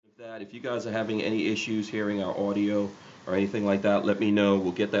that. If you guys are having any issues hearing our audio or anything like that, let me know.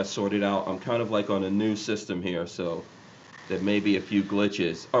 We'll get that sorted out. I'm kind of like on a new system here, so there may be a few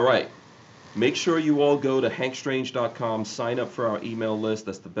glitches. All right. Make sure you all go to hankstrange.com, sign up for our email list.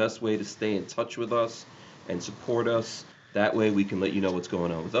 That's the best way to stay in touch with us and support us. That way we can let you know what's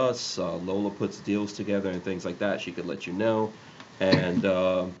going on with us. Lola puts deals together and things like that. She could let you know. And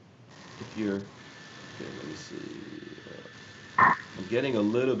if you're, okay, let me see. I'm getting a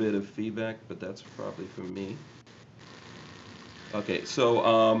little bit of feedback, but that's probably from me. Okay,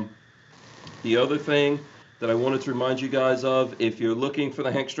 so the other thing that I wanted to remind you guys of, if you're looking for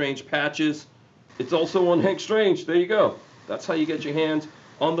the Hank Strange patches, it's also on Hank Strange. There you go. That's how you get your hands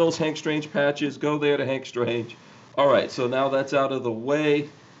on those Hank Strange patches. Go there to Hank Strange. All right, so now that's out of the way.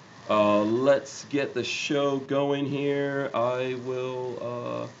 Let's get the show going here. I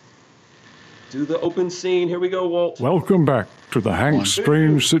will do the open scene. Here we go, Walt. Welcome back to the Hank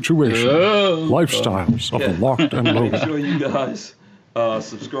Strange Situation. Lifestyles of the Locked and Loaded. Make sure you guys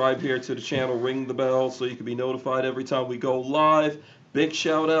subscribe here to the channel, ring the bell so you can be notified every time we go live. Big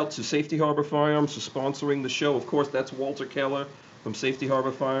shout out to Safety Harbor Firearms for sponsoring the show. Of course, that's Walter Keller from Safety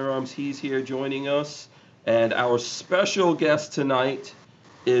Harbor Firearms. He's here joining us. And our special guest tonight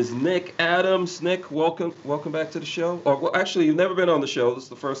is Nick Adams. Nick, welcome back to the show. Or, well, actually, you've never been on the show. This is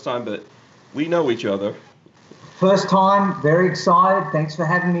the first time, but we know each other. First time, very excited. Thanks for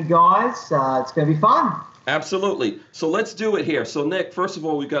having me, guys. It's going to be fun. Absolutely. So let's do it here. So, Nick, first of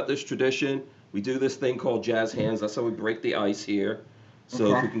all, we've got this tradition. We do this thing called jazz hands. That's how we break the ice here. So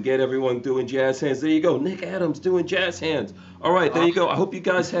Okay. if we can get everyone doing jazz hands, there you go. Nick Adams doing jazz hands. All right, there you go. I hope you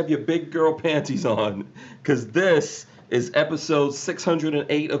guys have your big girl panties on, because this is episode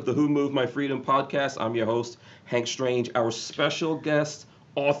 608 of the Who Moved My Freedom podcast. I'm your host, Hank Strange. Our special guest,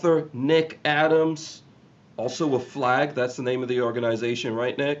 author Nick Adams, also a Flag. That's the name of the organization,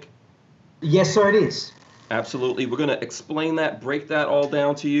 right, Nick? Yes, sir, it is. Absolutely. We're going to explain that, break that all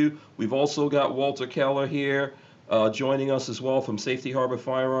down to you. We've also got Walter Keller here joining us as well from Safety Harbor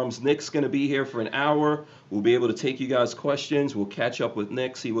Firearms. Nick's going to be here for an hour. We'll be able to take you guys' questions. We'll catch up with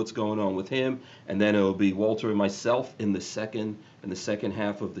Nick, see what's going on with him, and then it'll be Walter and myself in the second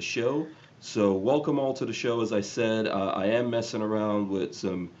half of the show. So welcome all to the show. As I said, I am messing around with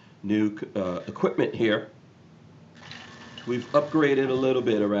some new equipment here. We've upgraded a little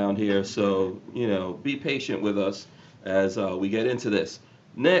bit around here, so, you know, be patient with us as we get into this.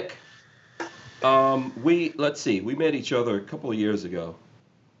 Nick, let's see, we met each other a couple of years ago.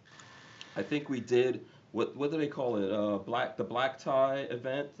 I think we did, what do they call it, the black tie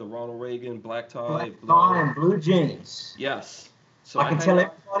event, the Ronald Reagan black tie. Black tie and blue jeans. Yes. So I can tell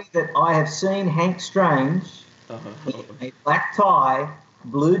everybody that I have seen Hank Strange in a black tie,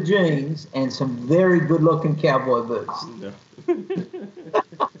 blue jeans, and some very good-looking cowboy boots. No.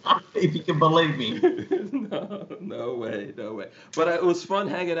 If you can believe me. No way. But it was fun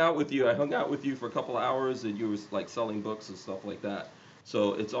hanging out with you. I hung out with you for a couple of hours, and you were like selling books and stuff like that.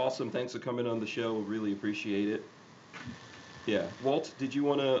 So it's awesome. Thanks for coming on the show. Really appreciate it. Yeah, Walt, did you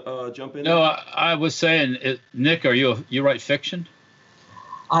want to jump in? No, I was saying, Nick, you write fiction?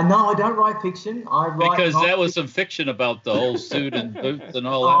 No, I don't write fiction. I write Because that was some fiction about the whole suit and boots and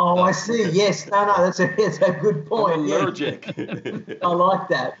all that. Oh, I stuff. see. Yes. No, that's a good point. I'm Yeah. allergic. I like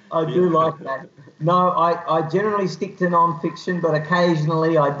that. I do like that. No, I generally stick to non-fiction, but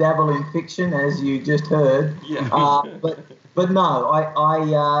occasionally I dabble in fiction, as you just heard. Yeah. But no,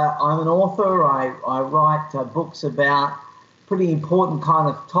 I'm an author. I write books about pretty important kind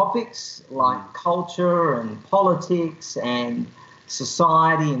of topics like culture and politics and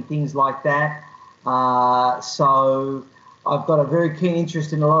society and things like that. So I've got a very keen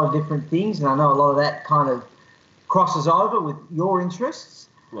interest in a lot of different things, and I know a lot of that kind of crosses over with your interests.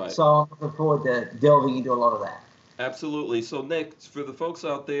 Right. So I'm looking forward to delving into a lot of that. Absolutely. So, Nick, for the folks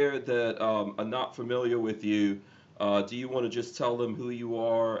out there that are not familiar with you, do you want to just tell them who you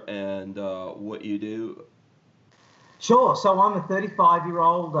are and what you do? Sure. So I'm a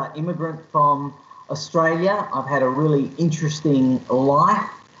 35-year-old immigrant from Australia. I've had a really interesting life.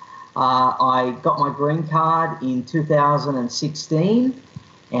 I got my green card in 2016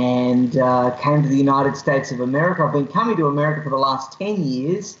 and came to the United States of America. I've been coming to America for the last 10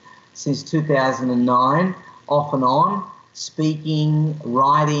 years, since 2009, off and on, speaking,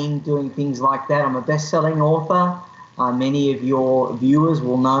 writing, doing things like that. I'm a best-selling author. Many of your viewers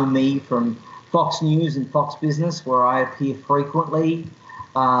will know me from Fox News and Fox Business, where I appear frequently.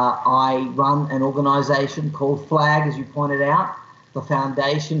 I run an organization called FLAG, as you pointed out, the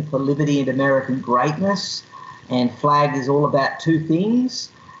Foundation for Liberty and American Greatness. And FLAG is all about two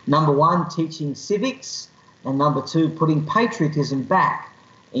things. Number one, teaching civics, and number two, putting patriotism back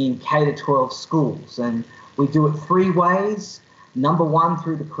in K-12 schools. And we do it 3 ways. Number 1,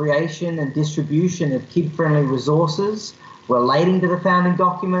 through the creation and distribution of kid-friendly resources relating to the founding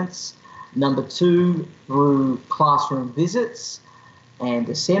documents. Number 2, through classroom visits and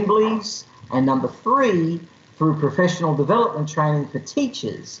assemblies. And number 3, through professional development training for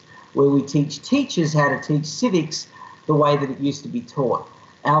teachers, where we teach teachers how to teach civics the way that it used to be taught.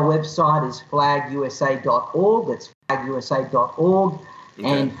 Our website is flagusa.org. That's flagusa.org. Okay.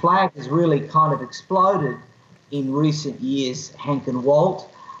 And FLAG has really kind of exploded in recent years, Hank and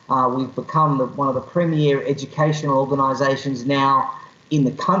Walt. We've become one of the premier educational organisations now in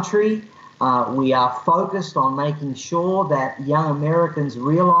the country. We are focused on making sure that young Americans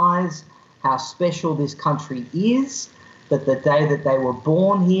realise how special this country is, that the day that they were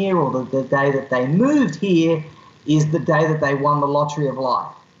born here or the day that they moved here is the day that they won the lottery of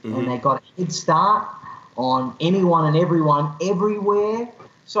life. Mm-hmm. And they got a head start on anyone and everyone everywhere.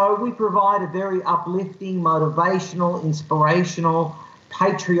 So we provide a very uplifting, motivational, inspirational,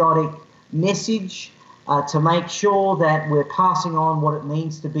 patriotic message to make sure that we're passing on what it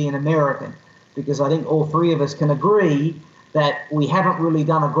means to be an American. Because I think all 3 of us can agree that we haven't really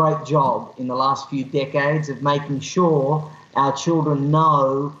done a great job in the last few decades of making sure our children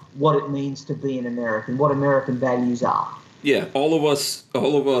know what it means to be an American, what American values are. Yeah, all of us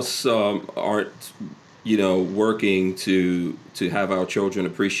aren't, working to have our children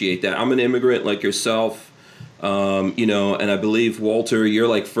appreciate that. I'm an immigrant like yourself, and I believe, Walter, you're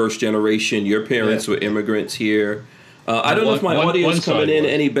like first generation. Your parents were immigrants here. I don't know if my audio is coming in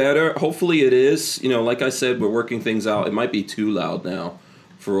any better. Hopefully it is. Like I said, we're working things out. It might be too loud now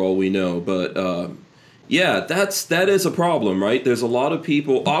for all we know. But that is a problem, right? There's a lot of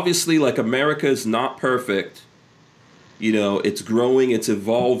people. Obviously, like, America is not perfect. It's growing, it's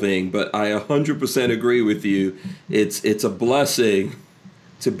evolving. But I 100% agree with you. It's a blessing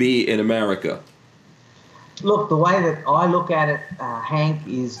to be in America. Look, the way that I look at it, Hank,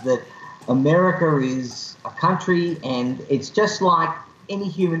 is that America is a country, and it's just like any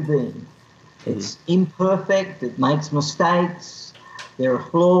human being. It's imperfect, it makes mistakes, there are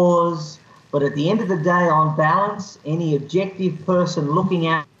flaws, but at the end of the day, on balance, any objective person looking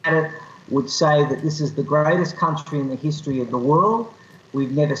at it would say that this is the greatest country in the history of the world.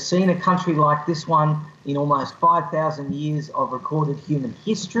 We've never seen a country like this one in almost 5,000 years of recorded human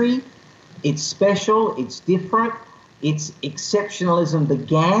history. It's special, it's different, its exceptionalism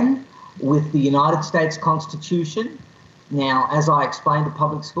began with the United States Constitution. Now, as I explain to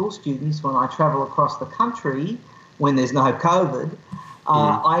public school students when I travel across the country, when there's no COVID,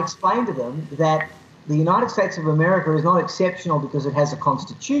 I explain to them that the United States of America is not exceptional because it has a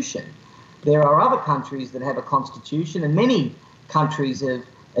constitution. There are other countries that have a constitution, and many countries have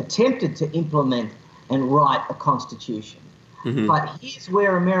attempted to implement and write a constitution. Mm-hmm. But here's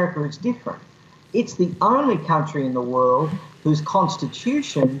where America is different. It's the only country in the world whose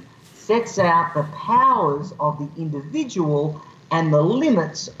constitution sets out the powers of the individual and the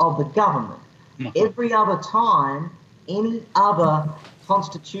limits of the government. Every other time, any other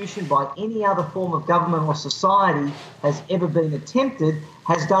constitution by any other form of government or society has ever been attempted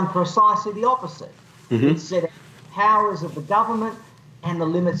has done precisely the opposite. Mm-hmm. It set out the powers of the government and the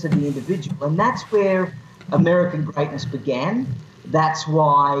limits of the individual. And that's where American greatness began. That's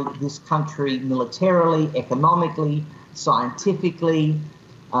why this country militarily, economically, scientifically,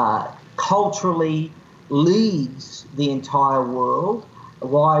 culturally leads the entire world.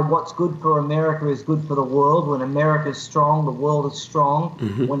 Why what's good for America is good for the world. When America is strong, the world is strong.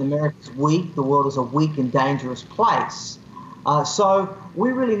 Mm-hmm. When America is weak, the world is a weak and dangerous place. So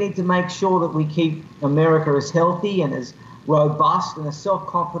we really need to make sure that we keep America as healthy and as robust and as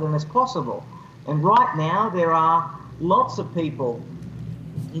self-confident as possible. And right now, there are lots of people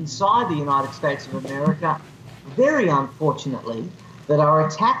inside the United States of America, very unfortunately, that are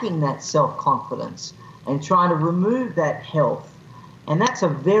attacking that self-confidence and trying to remove that health. And that's a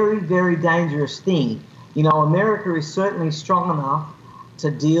very, very dangerous thing. You know, America is certainly strong enough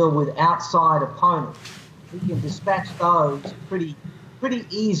to deal with outside opponents. We can dispatch those pretty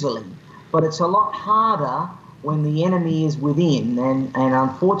easily, but it's a lot harder when the enemy is within. And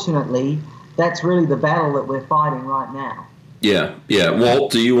unfortunately, that's really the battle that we're fighting right now. Yeah.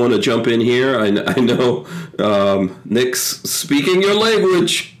 Walt, do you want to jump in here? I know Nick's speaking your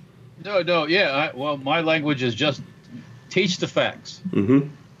language. No. Yeah. Well, my language is just teach the facts. Mm-hmm.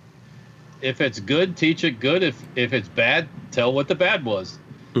 If it's good, teach it good. If it's bad, tell what the bad was.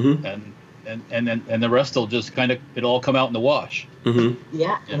 Mm-hmm. And the rest will just it'll all come out in the wash. Mm-hmm.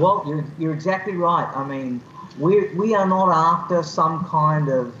 Yeah. Well, you're exactly right. I mean, we are not after some kind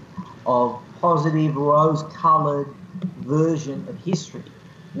of positive, rose-colored version of history.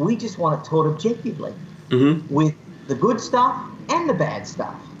 We just want it taught objectively Mm-hmm. with the good stuff and the bad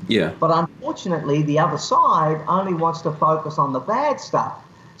stuff. Yeah. But unfortunately, the other side only wants to focus on the bad stuff.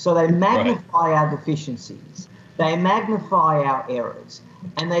 So they magnify our deficiencies, they magnify our errors,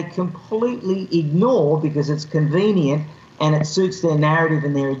 and they completely ignore, because it's convenient and it suits their narrative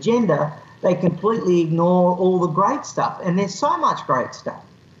and their agenda, they completely ignore all the great stuff. And there's so much great stuff.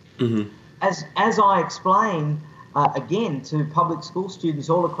 Mm-hmm. As I explain, again, to public school students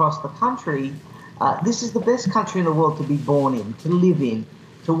all across the country, this is the best country in the world to be born in, to live in,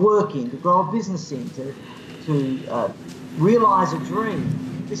 to work in, to grow a business in, to realize a dream.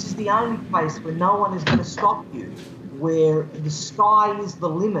 This is the only place where no one is going to stop you, where the sky is the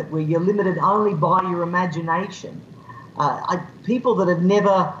limit, where you're limited only by your imagination. People that have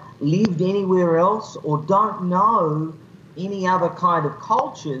never lived anywhere else or don't know any other kind of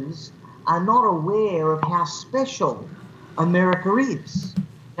cultures are not aware of how special America is.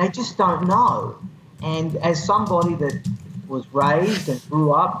 They just don't know. And as somebody that was raised and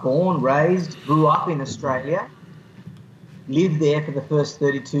grew up in Australia, lived there for the first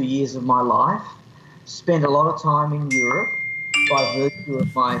 32 years of my life, spent a lot of time in Europe by virtue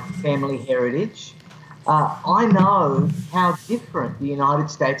of my family heritage, I know how different the United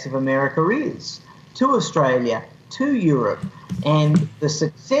States of America is to Australia, to Europe. And the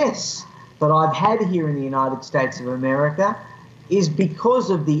success that I've had here in the United States of America is because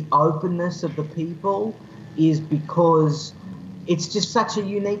of the openness of the people, is because it's just such a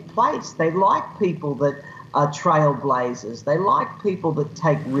unique place. They like people that are trailblazers. They like people that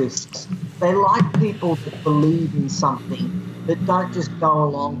take risks. They like people that believe in something, that don't just go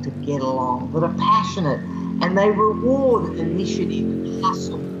along to get along, that are passionate, and they reward initiative and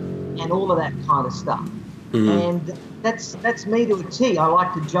hustle and all of that kind of stuff. Mm-hmm. And that's me to a T. I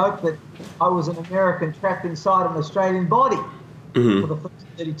like to joke that I was an American trapped inside an Australian body for the first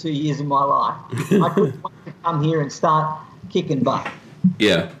 32 years of my life. I couldn't wait to come here and start kicking butt.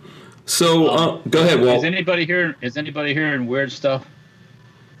 Yeah. So go ahead, Walt. Is anybody hearing weird stuff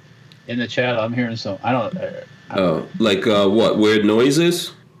in the chat? I'm hearing some. I don't. Like what? Weird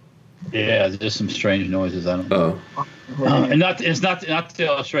noises? Yeah, there's some strange noises. I don't know. And it's not the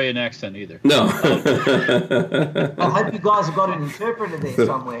Australian accent either. No. I hope you guys have got an interpreter there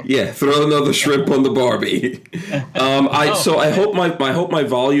somewhere. Yeah, throw another shrimp on the Barbie. So I hope my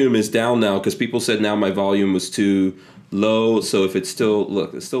volume is down now, because people said now my volume was too low. So if it still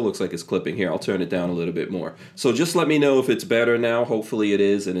looks like it's clipping here, I'll turn it down a little bit more. So just let me know if it's better now. Hopefully it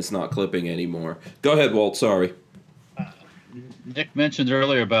is, and it's not clipping anymore. Go ahead, Walt. Sorry. Nick mentioned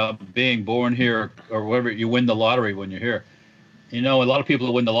earlier about being born here, or whatever, you win the lottery when you're here. You know, a lot of people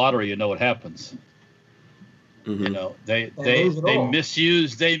who win the lottery, you know what happens. Mm-hmm. You know, they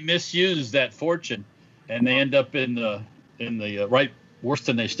misuse that fortune, and they end up in the right worse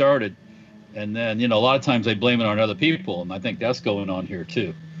than they started. And then, you know, a lot of times they blame it on other people, and I think that's going on here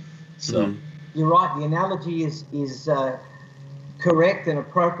too. So you're right. The analogy is correct and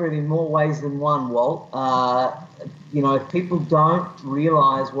appropriate in more ways than one, Walt. You know, if people don't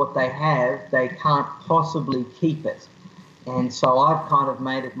realize what they have, they can't possibly keep it. And so I've kind of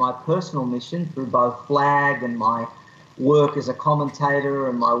made it my personal mission through both Flag and my work as a commentator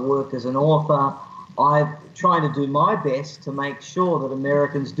and my work as an author. I'm trying to do my best to make sure that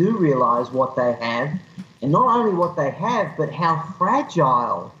Americans do realize what they have, and not only what they have, but how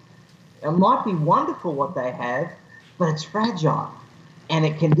fragile. It might be wonderful what they have, but it's fragile, and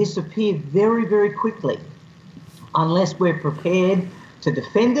it can disappear very, very quickly unless we're prepared to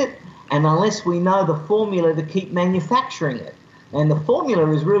defend it, and unless we know the formula to keep manufacturing it. And the formula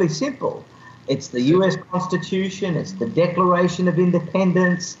is really simple. It's the US Constitution, it's the Declaration of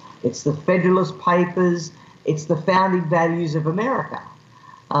Independence, it's the Federalist Papers, it's the founding values of America.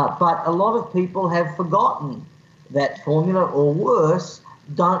 But a lot of people have forgotten that formula, or worse,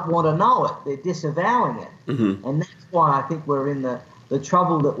 don't want to know it. They're disavowing it. Mm-hmm. And that's why I think we're in the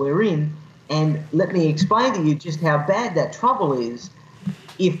trouble that we're in. And let me explain to you just how bad that trouble is.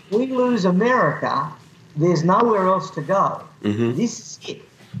 If we lose America, there's nowhere else to go. Mm-hmm. This is it.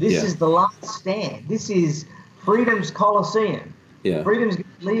 This is the last stand. This is freedom's Colosseum. Yeah. Freedom's going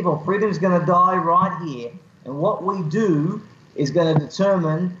to leave, or freedom's going to die right here. And what we do is going to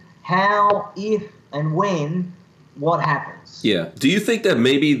determine how, if, and when what happens. Yeah. Do you think that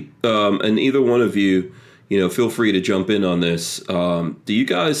maybe, and either one of you, you know, feel free to jump in on this. Do you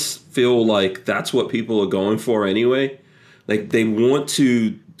guys feel like that's what people are going for anyway? Like they want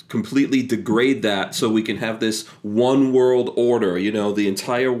to completely degrade that so we can have this one world order. You know, the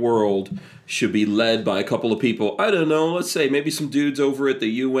entire world should be led by a couple of people. I don't know, let's say maybe some dudes over at the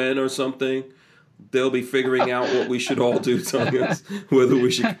UN or something. they'll be figuring out what we should all do, telling us whether we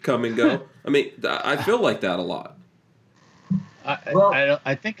should come and go. I mean, I feel like that a lot.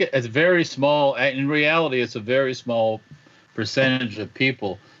 I think it's very small. In reality, it's a very small percentage of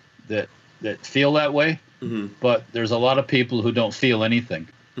people that feel that way. Mm-hmm. But there's a lot of people who don't feel anything.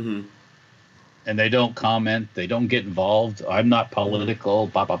 Mm-hmm. And they don't comment. They don't get involved. I'm not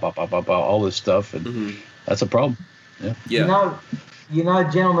political, all this stuff. And that's a problem. Yeah. You know,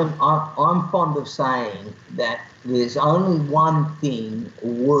 gentlemen, I'm fond of saying that there's only one thing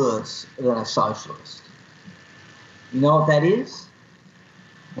worse than a socialist. You know what that is?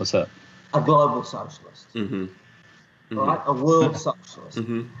 What's that? A global socialist. Mm-hmm. Right? A world socialist.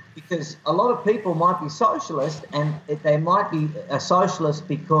 Mm-hmm. Because a lot of people might be socialist, and they might be a socialist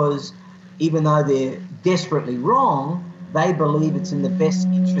because even though they're desperately wrong, they believe it's in the best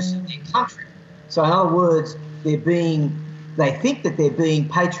interest of their country. So in other words, they think that they're being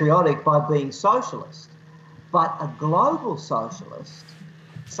patriotic by being socialist. But a global socialist,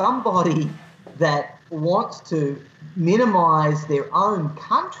 somebody that wants to minimize their own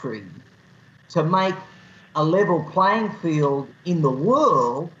country to make a level playing field in the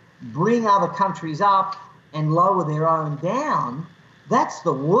world, bring other countries up and lower their own down, that's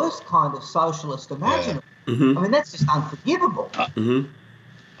the worst kind of socialist imaginable. Yeah. Mm-hmm. I mean, that's just unforgivable.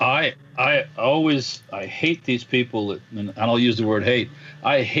 I hate these people that, and I'll use the word hate.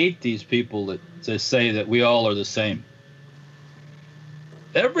 I hate these people that say that we all are the same.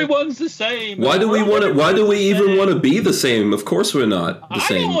 Everyone's the same. Why do we even want to be the same? Of course we're not the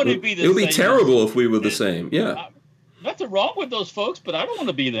same. I don't want to be the same. It would be terrible if we were the same. Yeah. Nothing wrong with those folks, but I don't want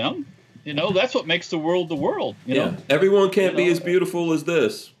to be them. You know, that's what makes the world the world. You know? Everyone can't be as beautiful as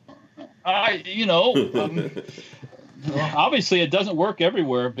this. Obviously, it doesn't work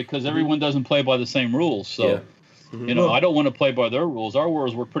everywhere because everyone doesn't play by the same rules. So, I don't want to play by their rules. Our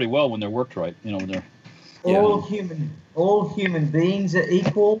rules work pretty well when they're worked right. You know, when they're all human beings are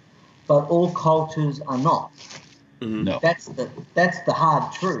equal, but all cultures are not. Mm-hmm. No. That's the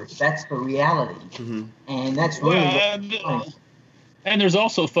hard truth. That's the reality, and that's really. And there's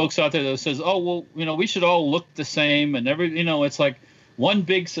also folks out there that says, "Oh, well, we should all look the same," and it's like one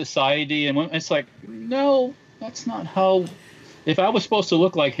big society, and it's like, no, that's not how. If I was supposed to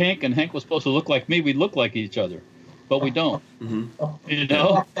look like Hank and Hank was supposed to look like me, we'd look like each other, but we don't. And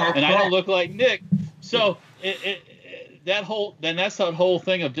I don't look like Nick, so that's that whole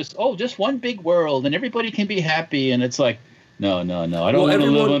thing of just one big world and everybody can be happy, and it's like. No. I don't want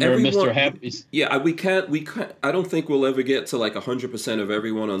to live under Mr. Happy. Yeah, we can't. I don't think we'll ever get to like 100% of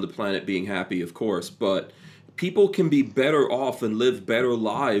everyone on the planet being happy, of course. But people can be better off and live better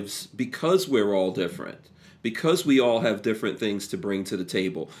lives because we're all different. Because we all have different things to bring to the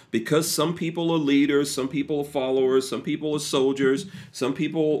table. Because some people are leaders, some people are followers, some people are soldiers, some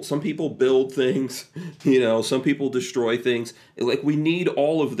people build things. Some people destroy things. Like we need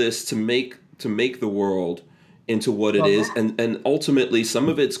all of this to make the world into what it is, and ultimately some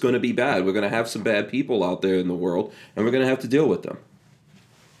of it's going to be bad. We're going to have some bad people out there in the world, and we're going to have to deal with them.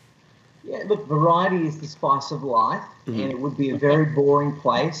 Yeah, look, variety is the spice of life, and it would be a very boring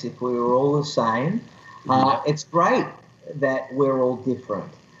place if we were all the same. It's great that we're all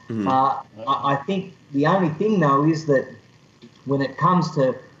different. I think the only thing, though, is that when it comes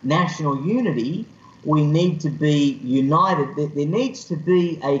to national unity, we need to be united. There needs to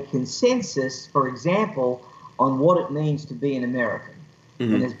be a consensus, for example, on what it means to be an American.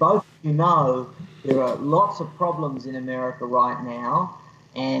 And as both of you know, there are lots of problems in America right now,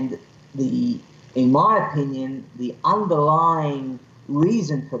 and in my opinion, the underlying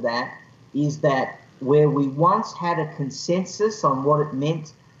reason for that is that where we once had a consensus on what it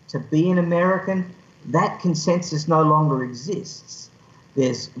meant to be an American, that consensus no longer exists.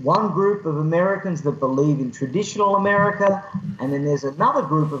 There's one group of Americans that believe in traditional America, and then there's another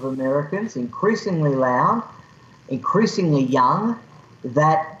group of Americans, increasingly loud, increasingly young,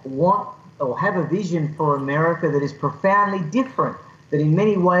 that want or have a vision for America that is profoundly different, that in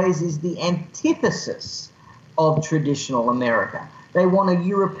many ways is the antithesis of traditional America. They want a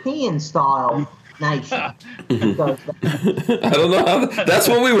European-style nation. I don't know. That's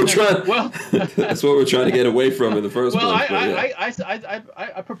what we were trying. That's what we're trying to get away from in the first place.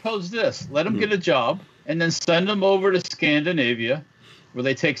 I propose this: let them get a job, and then send them over to Scandinavia, where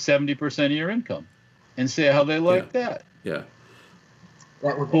they take 70% of your income, and see how they like that. Yeah.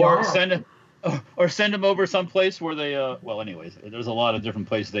 That would be or send them over someplace where they. Anyways, there's a lot of different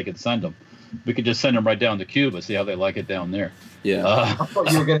places they could send them. we could just send them right down to Cuba, see how they like it down there. Yeah. I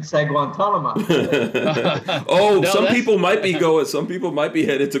thought you were going to say Guantanamo. Oh, no, some people might be going. Some people might be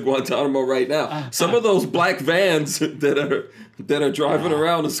headed to Guantanamo right now. Some of those black vans that are driving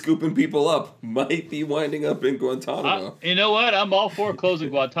around and scooping people up might be winding up in Guantanamo. You know what? I'm all for closing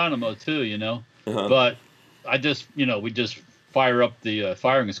Guantanamo too. But I just we just fire up the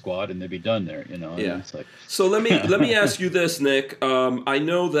firing squad and they'd be done there. Yeah. It's like... So let me ask you this, Nick. I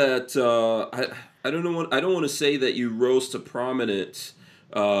know that I don't want to say that you rose to prominence,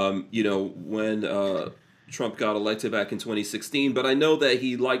 when Trump got elected back in 2016, but I know that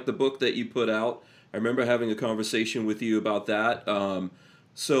he liked the book that you put out. I remember having a conversation with you about that.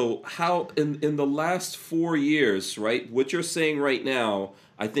 So how in the last 4 years, right? What you're saying right now,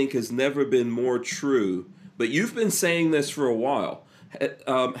 I think has never been more true. But you've been saying this for a while.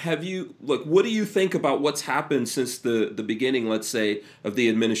 What do you think about what's happened since the beginning, let's say, of the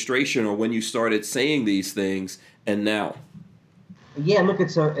administration, or when you started saying these things, and now? Yeah, look,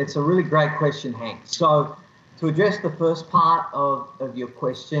 it's a really great question, Hank. So to address the first part of your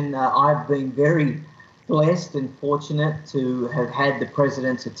question, I've been very blessed and fortunate to have had the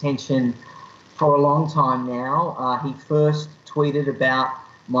president's attention for a long time now. He first tweeted about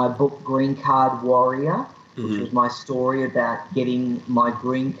my book, Green Card Warrior, which was my story about getting my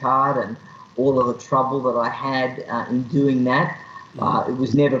green card and all of the trouble that I had in doing that. It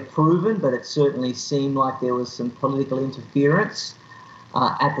was never proven, but it certainly seemed like there was some political interference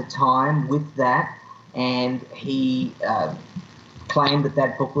at the time with that. And he claimed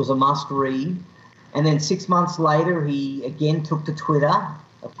that book was a must-read. And then 6 months later, he again took to Twitter.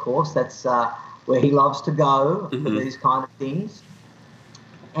 Of course, that's where he loves to go for these kind of things.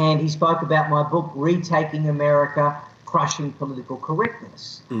 And he spoke about my book, Retaking America, Crushing Political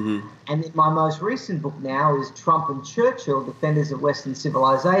Correctness. And then my most recent book now is Trump and Churchill, Defenders of Western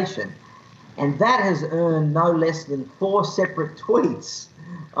Civilization. And that has earned no less than 4 separate tweets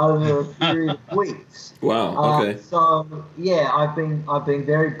over a period of weeks. Wow, okay. So, yeah, I've been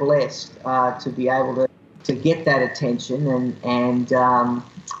very blessed to be able to get that attention. And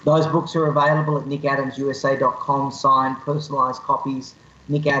those books are available at nickadamsusa.com, signed, personalised copies,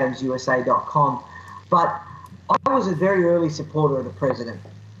 nickadamsusa.com. But I was a very early supporter of the president,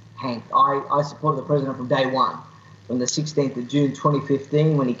 Hank. I supported the president from day one, from the 16th of June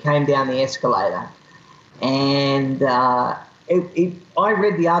 2015 when he came down the escalator. And I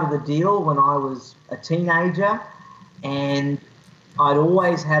read The Art of the Deal when I was a teenager, and I'd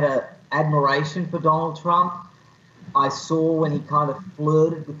always had an admiration for Donald Trump. I saw when he kind of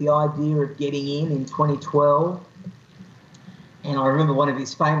flirted with the idea of getting in 2012. And I remember one of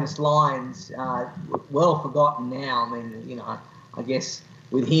his famous lines, well forgotten now. I mean, I guess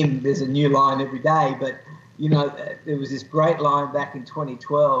with him there's a new line every day. But, there was this great line back in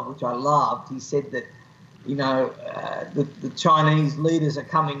 2012, which I loved. He said that, the Chinese leaders are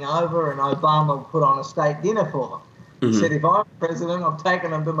coming over and Obama will put on a state dinner for them. He said, if I'm president, I'm taking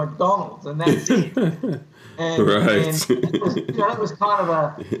them to McDonald's, and that's it. And, right. And it was kind of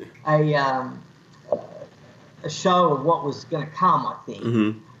a show of what was going to come, I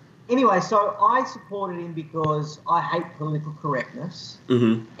think. Anyway, so I supported him because I hate political correctness,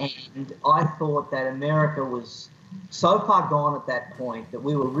 and I thought that America was so far gone at that point that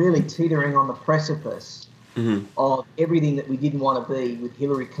we were really teetering on the precipice of everything that we didn't want to be, with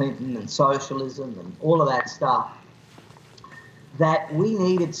Hillary Clinton and socialism and all of that stuff, that we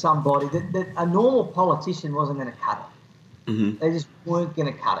needed somebody that a normal politician wasn't going to cut it. They just weren't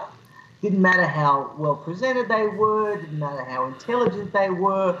going to cut it. Didn't matter how well presented they were, didn't matter how intelligent they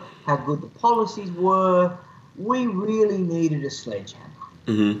were, how good the policies were. We really needed a sledgehammer.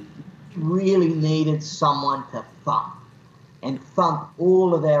 We really needed someone to thump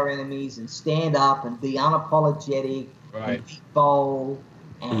all of our enemies and stand up and be unapologetic, and be bold,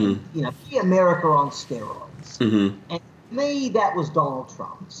 and be America on steroids. And to me, that was Donald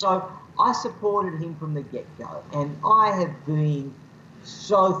Trump. So I supported him from the get-go, and I have been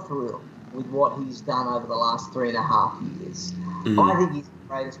so thrilled with what he's done over the last 3.5 years. I think he's the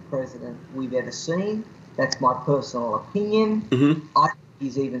greatest president we've ever seen. That's my personal opinion. I think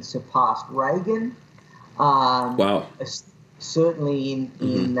he's even surpassed Reagan. Wow. Certainly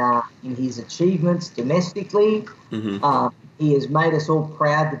in his achievements domestically. He has made us all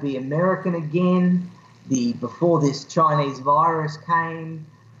proud to be American again. Before this Chinese virus came,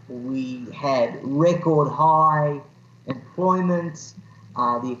 we had record high employment.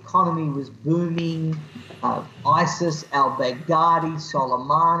 The economy was booming. ISIS, al-Baghdadi,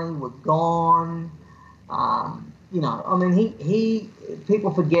 Soleimani were gone.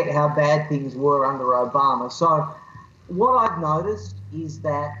 People forget how bad things were under Obama. So what I've noticed is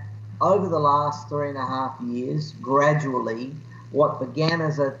that over the last 3.5 years, gradually, what began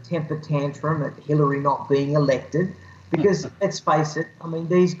as a temper tantrum at Hillary not being elected, because let's face it, I mean,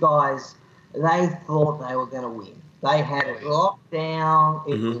 these guys, they thought they were going to win. They had it locked down.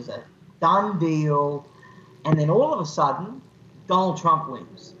 It was a done deal. And then all of a sudden, Donald Trump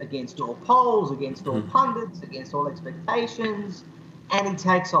wins against all polls, against all pundits, against all expectations, and he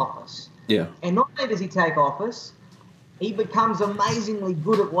takes office. Yeah. And not only does he take office, he becomes amazingly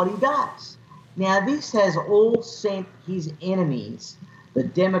good at what he does. Now, this has all sent his enemies, the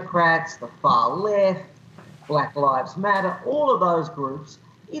Democrats, the far left, Black Lives Matter, all of those groups,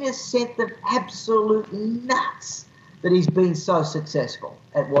 it has sent them absolutely nuts that he's been so successful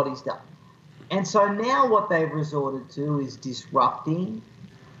at what he's done. And so now what they've resorted to is disrupting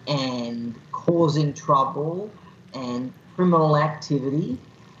and causing trouble and criminal activity.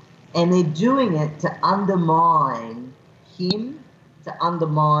 And they're doing it to undermine him, to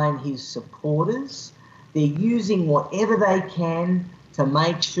undermine his supporters. They're using whatever they can to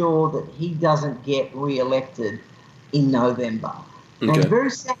make sure that he doesn't get re-elected in November. And it's very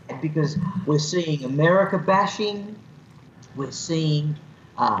sad because we're seeing America bashing, we're seeing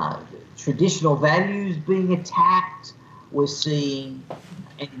traditional values being attacked, we're seeing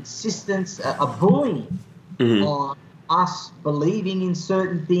an insistence, a bullying on us believing in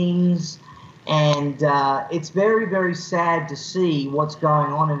certain things. And it's very, very sad to see what's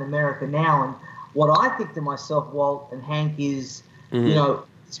going on in America now. And what I think to myself, Walt and Hank, is, you know,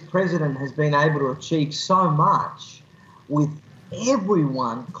 this president has been able to achieve so much with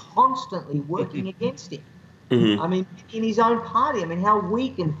everyone constantly working against him. I mean, in his own party, I mean, how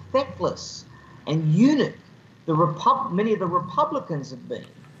weak and feckless and unit many of the Republicans have been.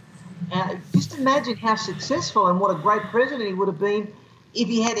 Just imagine how successful and what a great president he would have been if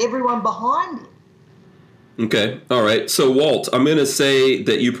he had everyone behind him. Okay, all right. So, Walt, I'm going to say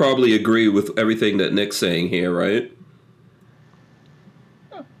that you probably agree with everything that Nick's saying here, right?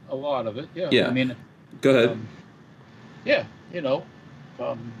 A lot of it, yeah. Yeah. I mean, go ahead. Yeah, you know,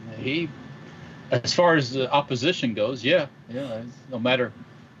 he, as far as the opposition goes, no matter,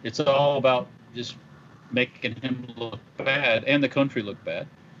 it's all about just making him look bad and the country look bad.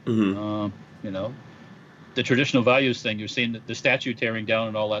 You know, the traditional values thing, you're seeing the statue tearing down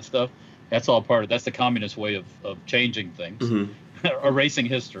and all that stuff. That's all part of, that's the communist way of changing things, erasing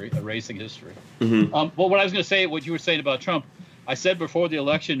history. Well, what I was going to say, what you were saying about Trump, I said before the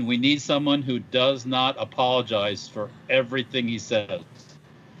election, we need someone who does not apologize for everything he says.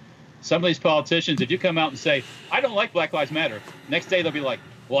 Some of these politicians, if you come out and say, I don't like Black Lives Matter, next day they'll be like,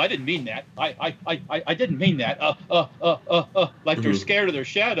 well, I didn't mean that. I didn't mean that. Like they're scared of their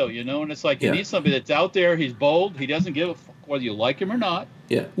shadow, you know? And it's like, you need somebody that's out there, he's bold, he doesn't give a fuck whether you like him or not.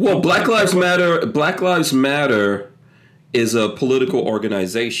 Yeah. Well, Black Lives Matter is a political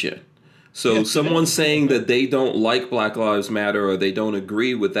organization. So someone saying that they don't like Black Lives Matter or they don't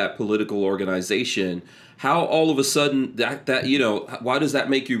agree with that political organization, how all of a sudden that you know, why does that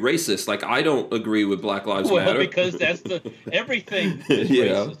make you racist? Like, I don't agree with Black Lives Matter. Well, because that's everything is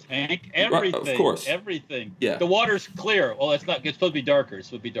racist, Hank. Everything. Right, of course. Everything. Yeah. The water's clear. Well, it's not. It's supposed to be darker. It's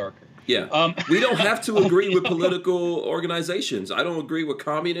supposed to be darker. Yeah. We don't have to agree with political organizations. I don't agree with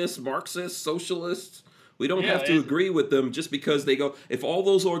communists, Marxists, socialists. We don't have to agree with them just because they go. If all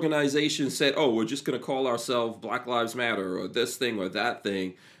those organizations said, "Oh, we're just going to call ourselves Black Lives Matter" or this thing or that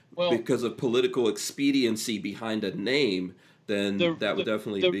thing, because of political expediency behind a name, then that would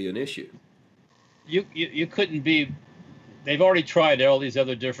definitely be an issue. You couldn't be. They've already tried all these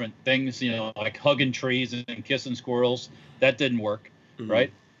other different things, you know, like hugging trees and kissing squirrels. That didn't work,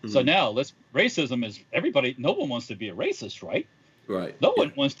 right? So now racism is everybody. No one wants to be a racist, right? Right. No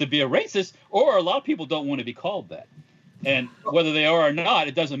one wants to be a racist, or a lot of people don't want to be called that. And whether they are or not,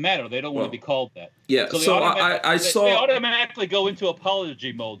 it doesn't matter. They don't want to be called that. Yeah. So I saw they automatically go into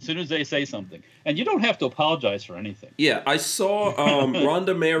apology mode as soon as they say something, and you don't have to apologize for anything. Yeah, I saw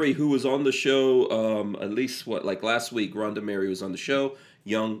Rhonda Mary, who was on the show at least last week. Rhonda Mary was on the show,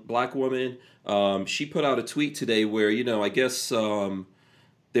 young black woman. She put out a tweet today where, you know, I guess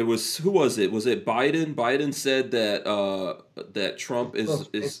there was, who was it? Was it Biden? Biden said that Trump is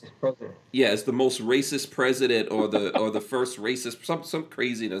the most racist president or the first racist, some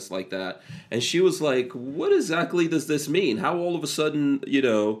craziness like that. And she was like, what exactly does this mean? How all of a sudden, you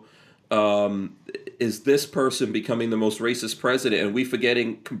know, is this person becoming the most racist president, and we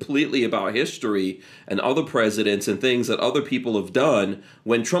forgetting completely about history and other presidents and things that other people have done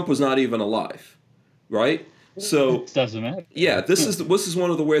when Trump was not even alive, right? So it doesn't matter. Yeah, this is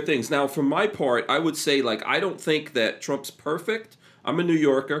one of the weird things. Now, for my part, I would say, like, I don't think that Trump's perfect. I'm a New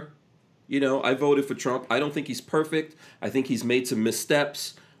Yorker. You know, I voted for Trump. I don't think he's perfect. I think he's made some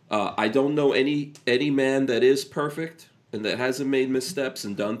missteps. I don't know any man that is perfect and that hasn't made missteps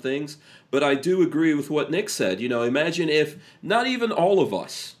and done things, but I do agree with what Nick said. You know, imagine if not even all of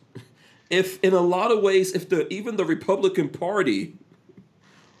us, if in a lot of ways, if even the Republican Party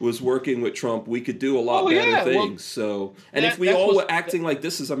was working with Trump, we could do a lot better things. And if we all were acting like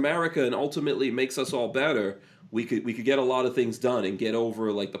this is America and ultimately makes us all better, we could get a lot of things done and get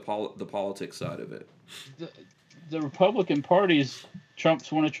over like the politics side of it. The Republican Party's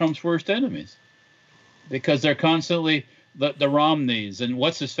one of Trump's worst enemies, because they're constantly the Romneys and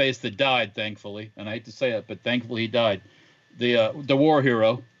what's his face that died, thankfully, and I hate to say it, but thankfully he died. The war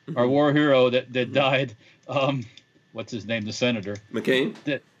hero, our war hero that died. What's his name? The senator McCain.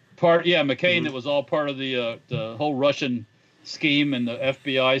 McCain. That was all part of the whole Russian scheme and the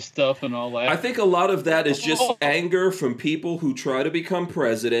FBI stuff and all that. I think a lot of that is just anger from people who try to become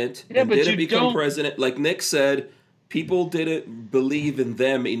president and didn't become president. Like Nick said, people didn't believe in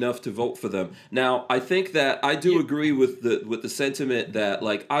them enough to vote for them. Now, I think that I do agree with the sentiment that,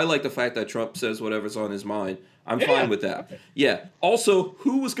 like, I like the fact that Trump says whatever's on his mind. I'm fine with that. Yeah. Also,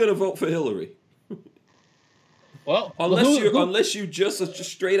 who was going to vote for Hillary? Well, unless you just a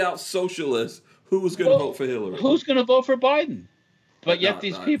straight out socialist, who was going to vote for Hillary? Who's going to vote for Biden? But yet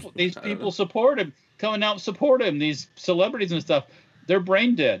these people support him, coming out and support him. These celebrities and stuff, they're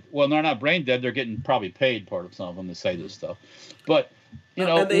brain dead. Well, they're not brain dead. They're getting probably paid, part of some of them, to say this stuff. But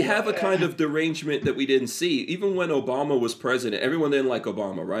and they have a kind of derangement that we didn't see. Even when Obama was president, everyone didn't like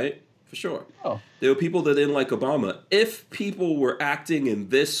Obama, right? For sure. Oh. There were people that didn't like Obama. If people were acting in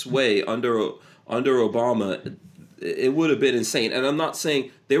this way under Obama, it would have been insane. And I'm not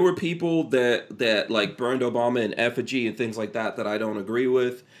saying there were people that like burned Obama in effigy and things like that I don't agree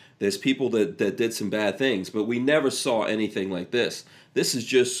with. There's people that did some bad things, but we never saw anything like this. This is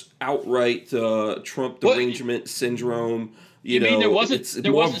just outright Trump derangement syndrome. You know, mean it's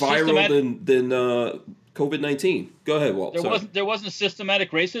more viral than COVID-19. Go ahead, Walt. There wasn't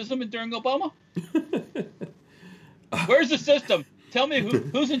systematic racism during Obama? Where's the system? Tell me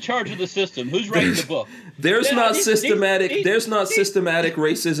who's in charge of the system. Who's writing the book? There's not systematic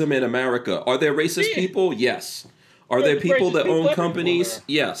racism in America. Are there racist people? Yes. Are there people that own companies?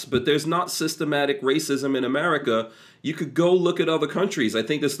 Yes. But there's not systematic racism in America. You could go look at other countries. I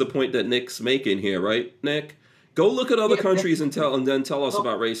think that's the point that Nick's making here, right, Nick? Go look at other countries and then tell us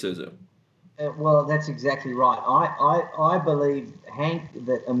about racism. Well, that's exactly right. I believe, Hank,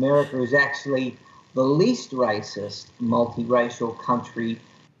 that America is actually the least racist multiracial country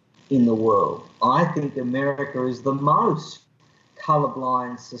in the world. I think America is the most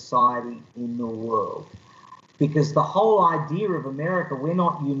colorblind society in the world, because the whole idea of America, we're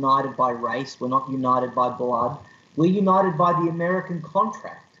not united by race, we're not united by blood, we're united by the American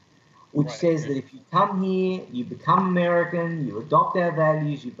contract, which says that if you come here, you become American, you adopt our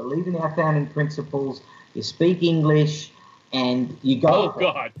values, you believe in our founding principles, you speak English, and you go. Oh,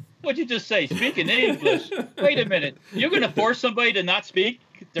 God. What'd you just say? Speaking English? Wait a minute. You're going to force somebody to not speak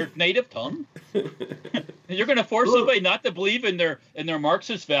their native tongue? You're going to force somebody not to believe in their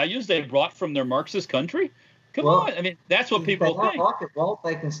Marxist values they brought from their Marxist country? Come on. I mean, that's what people think. If they don't like it, Walt,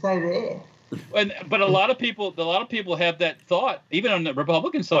 they can stay there. But a lot of people have that thought, even on the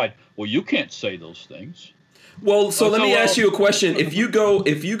Republican side. Well, you can't say those things. Well, so let me ask you a question. If you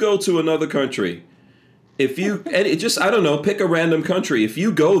go to another country, I don't know, pick a random country. If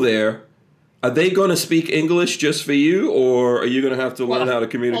you go there, are they going to speak English just for you, or are you going to have to learn how to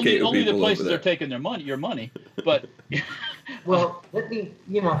communicate with people over there? Only the places they're taking your money. But well, if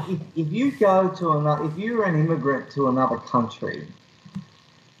you go to if you're an immigrant to another country,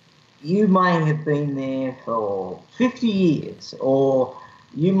 you may have been there for 50 years, or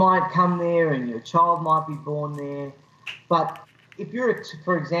you might come there and your child might be born there. But if you're,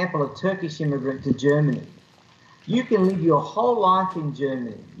 for example, a Turkish immigrant to Germany, you can live your whole life in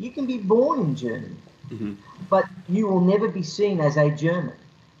Germany. You can be born in Germany, but you will never be seen as a German.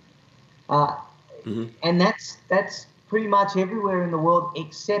 And that's pretty much everywhere in the world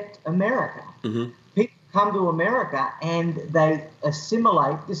except America. People come to America and they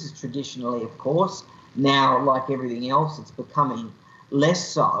assimilate. This is traditionally, of course. Now, like everything else, it's becoming less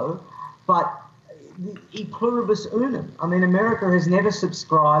so. But e pluribus unum. I mean, America has never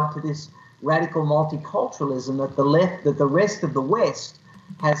subscribed to this radical multiculturalism that the rest of the West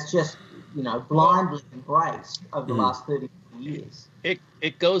has just, blindly embraced over the last 30 years.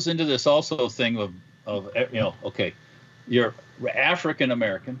 It goes into this also thing of okay, you're African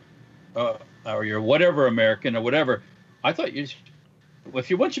American, or you're whatever American or whatever. I thought once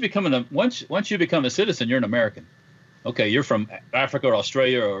you become a citizen, you're an American. Okay, you're from Africa or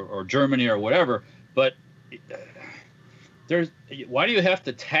Australia or Germany or whatever, but Why do you have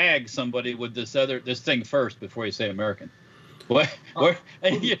to tag somebody with this thing first before you say American? What?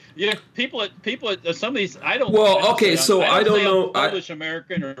 People at some of these, I don't. Well, okay, so I don't know. Polish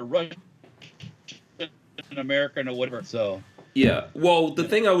American or Russian American or whatever. So. Yeah. Well, the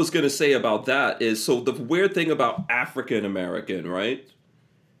thing I was going to say about that is, so the weird thing about African American, right?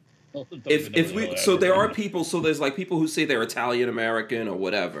 So there are people. So there's like people who say they're Italian American or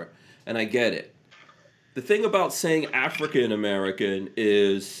whatever, and I get it. The thing about saying African American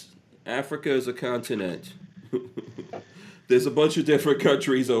is Africa is a continent. There's a bunch of different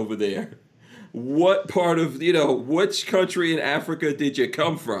countries over there. What part of, which country in Africa did you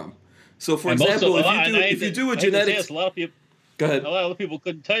come from? So, for example, if you do a genetics... A lot of people, go ahead. A lot of people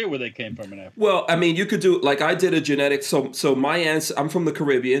couldn't tell you where they came from in Africa. Well, I mean, you could do, like I did a genetics, so I'm from the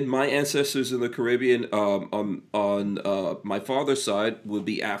Caribbean. My ancestors in the Caribbean on my father's side would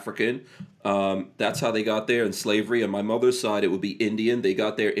be African. That's how they got there in slavery. On my mother's side, it would be Indian. They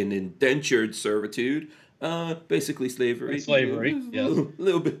got there in indentured servitude. Basically slavery. Yes.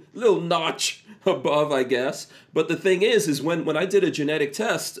 Little notch above, I guess. But the thing is when I did a genetic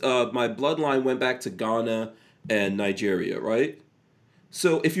test, my bloodline went back to Ghana and Nigeria, right?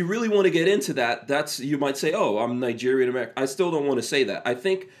 So if you really want to get into that, you might say, oh, I'm Nigerian American. I still don't want to say that. I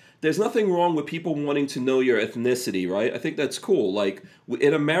think there's nothing wrong with people wanting to know your ethnicity, right? I think that's cool. Like,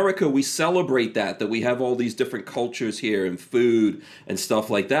 in America, we celebrate that we have all these different cultures here and food and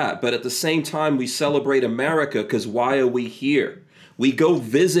stuff like that. But at the same time, we celebrate America because why are we here? We go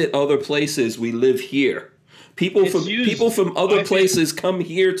visit other places. We live here. People from other places come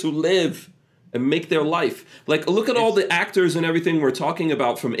here to live and make their life. Like, look at all the actors and everything we're talking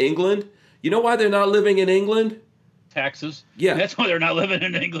about from England. You know why they're not living in England? Taxes. Yeah. That's why they're not living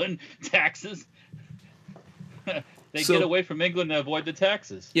in England. Taxes. They get away from England to avoid the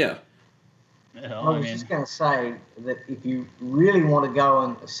taxes. Yeah. I was just going to say that if you really want to go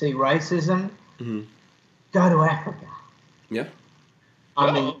and see racism, go to Africa. Yeah.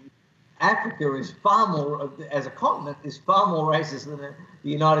 I mean, Africa is far more, as a continent, is far more racist than the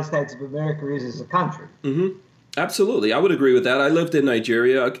United States of America is as a country. Mm-hmm. Absolutely. I would agree with that. I lived in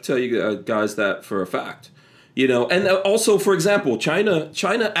Nigeria. I could tell you guys that for a fact. And also, for example, China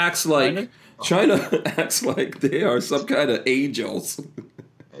acts like they are some kind of angels.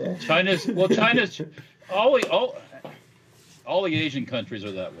 China's all the Asian countries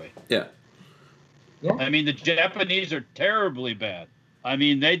are that way. Yeah. Yeah. I mean, the Japanese are terribly bad. I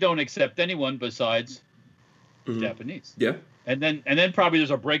mean, they don't accept anyone besides Japanese. Yeah. And then probably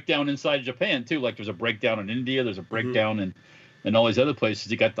there's a breakdown inside Japan too. Like there's a breakdown in India. There's a breakdown in all these other places.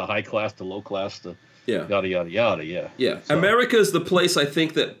 You got the high class, the low class, the yada yada yada. Yeah. Yeah. So. America is the place I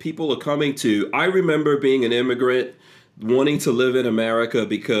think that people are coming to. I remember being an immigrant, wanting to live in America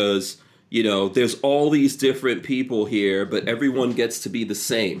because there's all these different people here, but everyone gets to be the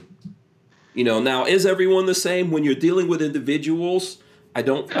same. Now is everyone the same when you're dealing with individuals? I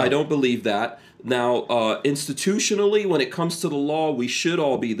don't believe that. Now, institutionally, when it comes to the law, we should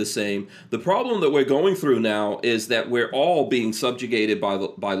all be the same. The problem that we're going through now is that we're all being subjugated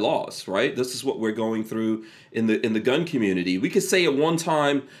by laws, right? This is what we're going through in the gun community. We could say at one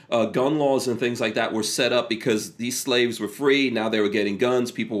time gun laws and things like that were set up because these slaves were free. Now they were getting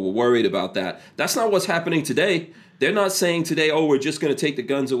guns. People were worried about that. That's not what's happening today. They're not saying today, oh, we're just going to take the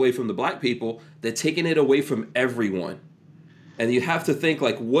guns away from the black people. They're taking it away from everyone. And you have to think,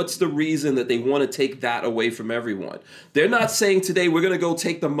 like, what's the reason that they want to take that away from everyone? They're not saying today we're going to go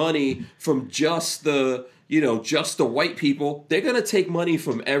take the money from just the white people. They're going to take money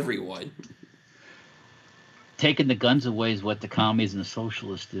from everyone. Taking the guns away is what the commies and the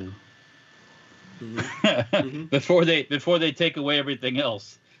socialists do. Mm-hmm. before they take away everything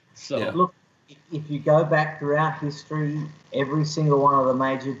else. So Look, if you go back throughout history, every single one of the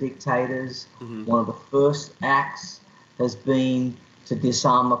major dictators, one of the first acts has been to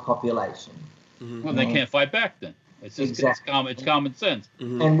disarm the population. Well, they can't fight back then. It's just it's common sense.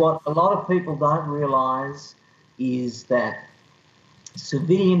 And what a lot of people don't realize is that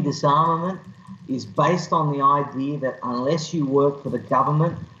civilian disarmament is based on the idea that unless you work for the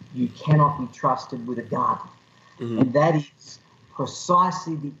government, you cannot be trusted with a gun. And that is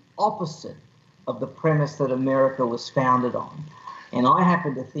precisely the opposite of the premise that America was founded on. And I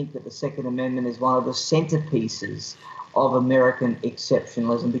happen to think that the Second Amendment is one of the centerpieces of American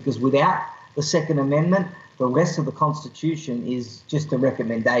exceptionalism, because without the Second Amendment, the rest of the Constitution is just a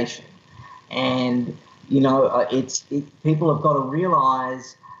recommendation. And, people have got to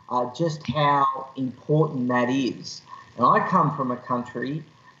realize just how important that is. And I come from a country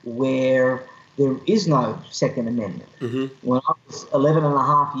where there is no Second Amendment. When I was 11 and a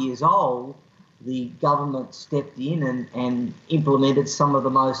half years old, the government stepped in and implemented some of the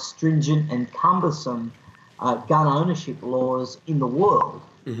most stringent and cumbersome gun ownership laws in the world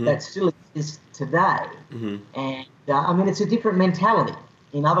that still exist today. And I mean, it's a different mentality.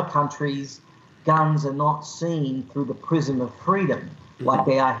 In other countries, guns are not seen through the prism of freedom like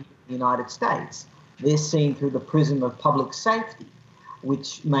they are here in the United States. They're seen through the prism of public safety,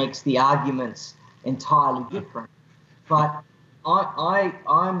 which makes the arguments entirely different. But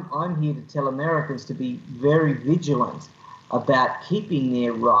I'm here to tell Americans to be very vigilant about keeping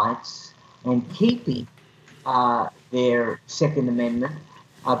their rights and keeping their Second Amendment,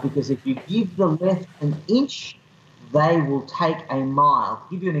 because if you give the left an inch, they will take a mile. To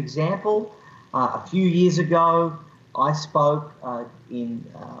give you an example, a few years ago, I spoke in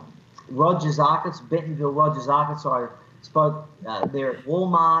Rogers, Arkansas, Bentonville, Rogers, Arkansas. I spoke there at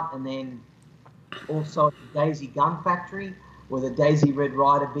Walmart, and then also at the Daisy Gun Factory, where the Daisy Red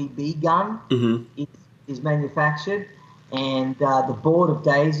Ryder BB gun is manufactured. And the board of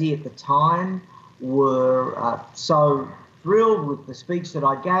Daisy at the time were so thrilled with the speech that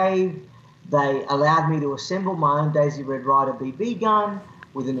I gave. They allowed me to assemble my own Daisy Red Ryder BB gun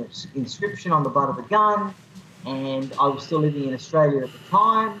with an inscription on the butt of the gun. And I was still living in Australia at the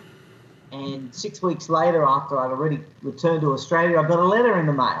time. And 6 weeks later, after I'd already returned to Australia, I got a letter in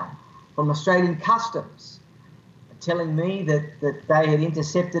the mail from Australian Customs telling me that they had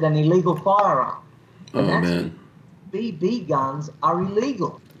intercepted an illegal firearm. Oh, man. BB guns are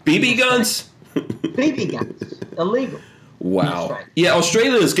illegal. BB guns? BB guns, illegal. Wow. Yeah,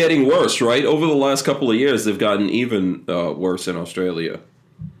 Australia is getting worse, right? Over the last couple of years, they've gotten even worse in Australia.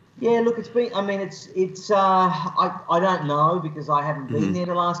 Yeah, look, it's been, I mean, I don't know because I haven't been there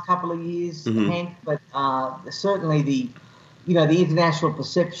the last couple of years, Hank, but certainly the international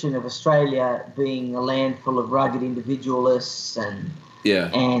perception of Australia being a land full of rugged individualists and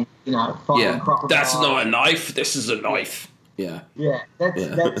fighting crocodiles. That's not a knife. This is a knife. Yeah. Yeah, that's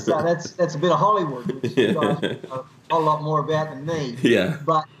a bit of Hollywood, which you guys know a whole lot more about than me. Yeah.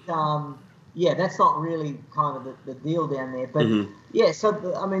 But that's not really kind of the deal down there. But so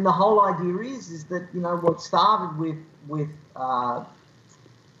the whole idea is that what started with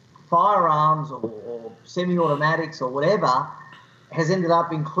firearms or semi-automatics or whatever has ended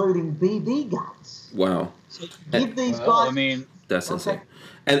up including BB guns. Wow. So give these guys. I mean, that's insane.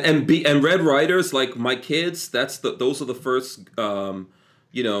 And Red Riders, like my kids, those are the first.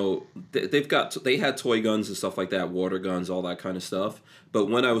 They had toy guns and stuff like that, water guns, all that kind of stuff. But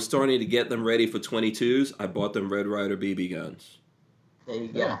when I was starting to get them ready for 22s, I bought them Red Ryder BB guns. There you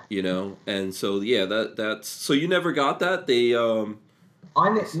go. And so that's so you never got that? They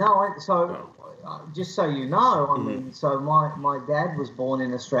just so you know, I mean, so my dad was born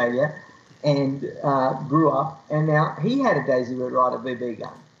in Australia and grew up, and now he had a Daisy Red Ryder BB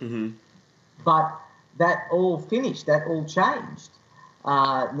gun. But that all finished. That all changed.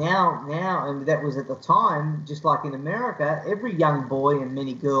 Now, and that was at the time, just like in America, every young boy and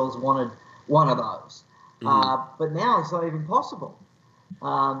many girls wanted one of those. But now it's not even possible.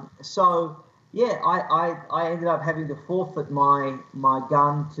 I ended up having to forfeit my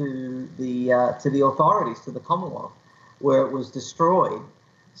gun to the authorities, to the Commonwealth, where it was destroyed.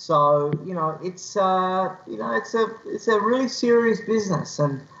 So it's a really serious business,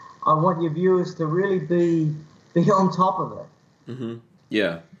 and I want your viewers to really be on top of it.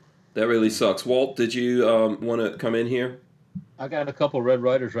 Yeah, that really sucks. Walt, did you want to come in here? I got a couple Red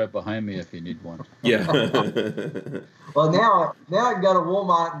Riders right behind me if you need one. Yeah. Well, now I can go to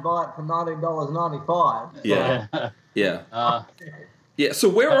Walmart and buy it for $19.95. Yeah. Yeah. Yeah. So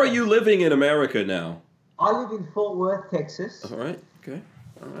where are you living in America now? I live in Fort Worth, Texas. All right. Okay.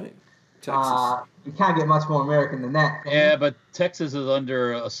 All right. Texas. You can't get much more American than that. Yeah, but Texas is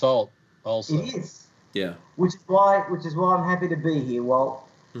under assault also. It is. Yeah. Which is why I'm happy to be here, Walt.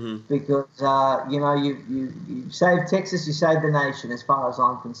 Because you save Texas, you save the nation, as far as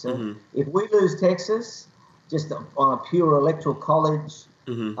I'm concerned. If we lose Texas, just on a pure electoral college,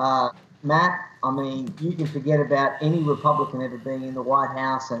 Matt, I mean, you can forget about any Republican ever being in the White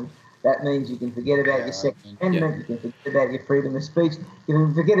House, and that means you can forget about your Second Amendment, you can forget about your freedom of speech, you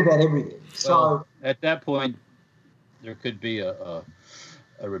can forget about everything. Well, at that point, there could be a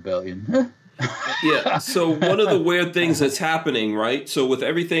rebellion. Yeah, so one of the weird things that's happening, right? So with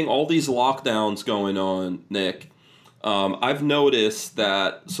everything, all these lockdowns going on, Nick, I've noticed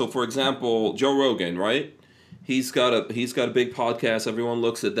that. So for example, Joe Rogan, right? He's got a big podcast. Everyone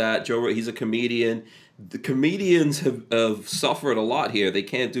looks at that. He's a comedian. The comedians have suffered a lot here. They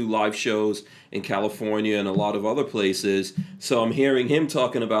can't do live shows in California and a lot of other places. So I'm hearing him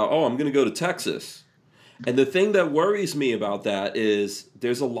talking about, I'm going to go to Texas. And the thing that worries me about that is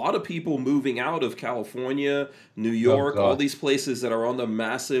there's a lot of people moving out of California, New York, all these places that are on the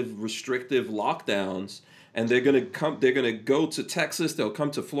massive restrictive lockdowns. And they're going to go to Texas, they'll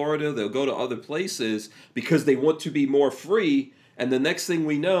come to Florida, they'll go to other places because they want to be more free. And the next thing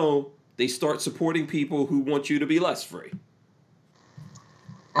we know, they start supporting people who want you to be less free.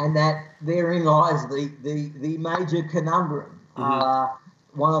 And that therein lies the major conundrum.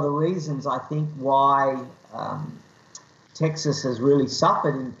 One of the reasons I think why Texas has really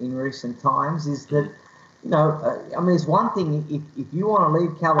suffered in recent times is that, I mean, it's one thing if you want to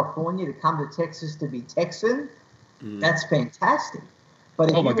leave California to come to Texas to be Texan, that's fantastic. But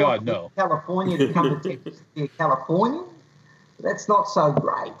if you want to leave California to come to Texas to be a Californian, that's not so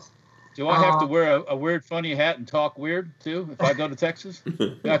great. Do I have to wear a weird, funny hat and talk weird, too, if I go to Texas?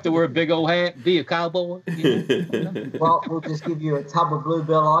 Do I have to wear a big old hat, be a cowboy? Well, we'll just give you a tub of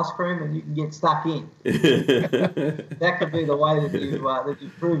Bluebell ice cream and you can get stuck in. That could be the way that you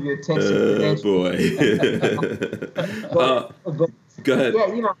prove your Texas credentials. But go ahead.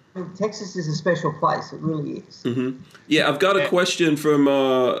 Yeah, Texas is a special place. It really is. Yeah, I've got a question from...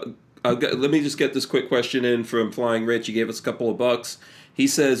 let me just get this quick question in from Flying Rich. He gave us a couple of bucks. He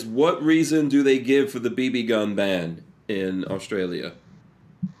says, what reason do they give for the BB gun ban in Australia?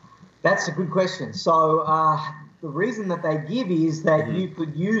 That's a good question. So the reason that they give is that you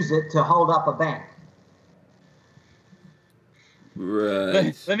could use it to hold up a bank.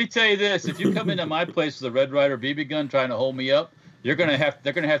 Right. Let me tell you this. If you come into my place with a Red Ryder BB gun trying to hold me up, they're gonna have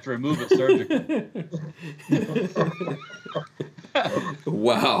to remove it surgically.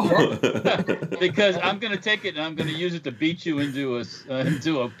 Wow. Because I'm gonna take it and I'm gonna use it to beat you into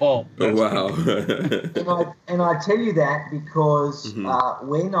a pulp. Wow. and I tell you that because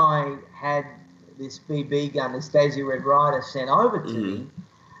when I had this BB gun, this Daisy Red Ryder, sent over to me,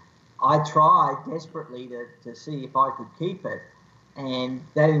 I tried desperately to see if I could keep it. And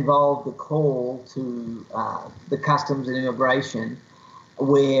that involved a call to the Customs and Immigration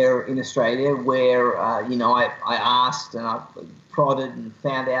in Australia, where I asked and I prodded and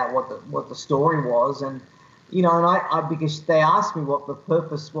found out what the story was, and I because they asked me what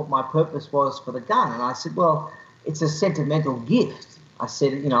my purpose was for the gun, and I said, well, it's a sentimental gift. I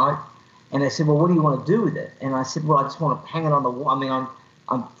said, and they said, well, what do you want to do with it? And I said, well, I just want to hang it on the wall. I mean,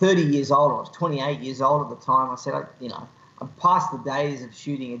 I'm 30 years old. I was 28 years old at the time. I said, I'm past the days of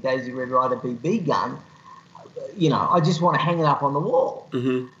shooting a Daisy Red Ryder BB gun. I just want to hang it up on the wall.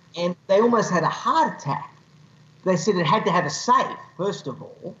 And they almost had a heart attack. They said it had to have a safe, first of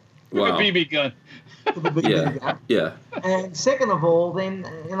all. Wow. A BB gun. Yeah. And second of all, and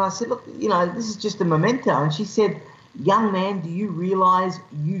I said, look, this is just a memento. And she said, young man, do you realize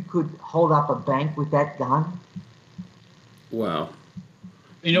you could hold up a bank with that gun? Wow.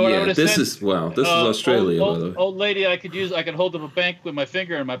 You know what I would have said? This is Australia, by the way. Old lady, I could hold up a bank with my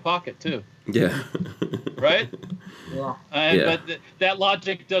finger in my pocket too. Yeah. Right? Yeah. But that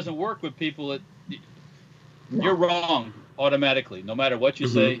logic doesn't work with people. You're wrong automatically, no matter what you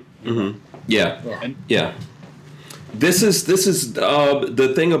say. Yeah. This is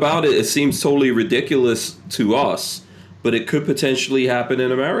the thing about it. It seems totally ridiculous to us, but it could potentially happen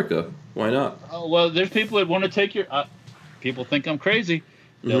in America. Why not? Oh, well, there's people that want to take your. People think I'm crazy.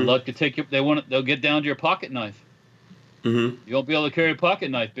 They'll love to take your. They'll get down to your pocket knife. You won't be able to carry a pocket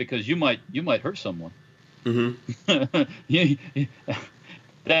knife because you might hurt someone.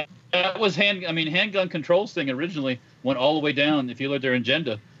 That was handgun controls thing originally went all the way down. If you lived there in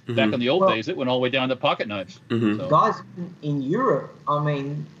Genda, back in the old days, it went all the way down to pocket knives. So. Guys, in Europe, a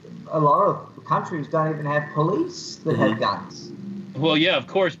lot of countries don't even have police that have guns. Well, yeah, of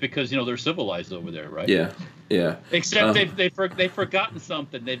course, because they're civilized over there, right? Yeah. Except they've forgotten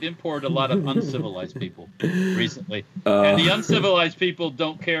something. They've imported a lot of uncivilized people recently, and the uncivilized people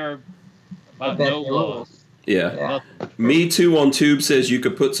don't care about no laws. Yeah. Me Too on Tube says you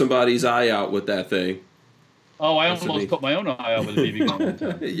could put somebody's eye out with that thing. Oh, I almost put my own eye out with a BB gun one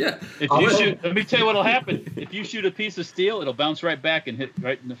time. Yeah. If you shoot, let me tell you what'll happen. If you shoot a piece of steel, it'll bounce right back and hit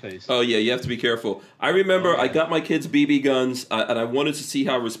right in the face. Oh, yeah, you have to be careful. I remember I got my kids BB guns, and I wanted to see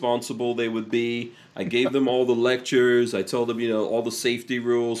how responsible they would be. I gave them all the lectures. I told them, all the safety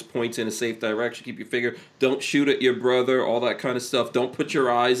rules, points in a safe direction, keep your finger, don't shoot at your brother, all that kind of stuff. Don't put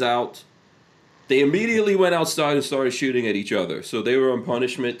your eyes out. They immediately went outside and started shooting at each other. So they were on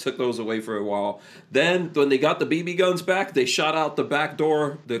punishment, took those away for a while. Then when they got the BB guns back, they shot out the back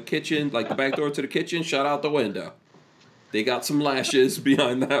door, the kitchen, like the back door to the kitchen, shot out the window. They got some lashes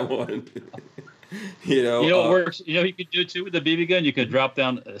behind that one. What works? You could do too with the BB gun? You could drop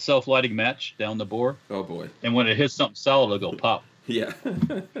down a self-lighting match down the bore. Oh, boy. And when it hits something solid, it'll go pop. Yeah.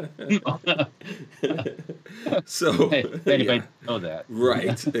 So Hey, anybody know that?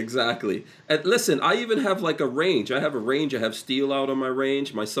 Right, exactly. And listen, I even have like a range. I have a range. I have steel out on my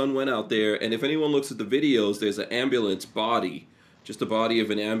range. My son went out there, and if anyone looks at the videos, there's an ambulance body, just a body of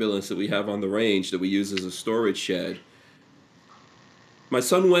an ambulance that we have on the range that we use as a storage shed. My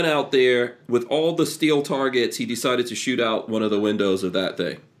son went out there with all the steel targets. He decided to shoot out one of the windows of that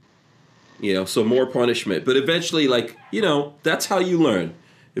thing. You know, so more punishment. But eventually, like, you know, that's how you learn.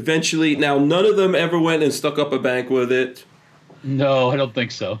 Eventually, now none of them ever went and stuck up a bank with it. No, I don't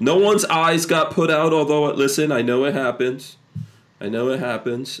think so. No one's eyes got put out, although, listen, I know it happens. I know it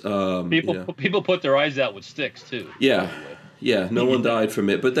happens. People put their eyes out with sticks, too. Yeah. Yeah, no one died from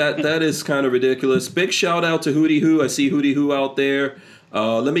it. But that is kind of ridiculous. Big shout out to Hootie Hoo. I see Hootie Hoo out there.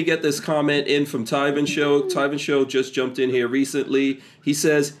 Let me get this comment in from Tyven Show. Tyven Show just jumped in here recently. He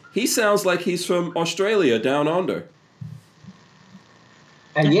says, he sounds like he's from Australia, down under.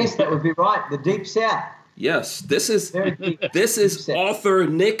 And yes, that would be right. The Deep South. Yes, this is South. author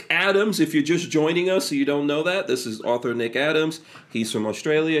Nick Adams. If you're just joining us, so you don't know that, this is author Nick Adams. He's from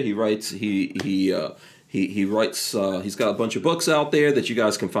Australia. He writes. He writes. He's got a bunch of books out there that you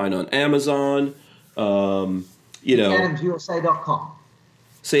guys can find on Amazon. NickAdamsUSA.com.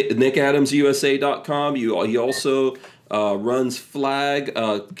 Say NickAdamsUSA.com. He also runs Flag.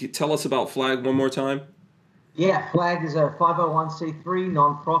 Tell us about Flag one more time. Yeah, Flag is a 501c3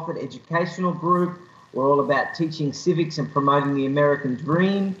 nonprofit educational group. We're all about teaching civics and promoting the American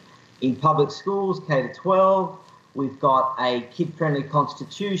dream in public schools, K to 12. We've got a kid-friendly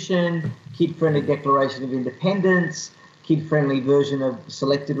constitution, kid-friendly Declaration of Independence, kid-friendly version of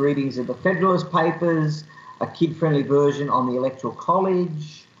selected readings of the Federalist Papers, a kid-friendly version on the Electoral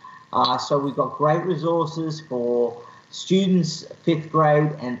College. So we've got great resources for students 5th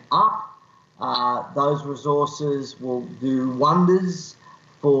grade and up. Those resources will do wonders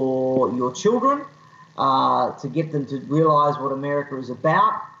for your children to get them to realize what America is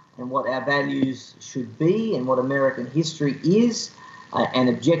about and what our values should be and what American history is, an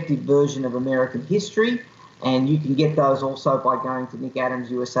objective version of American history. And you can get those also by going to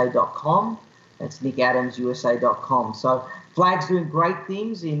NickAdamsUSA.com. That's NickAdamsUSA.com. So Flag's doing great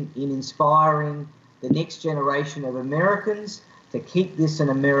things in inspiring the next generation of Americans to keep this an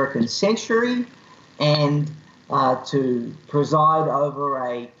American century and to preside over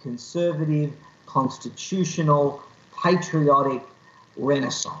a conservative, constitutional, patriotic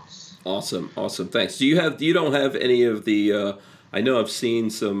renaissance. Awesome. Thanks. You don't have any of the? I know I've seen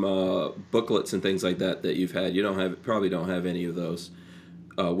some booklets and things like that you've had. You probably don't have any of those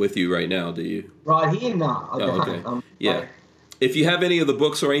with you right now, do you? Right here, no. Okay. Yeah. If you have any of the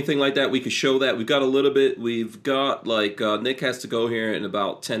books or anything like that, we could show that. We've got a little bit. We've got Nick has to go here in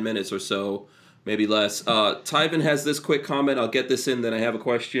about 10 minutes or so, maybe less. Tyven has this quick comment. I'll get this in, then I have a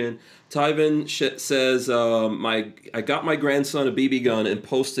question. Tyven says, I got my grandson a BB gun and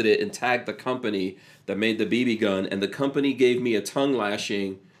posted it and tagged the company that made the BB gun, and the company gave me a tongue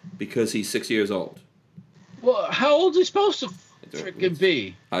lashing because he's 6 years old. Well, how old is he supposed to freaking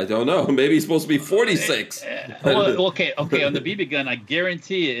be? I don't know. Maybe he's supposed to be 46. Well, okay. On the BB gun, I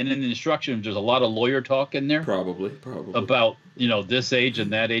guarantee it. And in the instructions, there's a lot of lawyer talk in there. Probably. About this age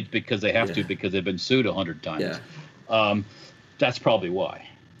and that age because they have to because they've been sued 100 times. Yeah. That's probably why.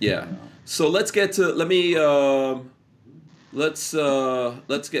 Yeah. So let's get to.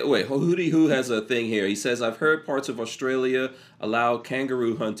 Let's get. Wait. Hootie Hoo has a thing here. He says, "I've heard parts of Australia allow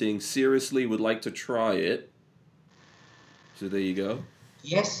kangaroo hunting. Seriously, would like to try it." So there you go.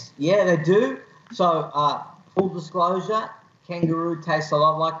 Yes, yeah, they do. So, full disclosure, kangaroo tastes a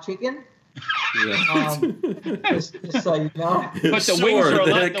lot like chicken. Yeah. Just so you know. But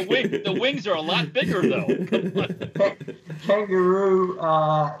the wings are a lot bigger though. Kangaroos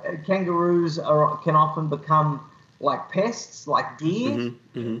can often become like pests, like deer,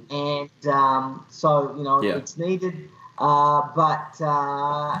 and so it's needed.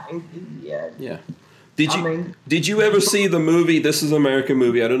 Yeah. Did you ever see the movie? This is an American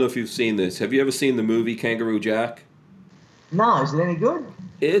movie. I don't know if you've seen this. Have you ever seen the movie Kangaroo Jack? No. Is it any good?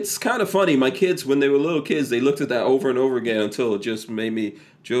 It's kind of funny. My kids, when they were little kids, they looked at that over and over again until it just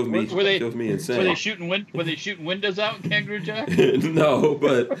drove me insane. Were they shooting windows out in Kangaroo Jack? No,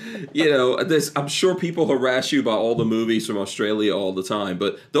 but I'm sure people harass you about all the movies from Australia all the time.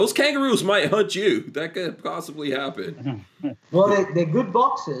 But those kangaroos might hunt you. That could possibly happen. Well, they're good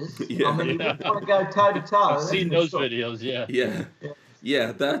boxers. Yeah. I mean, you want to go toe to toe. I've seen those videos. Yeah.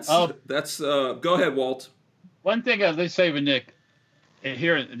 Yeah. That's. Go ahead, Walt. One thing they say with Nick,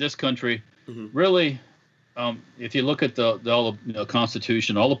 here in this country, really, if you look at all the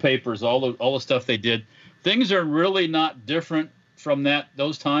Constitution, all the papers, all the stuff they did, things are really not different from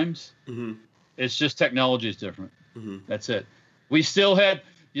those times. Mm-hmm. It's just technology is different. Mm-hmm. That's it. You still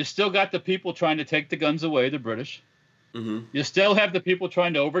got the people trying to take the guns away, the British. Mm-hmm. You still have the people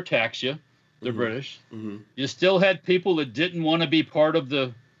trying to overtax you, the Mm-hmm. British. Mm-hmm. You still had people that didn't want to be part of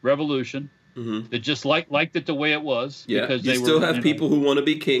the revolution, Mm-hmm. that just liked it the way it was. Yeah, because you they still were, have people who want to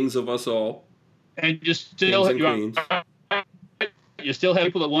be kings of us all. And you still Kings and queens. You still have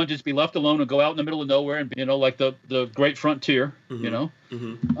people that want to just be left alone and go out in the middle of nowhere and, like the great frontier, Mm-hmm.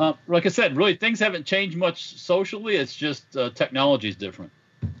 Mm-hmm. Like I said, really, things haven't changed much socially. It's just technology is different.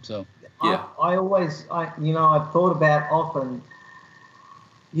 So, yeah. I've thought about often,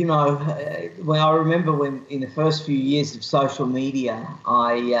 when I remember when in the first few years of social media,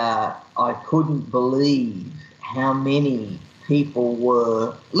 I couldn't believe how many people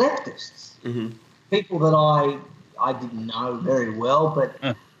were leftists. Mm-hmm. People that I didn't know very well, but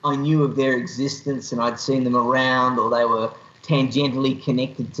I knew of their existence and I'd seen them around, or they were tangentially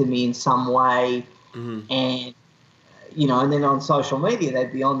connected to me in some way. Mm-hmm. And, and then on social media,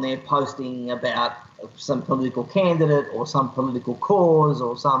 they'd be on there posting about some political candidate or some political cause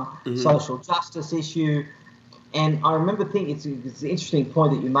or some Mm-hmm. social justice issue. And I remember thinking, it's an interesting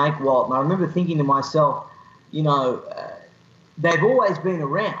point that you make, Walt, and I remember thinking to myself, they've always been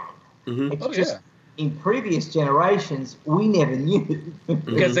around. Mm-hmm. It's just in previous generations, we never knew.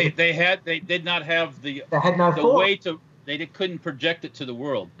 because they did not have the They had no thought. way they couldn't project it to the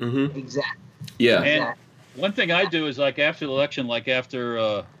world. Mm-hmm. Exactly. Yeah. And one thing I do is, like, after the election, like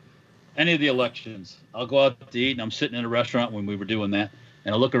after any of the elections, I'll go out to eat, and I'm sitting in a restaurant when we were doing that,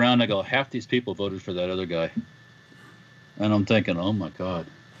 and I look around and I go, half these people voted for that other guy. And I'm thinking, oh my God.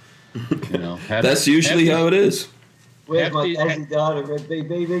 That's usually how it is. Where's my Dazzy daughter red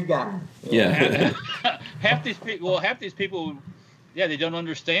BB gun? Yeah. half these people, they don't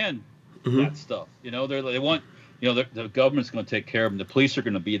understand that stuff. They want, the government's going to take care of them. The police are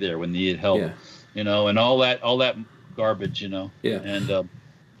going to be there when they need help. Yeah. And all that garbage. Yeah. And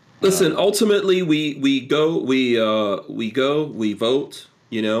listen, ultimately, we vote.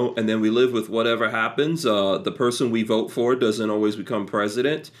 And then we live with whatever happens. The person we vote for doesn't always become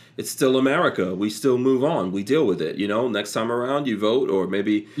president. It's still America. We still move on. We deal with it. Next time around you vote, or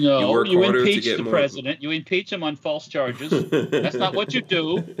maybe you work harder to get more. The president. You impeach him on false charges. That's not what you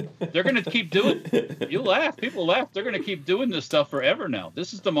do. They're going to keep doing. You laugh. People laugh. They're going to keep doing this stuff forever now.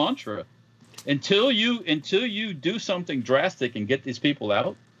 This is the mantra. Until you do something drastic and get these people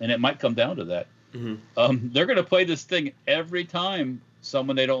out, and it might come down to that. Mm-hmm. They're going to play this thing every time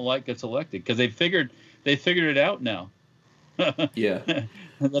someone they don't like gets elected, because they figured it out now. Yeah.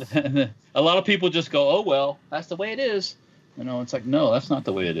 A lot of people just go, oh, well, that's the way it is. It's like, no, that's not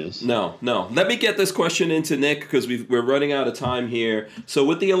the way it is. No. Let me get this question into Nick, because we're running out of time here. So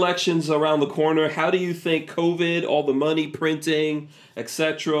with the elections around the corner, how do you think COVID, all the money printing,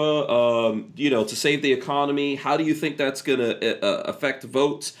 etc., to save the economy, how do you think that's going to affect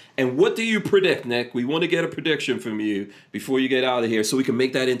votes? And what do you predict, Nick? We want to get a prediction from you before you get out of here, so we can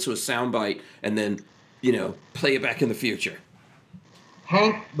make that into a soundbite and then, play it back in the future.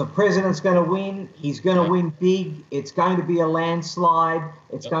 Hank, the president's going to win. He's going to win big. It's going to be a landslide.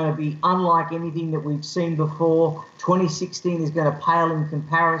 It's going to be unlike anything that we've seen before. 2016 is going to pale in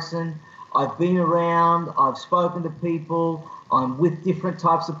comparison. I've been around. I've spoken to people. I'm with different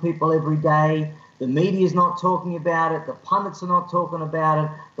types of people every day. The media's not talking about it. The pundits are not talking about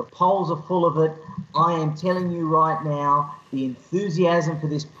it. The polls are full of it. I am telling you right now, the enthusiasm for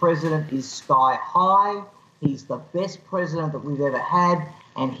this president is sky high. He's the best president that we've ever had,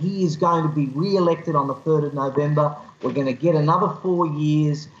 and he is going to be re-elected on the 3rd of November. We're going to get another 4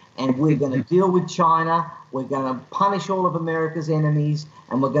 years, and we're going to deal with China. We're going to punish all of America's enemies,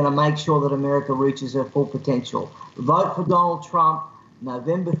 and we're going to make sure that America reaches her full potential. Vote for Donald Trump.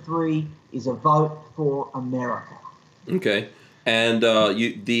 November 3 is a vote for America. Okay. And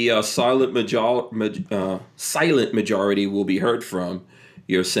the silent majority will be heard from,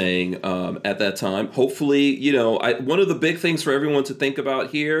 you're saying, at that time. Hopefully, one of the big things for everyone to think about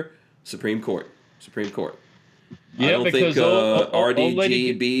here, Supreme Court. Yeah, I don't think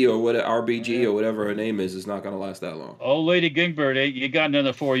RDGB or what RBG or whatever her name is not going to last that long. Old Lady Gingbird, you got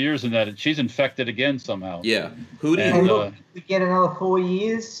another 4 years in that, and she's infected again somehow. Yeah. Who do you look, if we get another 4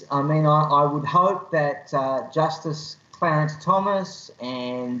 years, I mean, I would hope that Justice Clarence Thomas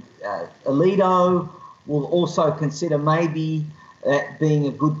and Alito will also consider maybe that being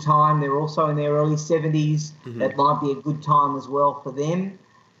a good time. They're also in their early 70s. Mm-hmm. That might be a good time as well for them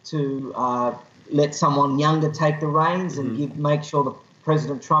to let someone younger take the reins and make sure that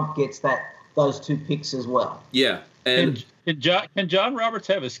President Trump gets those two picks as well. Yeah. And can John Roberts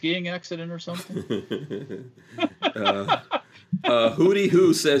have a skiing accident or something? Hootie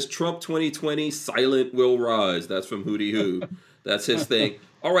Who says Trump 2020 silent will rise. That's from Hootie Who. That's his thing.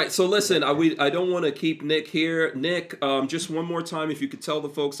 All right, so listen, I don't want to keep Nick here. Nick, just one more time, if you could tell the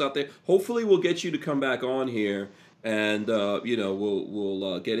folks out there. Hopefully, we'll get you to come back on here, and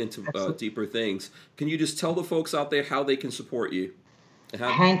we'll get into deeper things. Can you just tell the folks out there how they can support you?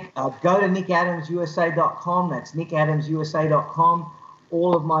 Hank, go to nickadamsusa.com. That's nickadamsusa.com.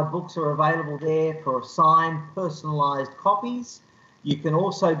 All of my books are available there for signed, personalized copies. You can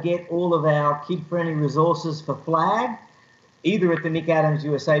also get all of our kid-friendly resources for FLAG, either at the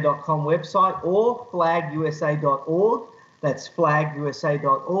nickadamsusa.com website or flagusa.org. That's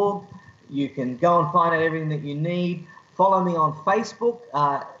flagusa.org. You can go and find out everything that you need. Follow me on Facebook,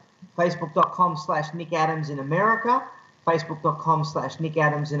 facebook.com/nickadamsinamerica,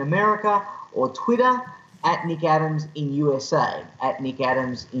 facebook.com/nickadamsinamerica, or Twitter @nickadamsinusa,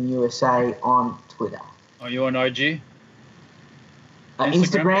 @nickadamsinusa on Twitter. Are you on IG?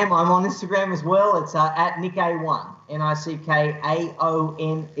 Instagram, I'm on Instagram as well. It's @NickA1,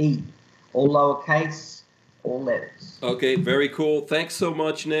 NickAone, all lowercase, all letters. Okay, very cool. Thanks so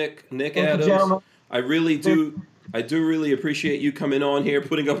much, Nick. Nick Thank Adams. you, gentlemen. I do really appreciate you coming on here,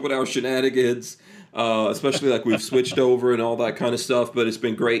 putting up with our shenanigans, especially like we've switched over and all that kind of stuff. But it's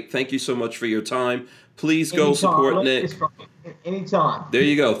been great. Thank you so much for your time. Please go support Nick. Anytime. There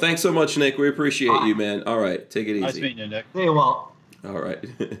you go. Thanks so much, Nick. We appreciate you, man. All right, take it easy. Nice meeting you, Nick. See you, Walt. All right.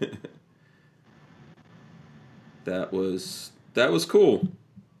 That was cool.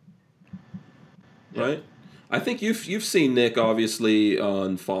 Yeah. Right? I think you've seen Nick obviously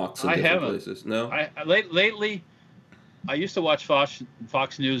on Fox and different places. No? Lately I used to watch Fox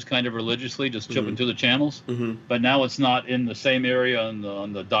News kind of religiously, just jumping through the channels. Mm-hmm. But now it's not in the same area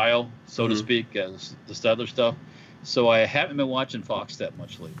on the dial, so to speak, as the other stuff. So I haven't been watching Fox that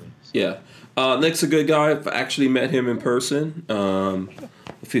much lately. So. Yeah, Nick's a good guy. I've actually met him in person a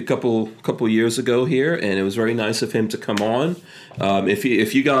couple years ago here, and it was very nice of him to come on.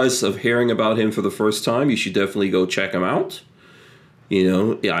 If you guys are hearing about him for the first time, you should definitely go check him out. You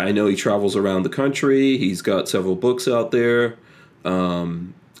know, yeah, I know he travels around the country. He's got several books out there.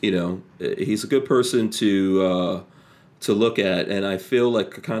 He's a good person to look at, and I feel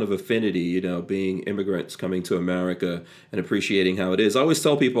like a kind of affinity, being immigrants coming to America and appreciating how it is. I always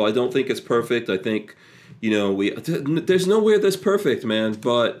tell people I don't think it's perfect. I think, there's nowhere that's perfect, man,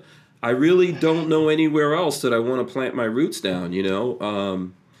 but I really don't know anywhere else that I want to plant my roots down,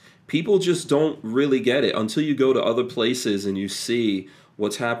 People just don't really get it until you go to other places and you see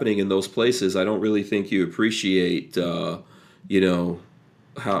what's happening in those places. I don't really think you appreciate, how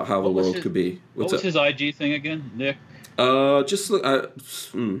the world could be. What was his IG thing again, Nick? Just look.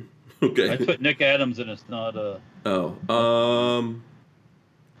 Okay. I put Nick Adams and it's not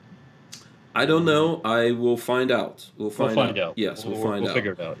I don't know. I will find out. We'll find out. Yes, we'll find out. We'll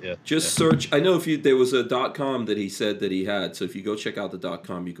figure it out. Yeah. Just search. I know there was a .com that he said that he had. So if you go check out the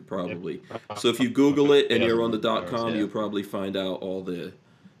 .com, you could probably. So if you Google it and you're on the .com, you'll probably find out all the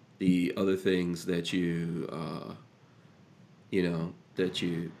other things that you that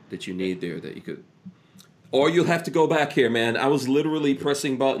you need there that you could. Or you'll have to go back here, man. I was literally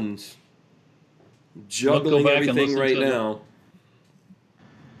pressing buttons, juggling everything right now.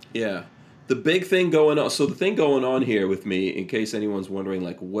 Yeah. The big thing going on, so the thing going on here with me, in case anyone's wondering,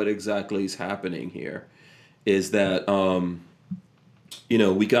 like, what exactly is happening here, is that,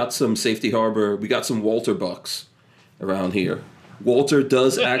 we got some Safety Harbor, we got some Walter bucks around here. Walter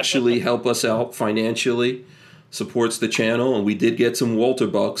does actually help us out financially, supports the channel, and we did get some Walter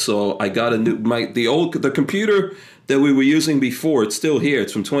bucks, so I got the computer that we were using before, it's still here,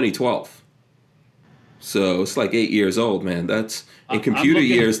 it's from 2012. So it's like 8 years old, man. That's in computer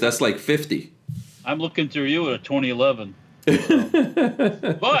years. That's like 50. I'm looking through you at a 2011.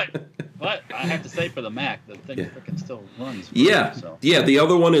 But I have to say for the Mac, the thing freaking still runs. Yeah. The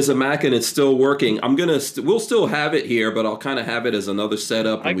other one is a Mac and it's still working. We'll still have it here, but I'll kind of have it as another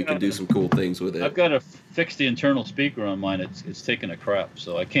setup, and we can do some cool things with it. I've got to fix the internal speaker on mine. It's taking a crap,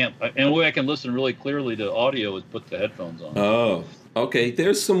 so I can't. And the way I can listen really clearly to audio is put the headphones on. Oh. Okay,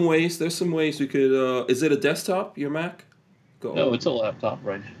 there's some ways we could. Is it a desktop? Your Mac? No, it's a laptop,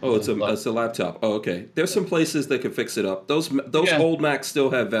 right? Oh, it's a laptop. Oh, okay. There's some places that can fix it up. Those old Macs still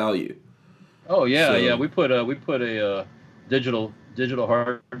have value. Oh yeah, yeah. We put a digital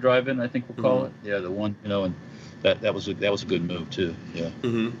hard drive in. I think we'll call it. Yeah, the one and that was a good move too. Yeah.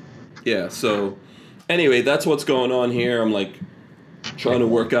 Mm-hmm. Yeah. So anyway, that's what's going on here. I'm like trying to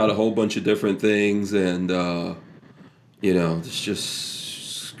work out a whole bunch of different things and. It's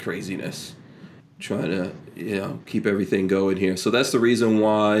just craziness. Trying to, keep everything going here. So that's the reason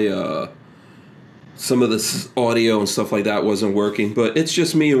why some of this audio and stuff like that wasn't working, but it's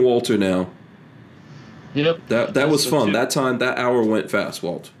just me and Walter now. Yep. That was fun. That hour went fast,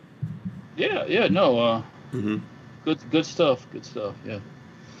 Walt. Yeah, no. Good stuff. Yeah.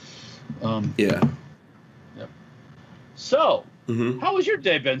 Yeah. Yep. So, how has your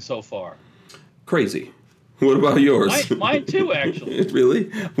day been so far? Crazy. What about yours? Mine too, actually. Really?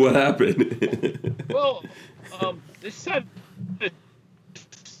 What happened? Well, this time it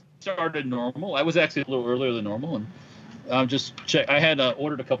started normal. I was actually a little earlier than normal, and just check. I had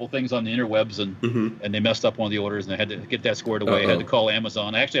ordered a couple things on the interwebs, and they messed up one of the orders, and I had to get that squared away. I had to call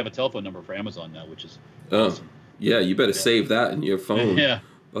Amazon. I actually have a telephone number for Amazon now, which is awesome. Yeah, you better save that in your phone. Yeah.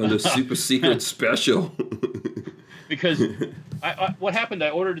 Under super secret special. Because what happened?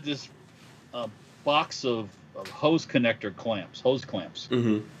 I ordered this box of hose connector clamps,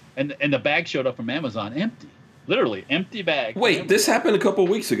 and the bag showed up from Amazon empty, literally empty bag. Wait, this happened a couple of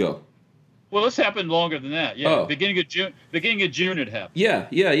weeks ago. Well, this happened longer than that. Yeah, beginning of June it happened.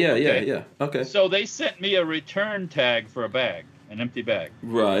 Yeah. Okay. So they sent me a return tag for a bag, an empty bag.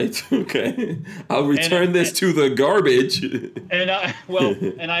 Right. Okay. I'll return this to the garbage. And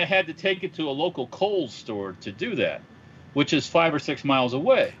I had to take it to a local Kohl's store to do that, which is 5 or 6 miles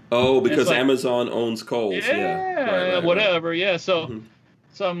away. Oh, because Amazon owns Kohl's. Yeah. Right, whatever. Right. Yeah. So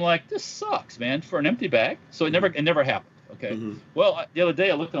I'm like, this sucks, man, for an empty bag. So it never happened. Okay. Well, the other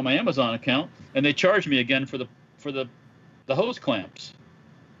day I looked on my Amazon account and they charged me again for the hose clamps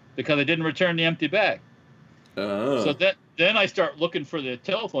because I didn't return the empty bag. So then I start looking for the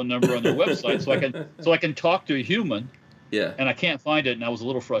telephone number on their website so I can talk to a human. Yeah. And I can't find it, and I was a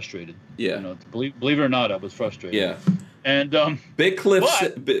little frustrated. Yeah. You know, believe it or not, I was frustrated. Yeah. And Big Cliff.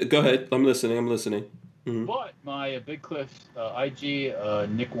 Go ahead. I'm listening. But my Big Cliff IG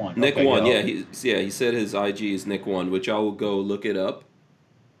Nick One. Nick One. Yeah. He said his IG is Nick One, which I will go look it up.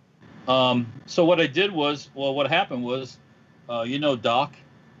 So what I did was, what happened was, Doc,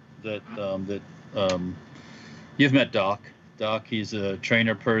 you've met Doc. Doc, he's a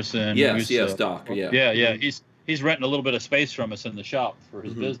trainer person. Yes, Doc. Yeah. Yeah. He's renting a little bit of space from us in the shop for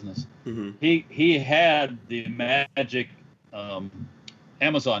his business. He had the magic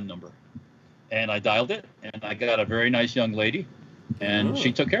Amazon number, and I dialed it, and I got a very nice young lady, and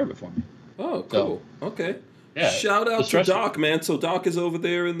she took care of it for me. Oh, cool. So, okay. Yeah. Shout out to Doc, man. So Doc is over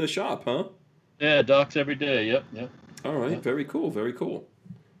there in the shop, huh? Yeah, Doc's every day. Yep. All right. Yep. Very cool.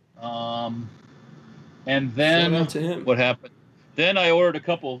 And then shout out to him. What happened? Then I ordered a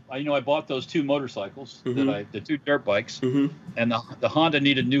couple. I bought those 2 motorcycles the 2 dirt bikes, and the Honda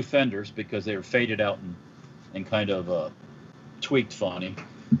needed new fenders because they were faded out and kind of tweaked funny.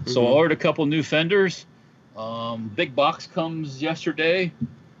 So I ordered a couple new fenders. Big box comes yesterday,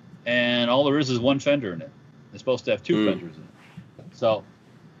 and all there is one fender in it. It's supposed to have 2 fenders in it. So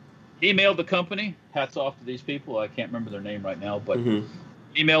emailed the company. Hats off to these people. I can't remember their name right now, but.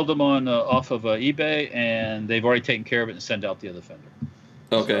 Emailed them on off of eBay, and they've already taken care of it and sent out the other fender.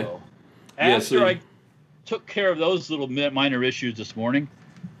 Okay. So after I took care of those little minor issues this morning,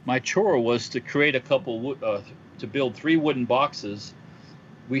 my chore was to create a couple to build 3 wooden boxes.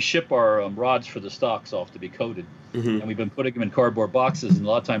 We ship our rods for the stocks off to be coated, and we've been putting them in cardboard boxes. And a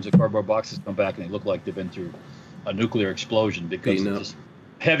lot of times the cardboard boxes come back and they look like they've been through a nuclear explosion because it's just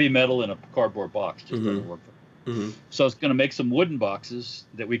heavy metal in a cardboard box just doesn't work for them. So it's going to make some wooden boxes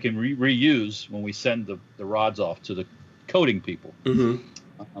that we can reuse when we send the rods off to the coating people.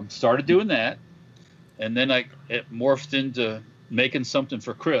 Started doing that, and then it morphed into making something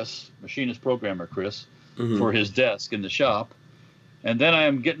for Chris, machinist programmer Chris, for his desk in the shop. And then I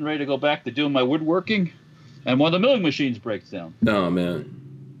am getting ready to go back to doing my woodworking, and one of the milling machines breaks down. Oh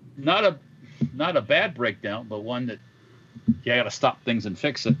man! Not a bad breakdown, but one that. You got to stop things and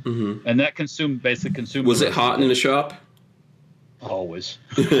fix it, and that consumed. Was it hot in the shop? Always.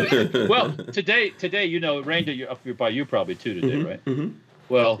 Well, today, it rained up by you probably too today, right?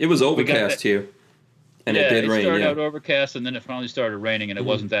 Well, it was overcast here, and it did rain. It started out overcast, and then it finally started raining, and it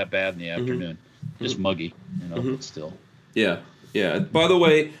wasn't that bad in the afternoon. Just muggy, but still. Yeah. By the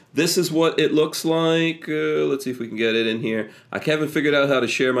way, this is what it looks like. Let's see if we can get it in here. I haven't figured out how to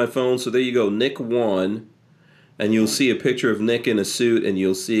share my phone, so there you go, Nick One. And you'll see a picture of Nick in a suit, and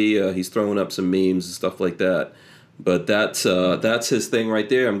you'll see he's throwing up some memes and stuff like that. But that's his thing right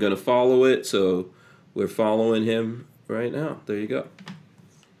there. I'm going to follow it, so we're following him right now. There you go.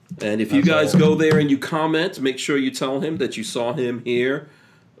 And if you guys go there and you comment, make sure you tell him that you saw him here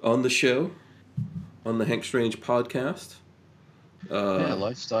on the show, on the Hank Strange podcast.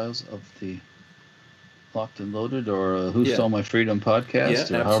 Lifestyles of the Locked and Loaded, or Who Stole My Freedom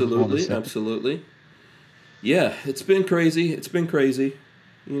podcast. Yeah, absolutely. Yeah, it's been crazy.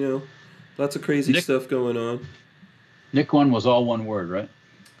 Lots of crazy Nick- stuff going on. Nick one was all one word, right?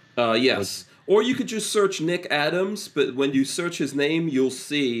 Yes. Or you could just search Nick Adams, but when you search his name, you'll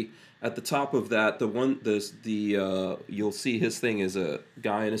see at the top of that you'll see his thing is a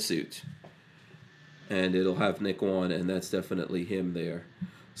guy in a suit, and it'll have Nick One, and that's definitely him there.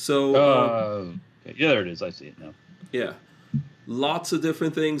 So yeah, there it is. I see it now. yeah, lots of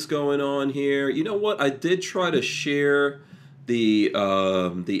different things going on here. You know what? I did try to share the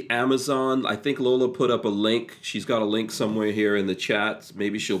Amazon. I think Lola put up a link. She's got a link somewhere here in the chat.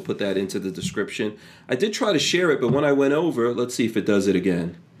 Maybe she'll put that into the description. I did try to share it, but when I went over, let's see if it does it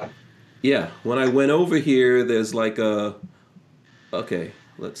again. Yeah, when I went over here, there's like a... Okay,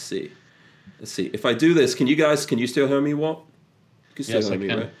 let's see. Let's see. If I do this, can you still hear me, Walt? You can still Yes, hear I me,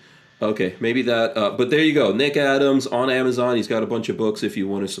 can. right? Okay, maybe that... but there you go. Nick Adams on Amazon. He's got a bunch of books if you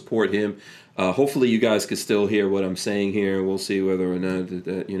want to support him. Hopefully you guys can still hear what I'm saying here. We'll see whether or not,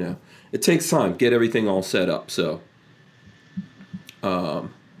 it takes time. Get everything all set up, so...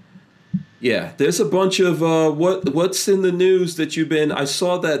 yeah, there's a bunch of what's in the news that you've been. I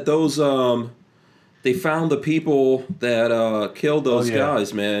saw that those they found the people that killed those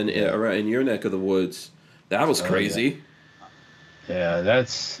guys, man, around in your neck of the woods. That was crazy. Yeah,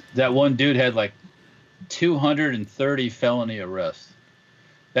 that one dude had like 230 felony arrests.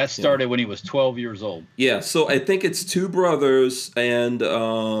 That started when he was 12 years old. Yeah, so I think it's two brothers and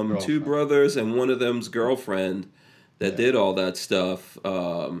one of them's girlfriend that did all that stuff.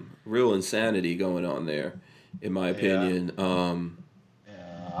 Real insanity going on there, in my opinion.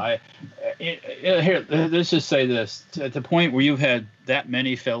 Here, let's just say this: at the point where you've had that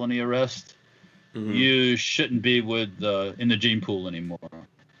many felony arrests, you shouldn't be with in the gene pool anymore.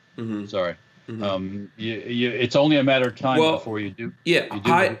 Sorry. It's only a matter of time before you do. Yeah,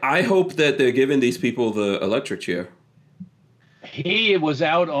 I hope that they're giving these people the electric chair. He was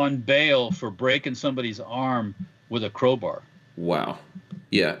out on bail for breaking somebody's arm with a crowbar. Wow.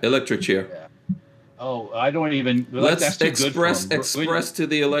 Yeah, electric chair. Yeah. Oh, I don't even. Let's that's too good for him. express to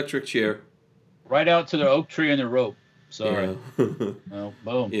the electric chair. Right out to the oak tree and the rope. Sorry. Yeah. No,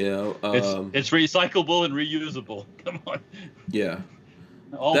 boom. Yeah. It's recyclable and reusable. Come on. Yeah.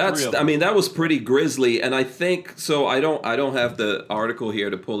 All three of them. that was pretty grisly, and I think so. I don't have the article here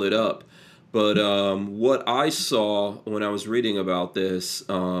to pull it up, but what I saw when I was reading about this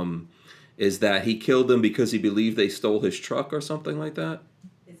is that he killed them because he believed they stole his truck or something like that.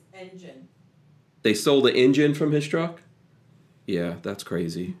 His engine. They stole the engine from his truck? Yeah, that's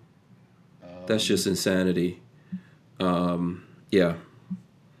crazy. That's just insanity. Yeah.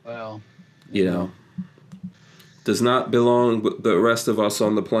 Well, does not belong with the rest of us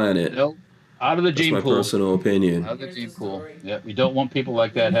on the planet. Nope. Out of the gene That's my pool. personal opinion. Out of the gene pool. Yeah, we don't want people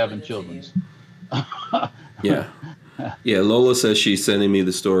like that having children. Yeah. Yeah, Lola says she's sending me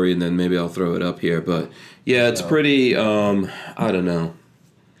the story, and then maybe I'll throw it up here. But yeah, it's pretty. I don't know.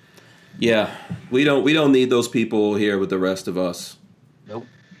 Yeah, we don't need those people here with the rest of us. Nope.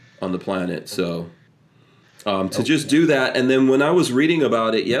 On the planet. So to just do that, and then when I was reading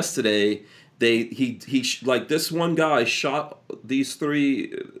about it yesterday, like this one guy shot these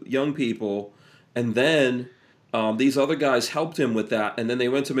three young people, and then these other guys helped him with that, and then they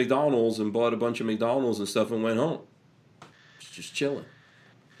went to McDonald's and bought a bunch of McDonald's and stuff and went home. Just chilling.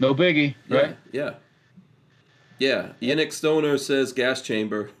 No biggie, right? Yeah. Yannick Stoner says gas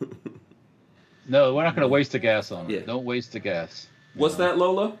chamber. No, we're not going to waste the gas on it. Yeah. Don't waste the gas. What's that,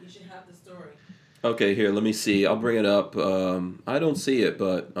 Lola? You should have the story. Okay, here, let me see. I'll bring it up. I don't see it,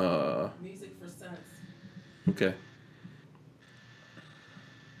 but... Music for Sense. Okay.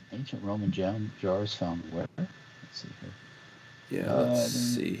 Ancient Roman jars found where? Let's see here. Yeah, let's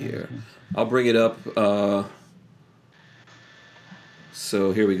see here. I'll bring it up.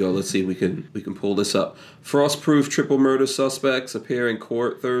 So here we go. Let's see if we can pull this up. Frost-proof triple murder suspects appear in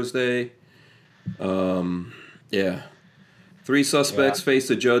court Thursday. Yeah. 3 suspects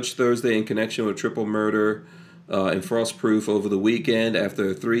faced a judge Thursday in connection with triple murder in Frostproof over the weekend. After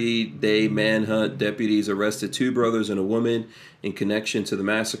a 3-day manhunt, deputies arrested 2 brothers and a woman in connection to the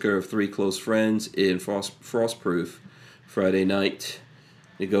massacre of 3 close friends in Frostproof Friday night.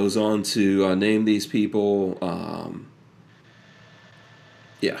 It goes on to name these people.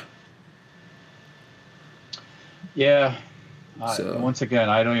 Yeah. Yeah. So- Once again,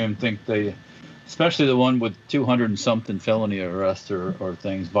 I don't even think they, especially the one with 200 and something felony arrests or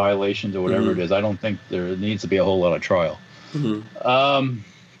things, violations or whatever it is, I don't think there needs to be a whole lot of trial.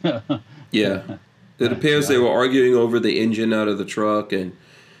 Yeah. It appears they were arguing over the engine out of the truck, and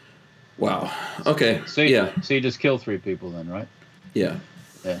wow. Okay. So Yeah. you just killed 3 people then, right? Yeah.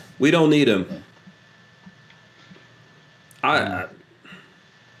 Yeah. We don't need him.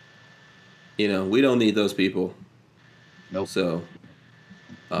 You know, we don't need those people. Nope. So,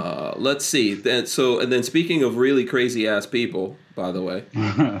 let's see. Then speaking of really crazy ass people, by the way,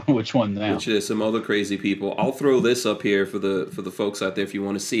 which one now? which is some other crazy people. I'll throw this up here for the folks out there if you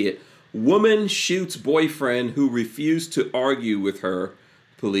want to see it. Woman shoots boyfriend who refused to argue with her,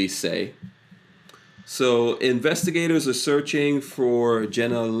 police say. So investigators are searching for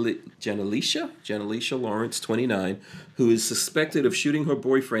Jenalisha Lawrence, 29, who is suspected of shooting her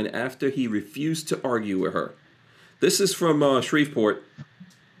boyfriend after he refused to argue with her. This is from Shreveport.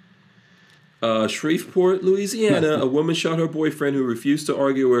 Shreveport, Louisiana. A woman shot her boyfriend who refused to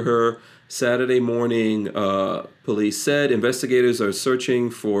argue with her Saturday morning, police said. Investigators are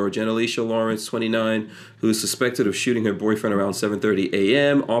searching for Jenalisha Lawrence, 29, who is suspected of shooting her boyfriend around 7:30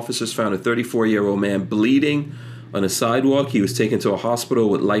 a.m. Officers found a 34-year-old man bleeding on a sidewalk. He was taken to a hospital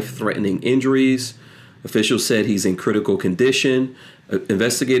with life-threatening injuries. Officials said he's in critical condition.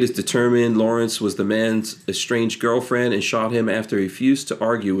 Investigators determined Lawrence was the man's estranged girlfriend and shot him after he refused to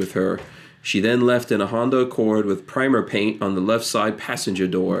argue with her. She then left in a Honda Accord with primer paint on the left side passenger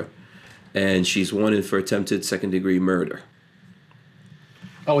door. And she's wanted for attempted second-degree murder.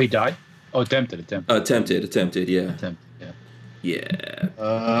 Oh, he died? Oh, attempted, yeah. Yeah.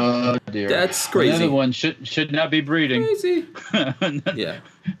 Oh, dear. That's crazy. Another one should not be breeding. Crazy. Yeah.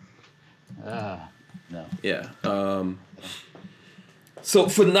 No. Yeah. So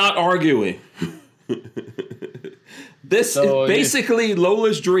for not arguing, this is basically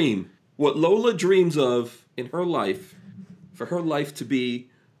Lola's dream. What Lola dreams of in her life, for her life to be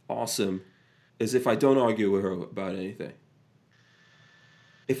awesome, is if I don't argue with her about anything.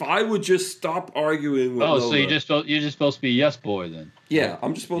 If I would just stop arguing with Lola. So you're just supposed to be yes boy then. Yeah,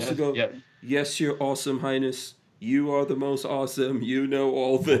 I'm just supposed to go, yes, your awesome highness. You are the most awesome. You know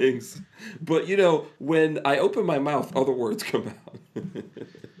all things. But, you know, when I open my mouth, other words come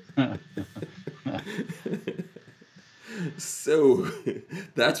out. So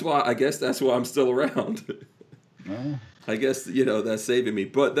that's why I'm still around. I guess, you know, that's saving me.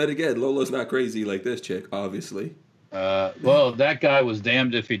 But then again, Lola's not crazy like this chick, obviously. Well, that guy was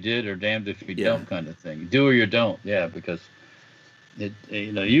damned if he did or damned if he don't kind of thing. Do or you don't. Yeah, because,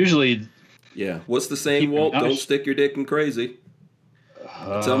 usually... Yeah. What's the saying, Walt? Don't stick your dick in crazy.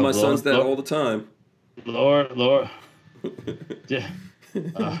 I tell my sons that all the time. Lord. Yeah.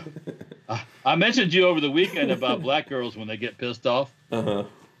 I mentioned you over the weekend about black girls when they get pissed off.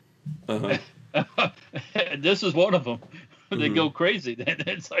 This is one of them. They go crazy.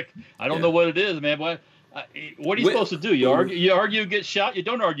 It's like, I don't know what it is, man. What are you supposed to do? You argue, get shot. You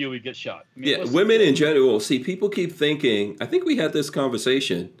don't argue, you get shot. I mean, women in general. See, people keep thinking. I think we had this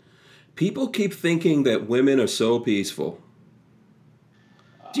conversation. People keep thinking that women are so peaceful.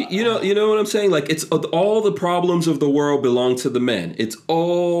 You know what I'm saying? Like, it's all the problems of the world belong to the men. It's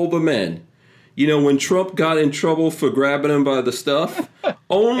all the men. You know, when Trump got in trouble for grabbing him by the stuff,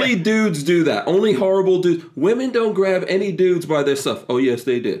 only dudes do that. Only horrible dudes. Women don't grab any dudes by their stuff. Oh, yes,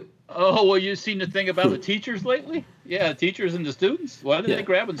 they do. Oh, well, you seen the thing about the teachers lately? Yeah, teachers and the students. Why are they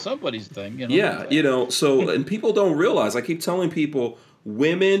grabbing somebody's thing? You know? Yeah, and people don't realize. I keep telling people,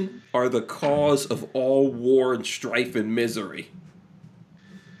 women are the cause of all war and strife and misery.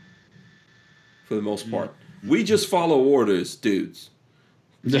 For the most part. We just follow orders, dudes.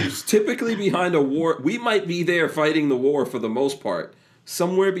 Typically behind a war, we might be there fighting the war for the most part.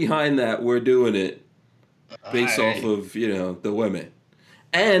 Somewhere behind that, we're doing it based off of, the women.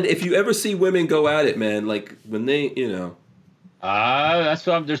 And if you ever see women go at it, man, like when they, that's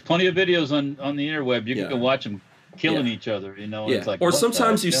what there's plenty of videos on the interweb. You can watch them killing each other, It's like, or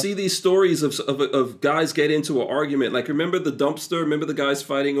sometimes you see these stories of guys get into an argument. Like, remember the dumpster? Remember the guys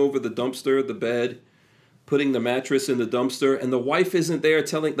fighting over the dumpster, the bed, putting the mattress in the dumpster, and the wife isn't there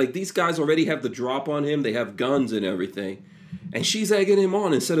telling, like, these guys already have the drop on him. They have guns and everything. And she's egging him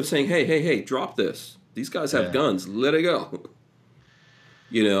on instead of saying, hey, drop this. These guys have guns. Let it go.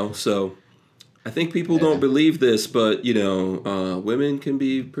 So I think people don't believe this, but, women can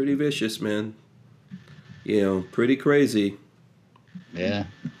be pretty vicious, man. Pretty crazy. Yeah.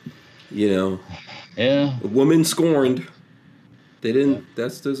 Yeah. A woman scorned. They didn't.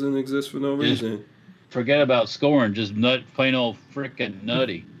 That doesn't exist for no reason. Forget about scorn. Just plain old freaking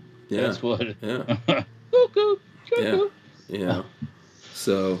nutty. Yeah. That's what. Yeah. Yeah.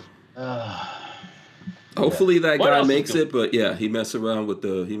 So. Hopefully that guy makes it, but he mess around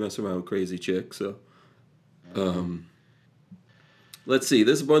with crazy chick. So. Let's see.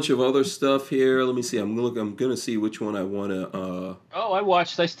 There's a bunch of other stuff here. Let me see. I'm gonna see which one I wanna. I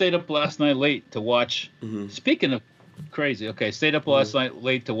stayed up last night late to watch. Mm-hmm. Speaking of crazy, stayed up last night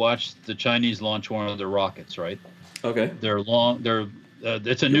late to watch the Chinese launch one of their rockets. Right. Okay. They're long. They're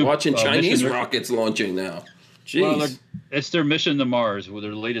it's a You're new watching Chinese mission. rockets launching now. Jeez. Well, it's their mission to Mars, with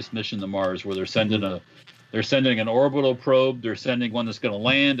their latest mission to Mars, where they're sending an orbital probe, they're sending one that's going to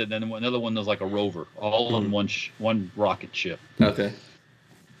land, and then another one that's like a rover, all on one rocket ship. Okay.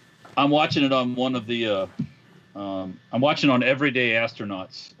 I'm watching it on one of the. I'm watching on Everyday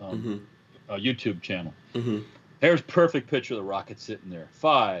Astronauts YouTube channel. There's perfect picture of the rocket sitting there.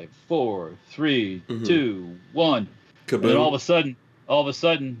 5, 4, 3, 2, 1. Kaboom. And then all of a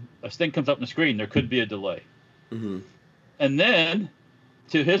sudden, a thing comes up on the screen. There could be a delay. And then,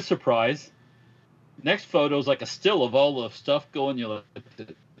 to his surprise, next photo is like a still of all the stuff going.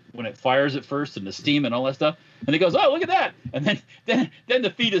 When it fires at first and the steam and all that stuff, and he goes, "Oh, look at that!" And then the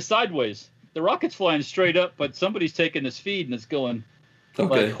feed is sideways. The rocket's flying straight up, but somebody's taking this feed and it's going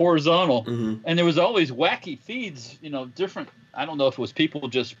like horizontal. And there was all these wacky feeds, different. I don't know if it was people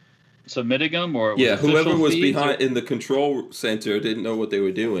just submitting them or whoever was behind in the control center didn't know what they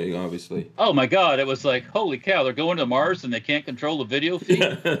were doing. Obviously. Oh my God! It was like, holy cow! They're going to Mars and they can't control the video feed.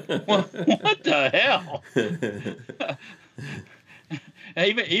 What the hell?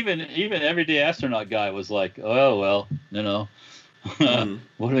 Even Everyday Astronaut guy was like, oh well,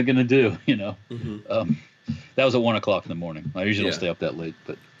 what are we gonna do? That was at 1 o'clock in the morning. I usually don't stay up that late,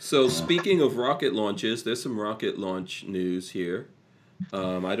 but. So speaking of rocket launches, there's some rocket launch news here.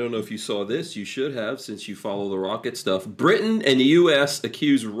 I don't know if you saw this. You should have, since you follow the rocket stuff. Britain and the U.S.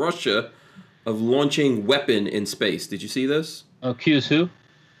 accuse Russia of launching weapon in space. Did you see this? Accuse who?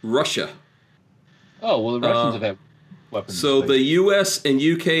 Russia. Oh well, the Russians have had weapons. So the U.S. and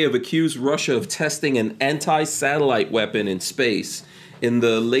U.K. have accused Russia of testing an anti-satellite weapon in space in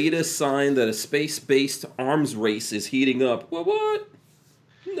the latest sign that a space-based arms race is heating up. Well, what?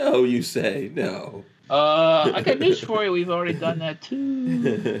 No, you say. No. I got news for you. We've already done that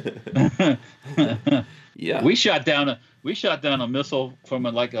too. Yeah. We shot down a missile from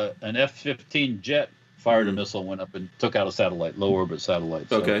an F-15 jet. Fired a missile, went up and took out a satellite, low orbit satellite.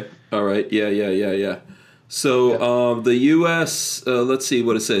 So. Okay. All right. Yeah. So the U.S. Let's see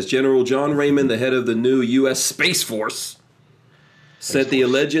what it says. General John Raymond, the head of the new U.S. Space Force, said the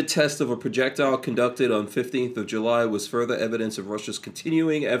alleged test of a projectile conducted on 15th of July was further evidence of Russia's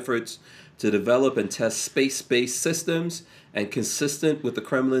continuing efforts to develop and test space-based systems and consistent with the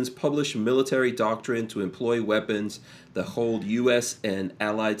Kremlin's published military doctrine to employ weapons that hold U.S. and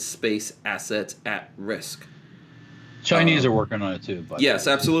allied space assets at risk. Chinese are working on it too. Yes,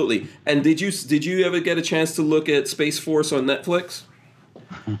 absolutely. And did you ever get a chance to look at Space Force on Netflix?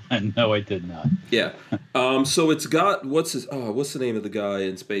 No, I did not. Yeah. So it's got what's the name of the guy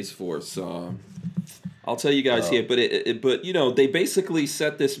in Space Force? I'll tell you guys here, but they basically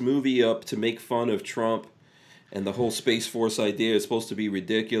set this movie up to make fun of Trump, and the whole Space Force idea is supposed to be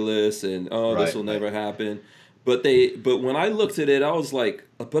ridiculous, and this will never happen. But when I looked at it, I was like,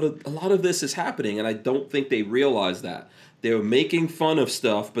 but a lot of this is happening, and I don't think they realize that. They were making fun of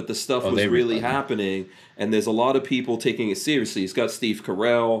stuff, but the stuff was really happening, and there's a lot of people taking it seriously. It's got Steve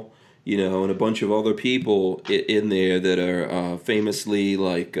Carell, and a bunch of other people in there that are famously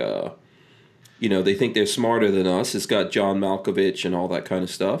like, they think they're smarter than us. It's got John Malkovich and all that kind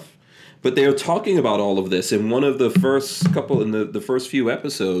of stuff. But they're talking about all of this. In one of the first couple, in the first few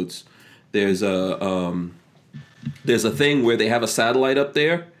episodes, there's a thing where they have a satellite up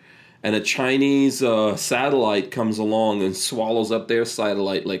there, and a Chinese satellite comes along and swallows up their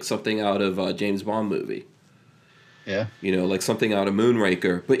satellite like something out of a James Bond movie. Yeah. Like something out of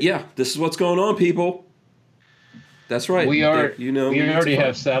Moonraker. But yeah, this is what's going on, people. That's right. We already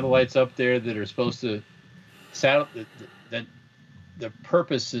have satellites up there that are supposed to that the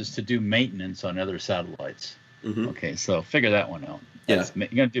purpose is to do maintenance on other satellites. Mm-hmm. Okay, so figure that one out. Yeah.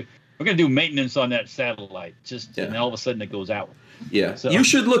 We're gonna do maintenance on that satellite, and all of a sudden it goes out. Yeah, so, you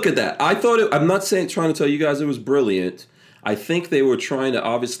should look at that. I thought I'm not trying to tell you guys it was brilliant. I think they were trying to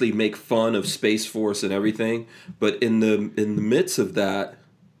obviously make fun of Space Force and everything, but in the midst of that,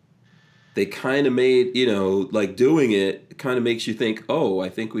 they kind of made doing it kind of makes you think, oh, I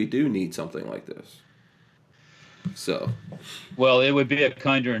think we do need something like this. So, well, it would be a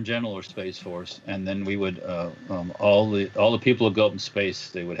kinder and gentler Space Force, and then we would all the people who go up in space,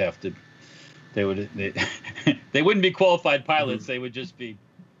 they wouldn't be qualified pilots. Mm-hmm. They would just be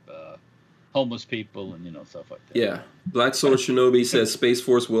homeless people and stuff like that. Yeah, Black Sword Shinobi says Space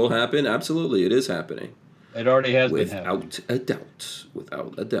Force will happen. Absolutely, it is happening. It already has been happening.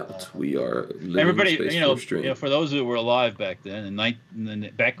 Without a doubt, we are living everybody. Space Force dream. For those who were alive back then,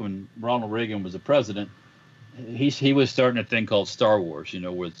 back when Ronald Reagan was the president, he was starting a thing called Star Wars.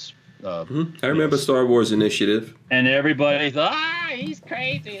 With I remember Star Wars Initiative. And everybody's he's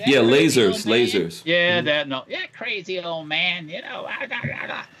crazy. That Yeah, crazy lasers, old man. lasers. Yeah, crazy old man.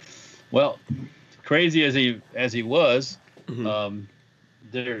 Well, crazy as he was,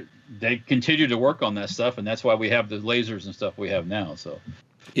 they continue to work on that stuff, and that's why we have the lasers and stuff we have now. So.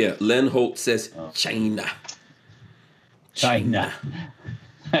 Yeah, Len Holt says China. China.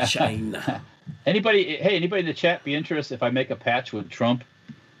 Anybody in the chat be interested if I make a patch with Trump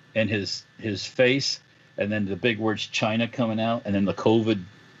and his face, and then the big words China coming out, and then the COVID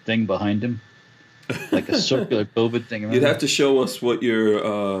thing behind him, like a circular COVID thing around. You'd have to show us what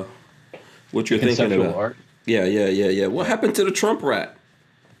you're thinking about. Art. Yeah. What happened to the Trump rat?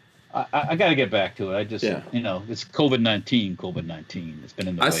 I got to get back to it. I just, it's COVID-19. It's been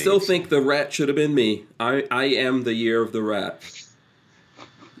in the I waves. still think the rat should have been me. I am the year of the rat.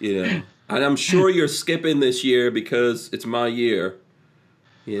 And I'm sure you're skipping this year because it's my year.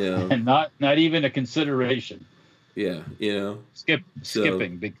 And not even a consideration. Yeah,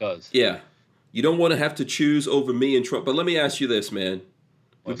 Skipping because. Yeah. You don't want to have to choose over me and Trump. But let me ask you this, man.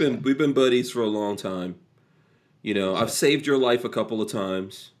 We've been buddies for a long time. I've saved your life a couple of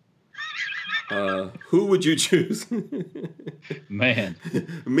times. Who would you choose? Man.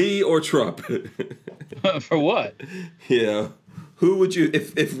 Me or Trump? For what? Yeah. Who would you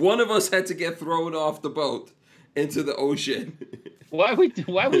if one of us had to get thrown off the boat into the ocean? Why are we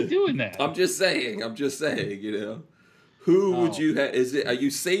doing that? I'm just saying, Who would you have? Are you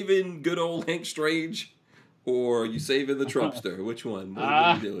saving good old Hank Strange or are you saving the Trumpster? Which one? What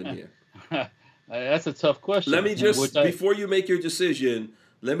are you doing here? That's a tough question. Let me before you make your decision,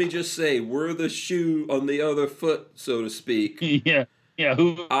 let me just say, we're the shoe on the other foot, so to speak. Yeah.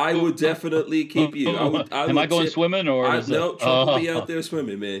 I would definitely keep you. Am I going swimming or? No, Trump will be out there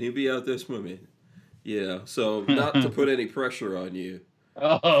swimming, man. He'll be out there swimming. Yeah, so not to put any pressure on you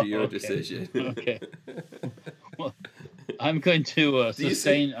for your decision. Okay. Well, I'm going to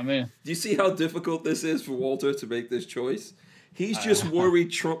sustain. Do you see how difficult this is for Walter to make this choice? He's just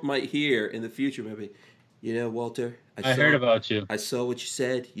worried Trump might hear in the future, maybe. Walter, I heard about you. I saw what you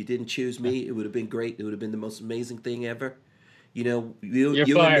said. You didn't choose me. It would have been great. It would have been the most amazing thing ever. You and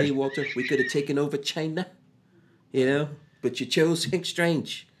me, Walter, we could have taken over China. But you chose Hank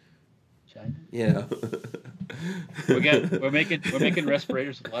Strange. China. Yeah. We're making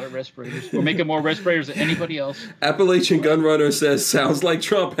respirators, a lot of respirators. We're making more respirators than anybody else. Appalachian Gunrunner says, "Sounds like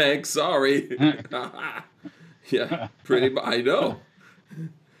Trump, Hank. Sorry." Yeah, pretty much. I know.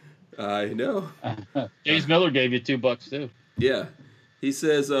 James Miller gave you $2 too. Yeah. He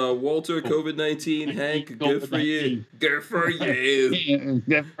says, Walter, COVID-19, Hank, good for you. Good for you.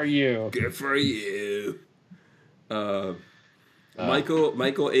 Good for you. Good for you.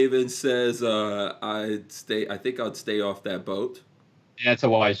 Michael Avon says, I think I'd stay off that boat. Yeah, that's a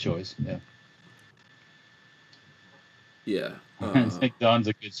wise choice. Yeah. Yeah. I think Don's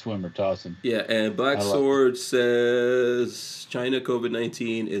a good swimmer, tossing. Yeah, and Black Sword says China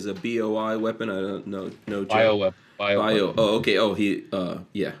COVID-19 is a BOI weapon. I don't know. No Bio. Oh, okay. Oh,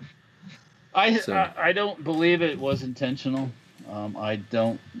 yeah. I don't believe it was intentional. It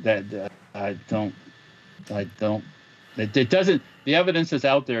doesn't. The evidence is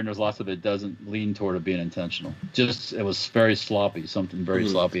out there, and there's lots of it doesn't lean toward it being intentional. Just it was very sloppy. Something very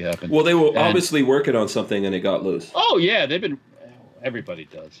sloppy happened. Well, they were obviously working on something, and it got loose. Oh yeah, they've been. Everybody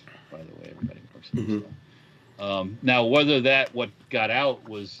does, by the way. Everybody works on stuff. Now, whether what got out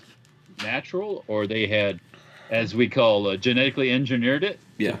was natural or they had, as we call, genetically engineered it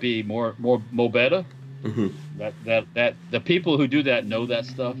to be more better. That the people who do that know that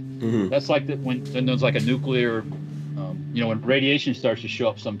stuff. That's like when there's like a nuclear, when radiation starts to show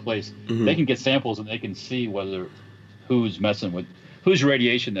up someplace, they can get samples and they can see who's messing with whose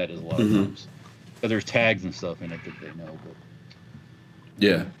radiation that is a lot of times. But there's tags and stuff in it that they know. But.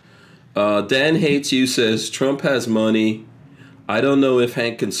 Yeah. Dan Hates You says Trump has money. I don't know if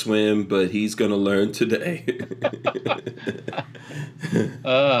Hank can swim, but he's going to learn today.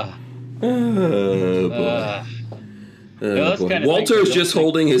 Oh, boy. Boy. Walter is just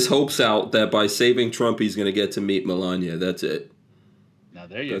holding his hopes out that by saving Trump, he's going to get to meet Melania. That's it. Now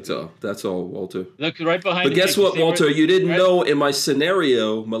there you go. That's all, Walter. Look right behind. But guess what, Walter? You didn't know in my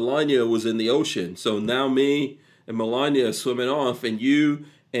scenario, Melania was in the ocean. So now me and Melania are swimming off, and you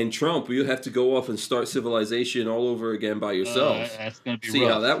and Trump, you have to go off and start civilization all over again by yourselves. That's going to be See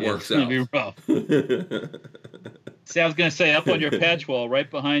rough. how that works out. It's going to be rough. See, I was going to say, up on your patch wall, right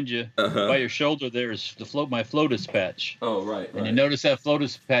behind you, by your shoulder, there's my FLOTUS patch. Oh, right. And you notice that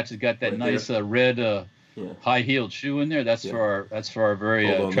FLOTUS patch has got that nice red high-heeled shoe in there. That's for our very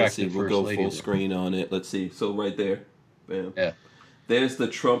attractive we'll first go lady. Full screen on it. Let's see. So right there, bam. Yeah. There's the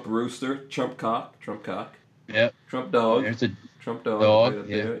Trump rooster, Trump cock. Yep. Trump dog. There's a Trump dog. dog, Right up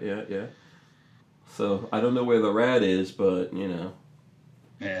there. Yeah. So I don't know where the rat is, but you know.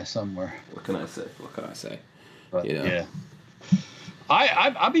 yeah, somewhere. What can I say? But, You know. yeah.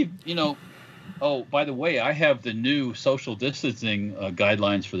 I'll be, oh, by the way, I have the new social distancing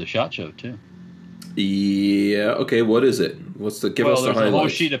guidelines for the SHOT Show, too. Yeah. Okay. What is it? What's the give us the there's highlights? a whole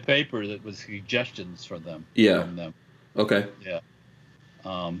sheet of paper that was suggestions for them. Yeah. From them. Okay. Yeah.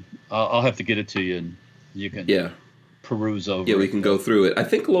 I'll have to get it to you, and you can peruse over Yeah, it. we can go through it. I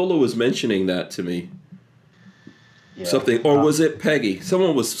think Lola was mentioning that to me. Yeah. Something, or was it Peggy?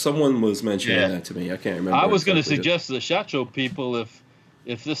 Someone was mentioning Yeah. that to me. I can't remember. I was going to exactly. suggest to the SHOT Show people,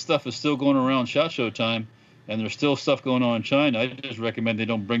 if this stuff is still going around SHOT Show time, and there's still stuff going on in China, I just recommend they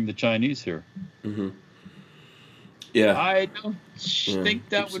don't bring the Chinese here. Mm-hmm. Yeah. I don't think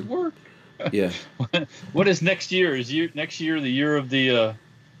that would work. Yeah. What is next year? Is next year the year of the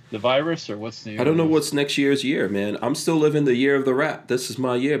virus, or what's the year? I don't know what's next year's year, man. I'm still living the year of the rat. This is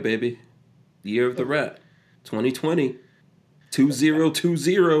my year, baby. The year of the rat. 2020.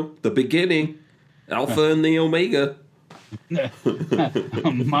 2020. The beginning. Alpha and the Omega.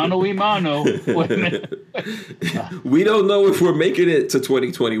 Mano y mano. Wait a minute. We don't know if we're making it to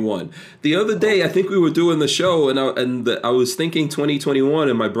 2021. The other day, I think we were doing the show, and I was thinking 2021,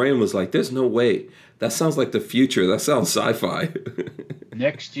 and my brain was like, "There's no way. That sounds like the future. That sounds sci-fi."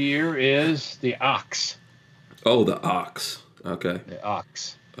 Next year is the ox. Oh, the ox. Okay. The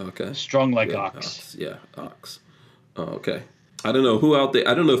ox. Okay. Strung like Yeah, ox. Yeah, ox. Oh, okay. I don't know who out there.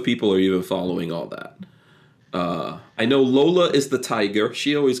 I don't know if people are even following all that. I know Lola is the tiger.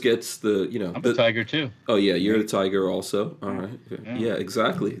 She always gets the, I'm a tiger too. Oh yeah, you're the tiger also. All right. Yeah,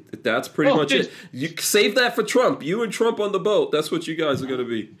 exactly. That's pretty much it. You save that for Trump. You and Trump on the boat. That's what you guys are gonna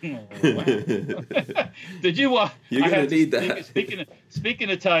be. Did you? You're gonna need that.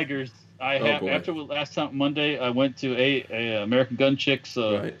 Speaking of tigers, after last time Monday, I went to a American Gun Chicks,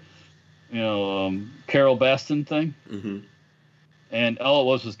 Right. Carol Baskin thing, Mm-hmm. and all it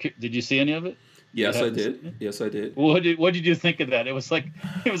was. Did you see any of it? Yes, I did. Yes, I did. What did you think of that? It was like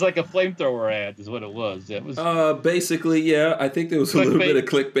a flamethrower ad, is what it was. It was basically, yeah. I think there was a little bit of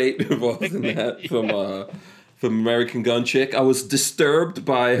clickbait involved in that from American Gun Chick. I was disturbed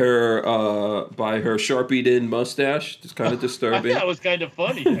by her Sharpied in mustache. It's kind of disturbing. I thought it was kind of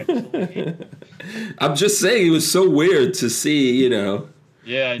funny, actually. I'm just saying it was so weird to see. Yeah,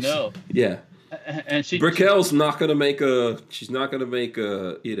 I know. Yeah. And Brickell's not gonna make a. She's not gonna make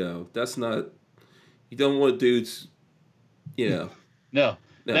a. That's not. You don't want dudes. No.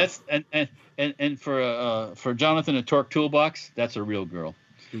 That's and for Jonathan and Torque Toolbox, that's a real girl.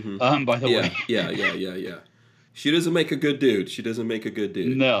 Mm-hmm. By the way. Yeah. She doesn't make a good dude.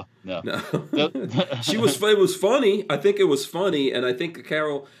 No. It was funny. I think it was funny, and I think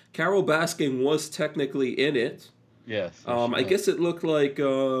Carol Baskin was technically in it. Yes. I guess it looked like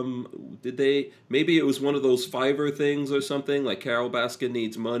maybe it was one of those Fiverr things or something, like Carol Baskin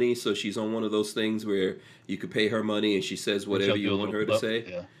needs money, so she's on one of those things where you could pay her money and she says whatever you want her to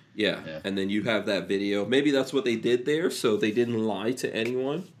say. Yeah. And then you have that video. Maybe that's what they did there, so they didn't lie to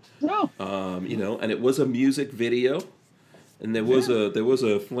anyone. No. And it was a music video, and there was a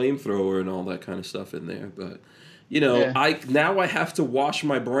flamethrower and all that kind of stuff in there, but I have to wash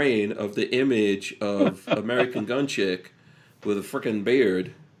my brain of the image of American Gun Chick with a freaking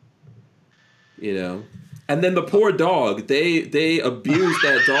beard, And then the poor dog, they abused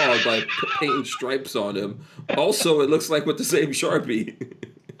that dog by painting stripes on him. Also, it looks like with the same Sharpie.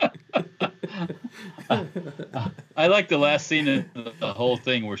 I like the last scene of the whole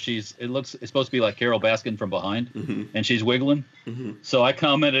thing where it's supposed to be like Carol Baskin from behind, and she's wiggling. Mm-hmm. So I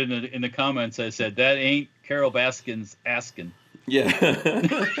commented in the comments, I said, that ain't Carol Baskin's asking. Yeah.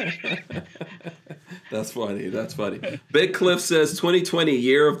 That's funny. Big Cliff says 2020,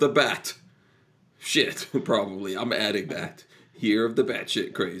 year of the bat. Shit, probably. I'm adding that. Year of the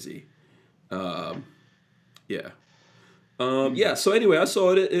batshit crazy. Yeah. So anyway, I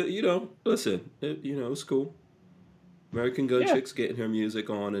saw it. Listen, it was cool. American Gun Chick's getting her music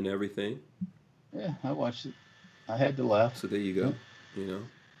on and everything. Yeah, I watched it. I had to laugh. So there you go.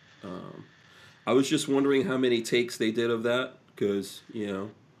 I was just wondering how many takes they did of that, because the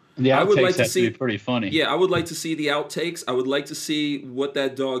I would like to have see to be pretty funny. Yeah, I would like to see the outtakes. I would like to see what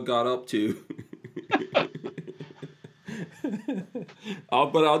that dog got up to.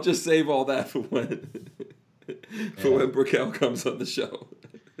 But I'll just save all that for when Brickell comes on the show.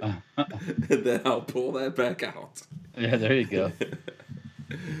 And then I'll pull that back out. Yeah, there you go.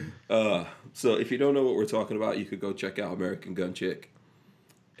 So if you don't know what we're talking about, you could go check out American Gun Chick.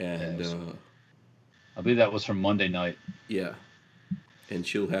 And I believe that was from Monday night. Yeah. and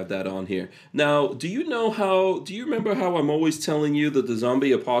she'll have that on here. Now, do you remember how I'm always telling you that the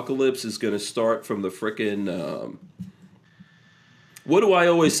zombie apocalypse is going to start from the frickin', what do I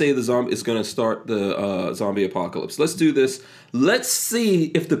always say is going to start the zombie apocalypse? Let's do this. Let's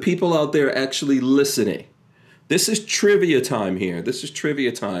see if the people out there are actually listening. This is trivia time here. This is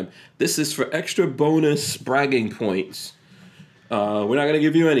trivia time. This is for extra bonus bragging points. We're not going to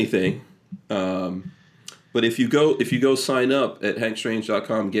give you anything. But if you go sign up at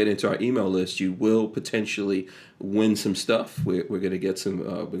hankstrange.com, get into our email list, you will potentially win some stuff. We're going to get some.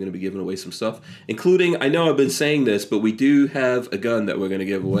 We're going to be giving away some stuff, including. I know I've been saying this, but we do have a gun that we're going to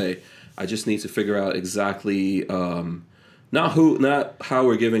give away. I just need to figure out exactly not how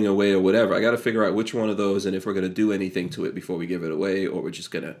we're giving away or whatever. I got to figure out which one of those and if we're going to do anything to it before we give it away, or we're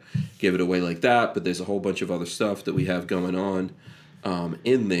just going to give it away like that. But there's a whole bunch of other stuff that we have going on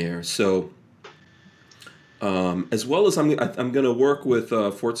in there. So. As well as I'm going to work with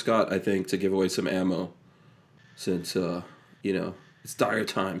Fort Scott, I think, to give away some ammo, since it's dire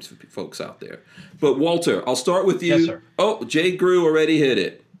times for folks out there. But Walter, I'll start with you. Yes, sir. Oh, Jay Grew already hit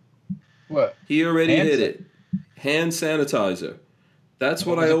it. What? He already hit it. Hand sanitizer. That's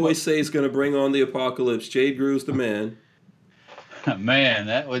what I always say is going to bring on the apocalypse. Jay Grew's the man. Man,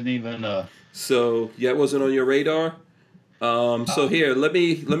 that wasn't even. So yeah, it wasn't on your radar. So here, let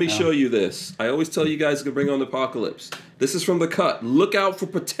me show you this. I always tell you guys to bring on the apocalypse. This is from The Cut. Look out for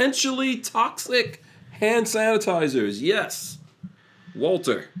potentially toxic hand sanitizers. Yes,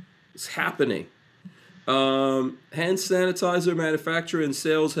 Walter, it's happening. Hand sanitizer manufacture and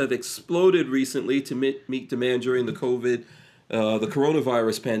sales have exploded recently to meet demand during the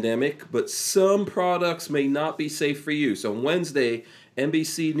coronavirus pandemic, but some products may not be safe for use. On Wednesday,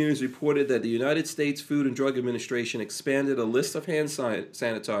 NBC News reported that the United States Food and Drug Administration expanded a list of hand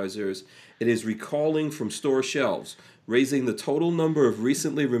sanitizers it is recalling from store shelves, raising the total number of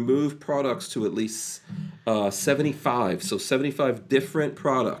recently removed products to at least 75. So 75 different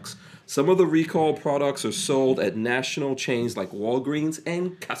products. Some of the recall products are sold at national chains like Walgreens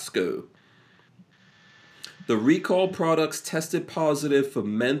and Costco. The recall products tested positive for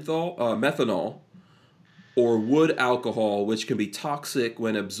methanol, or wood alcohol, which can be toxic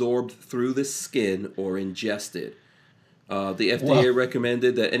when absorbed through the skin or ingested. The FDA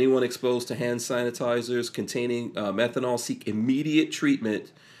recommended that anyone exposed to hand sanitizers containing methanol seek immediate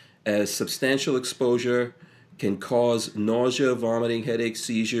treatment, as substantial exposure can cause nausea, vomiting, headaches,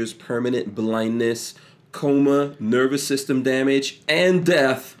 seizures, permanent blindness, coma, nervous system damage, and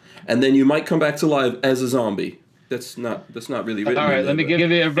death. And then you might come back to life as a zombie. That's not really written. All right, let me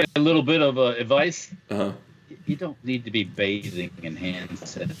give everybody a little bit of advice. Uh-huh. You don't need to be bathing in hand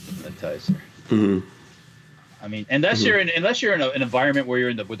sanitizer. Mm-hmm. I mean, unless you're in an environment where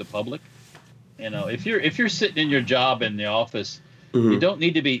you're with the public. If you're sitting in your job in the office, you don't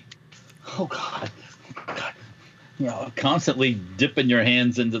need to be, oh God, constantly dipping your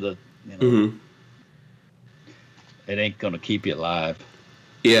hands into the, it ain't gonna keep you alive.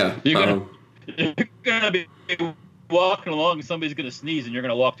 Yeah, you're gonna be walking along and somebody's gonna sneeze and you're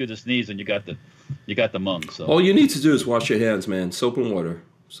gonna walk through the sneeze and you got the mung. So all you need to do is wash your hands, man. Soap and water.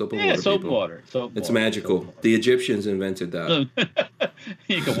 Soap and water. It's magical. The Egyptians invented that.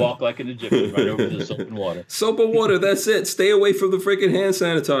 You can walk like an Egyptian right over the soap and water. Soap and water. That's it. Stay away from the freaking hand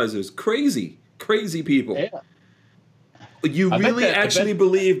sanitizers. Crazy people. Yeah. You really actually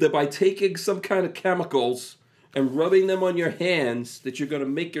believe that by taking some kind of chemicals and rubbing them on your hands that you're going to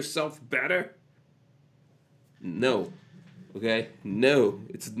make yourself better? No. Okay? No.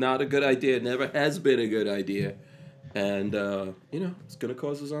 It's not a good idea. It never has been a good idea. And, it's going to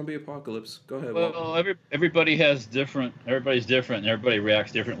cause a zombie apocalypse. Go ahead. Well, everybody's different, and everybody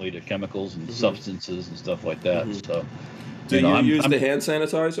reacts differently to chemicals and substances and stuff like that. So, do you use the hand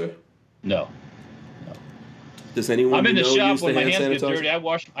sanitizer? No. Does anyone I'm in the shop when my hands get dirty. I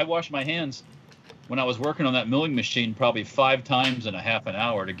wash my hands when I was working on that milling machine probably 5 times in a half an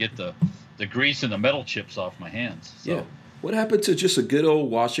hour to get the grease and the metal chips off my hands. So. Yeah. What happened to just a good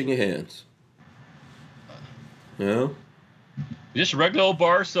old washing your hands? Just regular old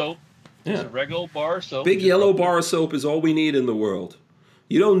bar soap. Yeah. Just a regular old bar of soap. Big yellow bar of soap is all we need in the world.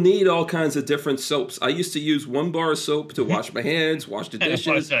 You don't need all kinds of different soaps. I used to use 1 bar of soap to wash my hands, wash the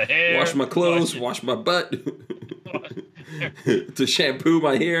dishes, wash my clothes, wash my butt, to shampoo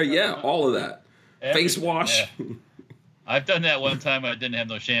my hair. Yeah, all of that. Face wash. Yeah. I've done that one time. I didn't have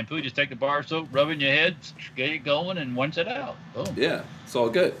no shampoo. Just take the bar of soap, rub it in your head, get it going, and rinse it out. Boom. Yeah, it's all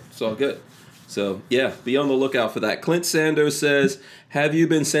good. It's all good. So, yeah, be on the lookout for that. Clint Sanders says, have you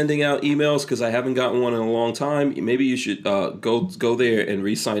been sending out emails? Because I haven't gotten one in a long time. Maybe you should go there and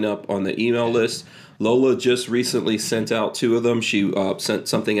re-sign up on the email list. Lola just recently sent out 2 of them. She sent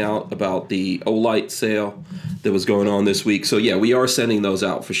something out about the Olight sale that was going on this week. So yeah, we are sending those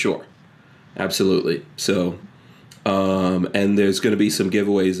out for sure. Absolutely. So, and there's going to be some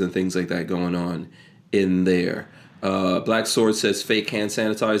giveaways and things like that going on in there. Black Sword says fake hand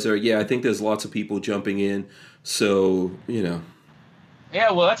sanitizer. Yeah, I think there's lots of people jumping in. So, you know.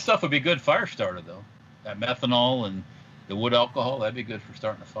 Yeah, well, that stuff would be good fire starter, though. That methanol and the wood alcohol, that'd be good for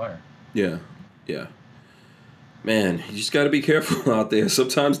starting a fire. Yeah, yeah. Man, you just got to be careful out there.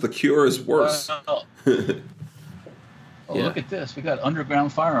 Sometimes the cure is worse. Well, Yeah. Look at this. We got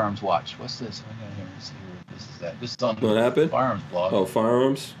Underground Firearms Watch. What's this? I got here. Let's see where this is at. This is on What happened? the Firearms blog. Oh,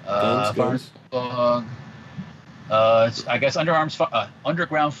 firearms? Guns? Firearms blog. It's, I guess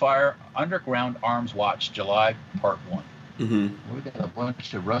Underground Arms Watch, July Part 1. Mm-hmm. We got a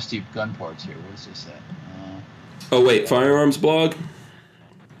bunch of rusty gun parts here. What is this at? Oh, wait, firearms blog?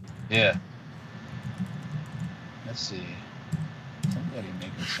 Yeah. Let's see. Somebody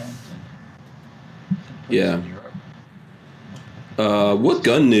making something. Yeah. What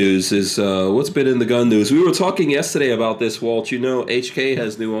gun news is, what's been in the gun news? We were talking yesterday about this, Walt. You know, HK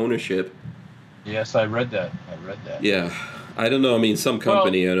has new ownership. Yes, I read that. Yeah. I don't know. I mean, some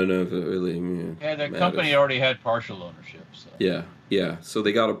company, I don't know if it really Yeah, the matters. company already had partial ownership. So. Yeah. So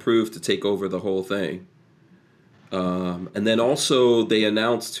they got approved to take over the whole thing. And then also they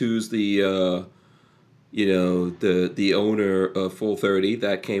announced who's the, the owner of Full 30.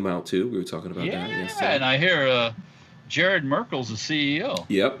 That came out too. We were talking about that yesterday. Yeah, and I hear Jared Merkel's the CEO.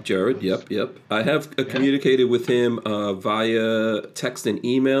 Yep, Jared. Yep. I have communicated with him via text and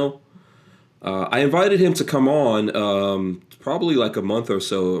email. I invited him to come on probably like a month or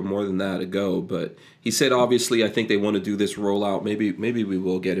so, or more than that ago. But he said, obviously, I think they want to do this rollout. Maybe we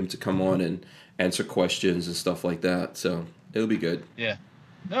will get him to come on and answer questions and stuff like that. So it'll be good. Yeah.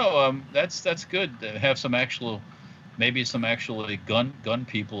 No, that's good to have some actually gun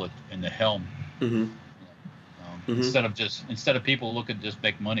people in the helm. Mm-hmm. Instead of people looking to just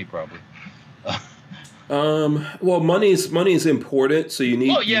make money, probably. Well, money is important, so you need.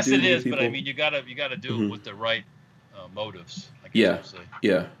 Well, yes, it is, people. but I mean, you gotta do it with the right motives. I guess Yeah, I'll say.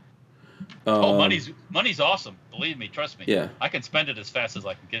 yeah. Money's awesome. Believe me, trust me. Yeah. I can spend it as fast as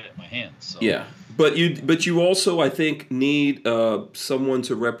I can get it in my hands. So. Yeah, but you also, I think, need someone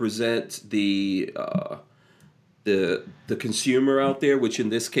to represent the consumer out there, which in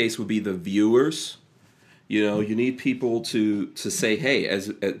this case would be the viewers. You know, you need people to say, hey, as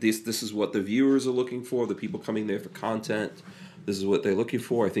this is what the viewers are looking for, the people coming there for content. This is what they're looking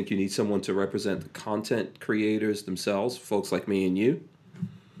for. I think you need someone to represent the content creators themselves, folks like me and you,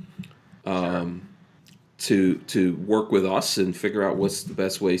 to work with us and figure out what's the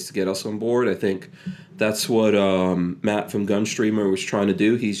best ways to get us on board. I think that's what Matt from Gunstreamer was trying to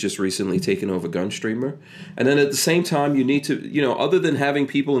do. He's just recently taken over Gunstreamer. And then at the same time, you need to, other than having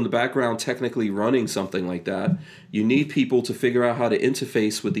people in the background technically running something like that, you need people to figure out how to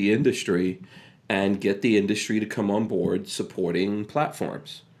interface with the industry and get the industry to come on board supporting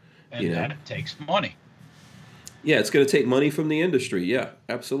platforms. And that takes money. Yeah, it's going to take money from the industry. Yeah,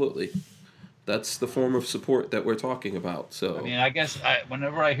 absolutely. That's the form of support that we're talking about. So I mean, I guess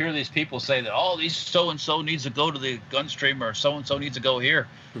whenever I hear these people say that, these so-and-so needs to go to the Gunstreamer, or so-and-so needs to go here,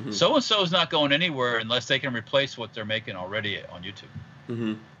 so-and-so is not going anywhere unless they can replace what they're making already on YouTube.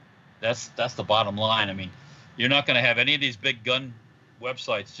 Mm-hmm. That's the bottom line. I mean, you're not going to have any of these big gun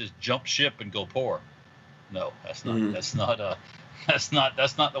websites just jump ship and go poor. No, that's not. That's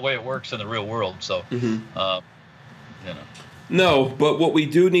not the way it works in the real world. So, No, but what we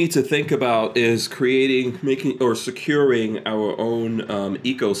do need to think about is securing our own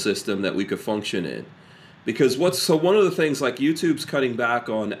ecosystem that we could function in. Because one of the things, like YouTube's cutting back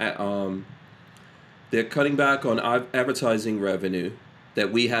on, advertising revenue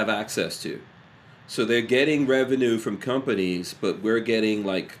that we have access to. So they're getting revenue from companies, but we're getting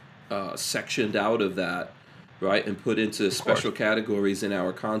sectioned out of that, right, and put into special categories, and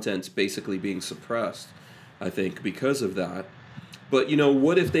our content's basically being suppressed, I think, because of that. But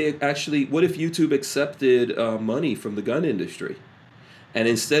what if YouTube accepted money from the gun industry, and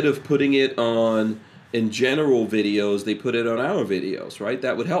instead of putting it on in general videos, they put it on our videos, right?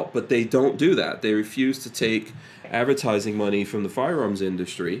 That would help, but they don't do that. They refuse to take advertising money from the firearms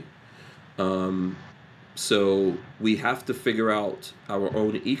industry. So we have to figure out our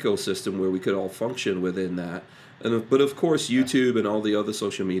own ecosystem where we could all function within that. But of course, YouTube and all the other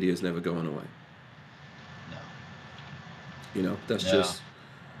social media is never going away. That's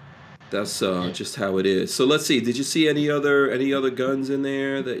just how it is. So let's see. Did you see any other guns in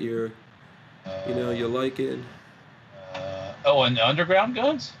there that you're liking? Oh, and the underground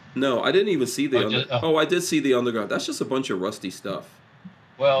guns? No, I didn't even see the. Oh, I did see the underground. That's just a bunch of rusty stuff.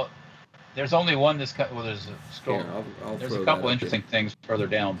 Well, there's only one this kind. Well, there's a scroll. Here, I'll there's throw a couple that up interesting things further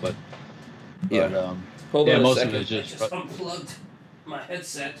down, but yeah. Hold on a most second. of it is just unplugged my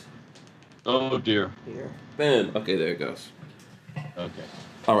headset. Oh dear. Here. Bam. Okay, there it goes. Okay.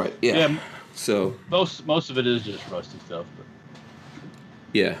 All right. Yeah. Yeah. So most of it is just rusty stuff, but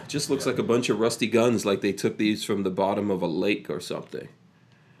yeah, just looks like a bunch of rusty guns, like they took these from the bottom of a lake or something.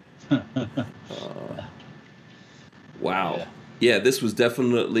 Wow. Yeah, this was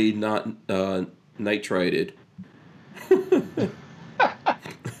definitely not nitrated.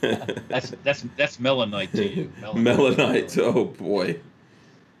 that's melanite to you. Melanite. Oh boy.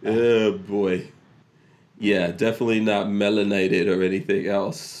 Oh boy. Yeah, definitely not melanated or anything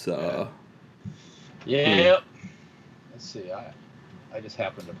else. Yeah. Let's see. I just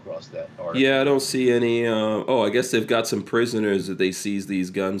happened across that article. Yeah, I don't see any. I guess they've got some prisoners that they seized these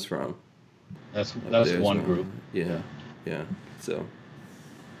guns from. That's one group. Yeah. So.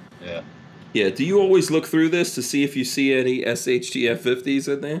 Yeah. Yeah. Do you always look through this to see if you see any SHTF 50s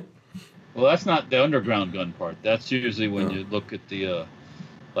in there? Well, that's not the underground gun part. That's usually when you look at the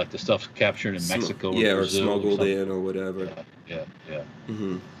like the stuff captured in Mexico. Or smuggled in or whatever. Yeah.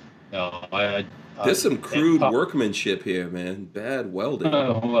 Mm-hmm. No, there's some crude workmanship here, man. Bad welding.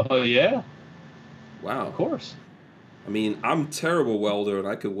 Well, yeah. Wow. Of course. I mean, I'm a terrible welder, and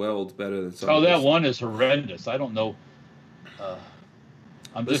I could weld better than some. Oh, that one is horrendous. I don't know.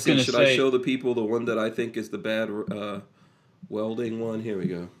 I'm just going to say. Should I show the people the one that I think is the bad welding one? Here we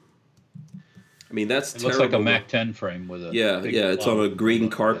go. I mean, that's terrible. It looks like a Mac 10 frame with a. Yeah. It's on a green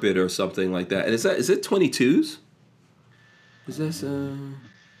carpet or something like that. And is it 22s? Is this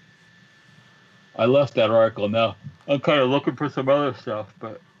I left that article now. I'm kind of looking for some other stuff,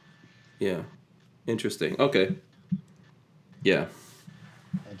 but. Yeah. Interesting. Okay. Yeah.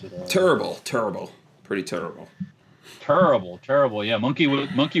 Terrible. Pretty terrible. Terrible. Yeah, monkey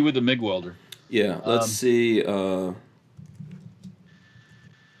with the MIG welder. Yeah. Let's see. I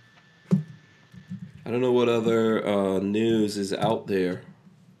don't know what other news is out there.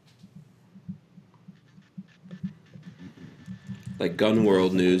 Like gun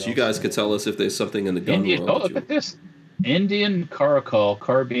world news. You guys could tell us if there's something in the gun world. Oh, look at this. Indian Caracal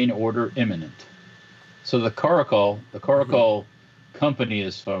carbine order imminent. So the Caracal company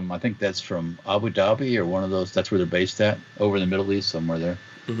is from, I think that's from Abu Dhabi or one of those. That's where they're based at, over in the Middle East somewhere there.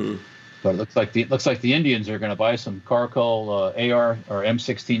 Mm-hmm. But it looks like the Indians are going to buy some Caracal AR or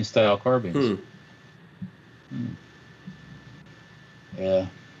M16 style carbines. Yeah.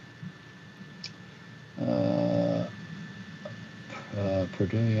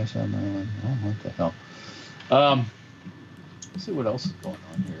 Purdue, yes, I'm. Oh, what the hell? Let's see what else is going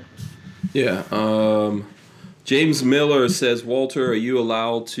on here. Yeah. James Miller says, Walter, are you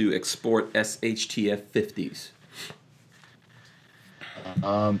allowed to export SHTF 50s?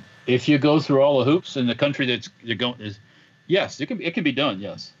 If you go through all the hoops in the country that's you're going is, yes, it can be done.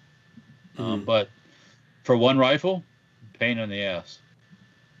 Yes. But for one rifle, pain in the ass.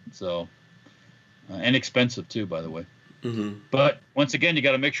 So, and expensive too, by the way. Mm-hmm. But once again, you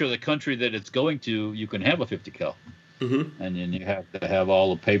got to make sure the country that it's going to, you can have a 50 cal. Mm-hmm. And then you have to have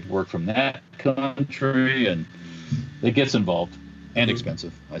all the paperwork from that country, and it gets involved and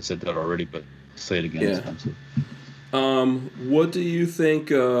expensive. I said that already, but say it again. Expensive. What do you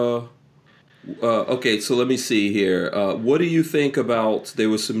think? Okay, so let me see here. What do you think about? There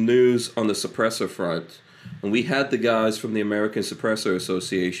was some news on the suppressor front, and we had the guys from the American Suppressor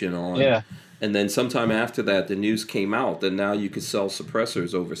Association on. Yeah. And then sometime after that, the news came out that now you could sell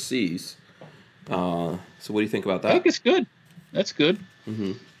suppressors overseas. So what do you think about that? I think it's good. That's good.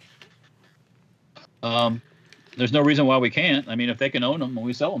 Mm-hmm. There's no reason why we can't. I mean, if they can own them,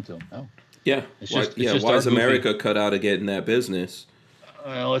 we sell them to them. No. Yeah. Why is America cut out of getting that business?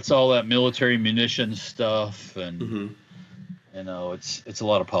 Well, it's all that military munitions stuff, and you know, it's a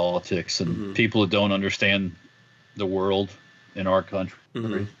lot of politics and people who don't understand the world in our country.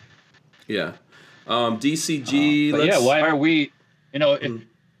 Mm-hmm. Yeah. DCG. Yeah. Why are we? You know,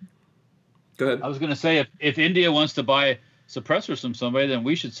 Go ahead. I was going to say, if India wants to buy suppressors from somebody, then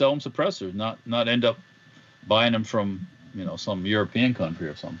we should sell them suppressors, not end up buying them from, you know, some European country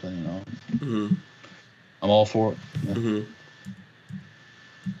or something. You know, I'm all for it. Yeah. Mm-hmm.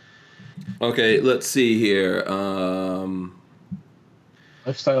 Okay, let's see here.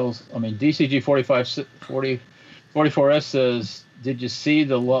 Lifestyles. I mean, DCG 44S says, Did you see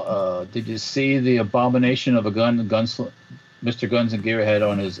the abomination of a Mr. Guns and Gear had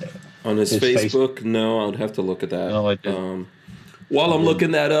on his Facebook? No, I'd have to look at that. No, I didn't. While I'm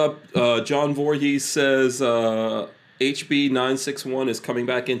looking that up, John Voorhees says HB 961 is coming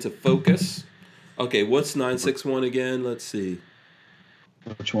back into focus. Okay, what's 961 again? Let's see.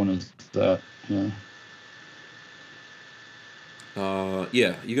 Which one is that? Yeah.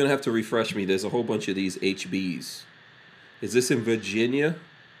 Yeah, you're gonna have to refresh me. There's a whole bunch of these HBs. Is this in Virginia?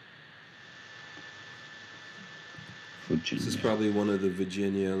 Virginia. This is probably one of the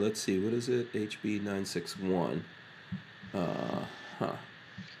Virginia. Let's see, what is it? HB 961.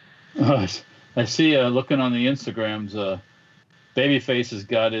 I see. Looking on the Instagrams, Babyface has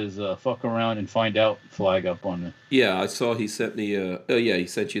got his "fuck around and find out" flag up on it. Yeah, I saw he sent me. Oh yeah, he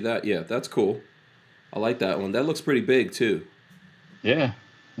sent you that. Yeah, that's cool. I like that one. That looks pretty big too. Yeah,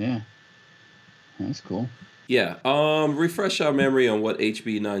 that's cool. Yeah. Refresh our memory on what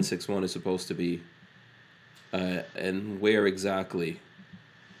HB 961 is supposed to be, and where exactly.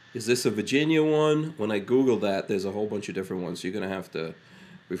 Is this a Virginia one? When I Google that, there's a whole bunch of different ones. You're gonna have to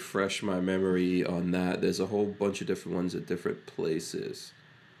refresh my memory on that. There's a whole bunch of different ones at different places.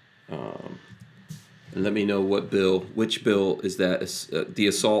 And let me know which bill is that? The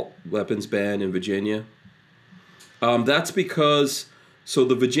assault weapons ban in Virginia. That's because, so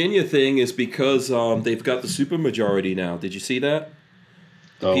the Virginia thing is because they've got the supermajority now. Did you see that?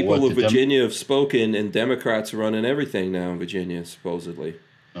 People of Virginia have spoken, and Democrats are running everything now in Virginia, supposedly.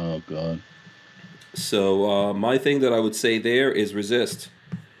 Oh, God. So my thing that I would say there is resist.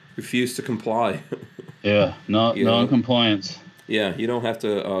 Refuse to comply. Yeah, non-compliance. Yeah, you don't have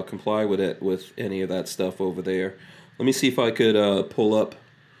to comply with it, with any of that stuff over there. Let me see if I could pull up.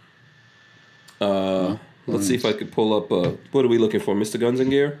 Let's see if I could pull up. What are we looking for, Mr. Guns and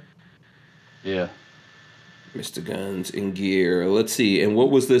Gear? Yeah. Mr. Guns and Gear. Let's see. And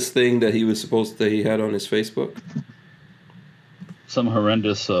what was this thing that he had on his Facebook? Some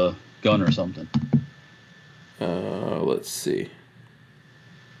horrendous gun or something. Let's see.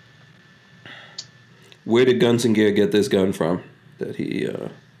 Where did Guns and Gear get this gun from? That he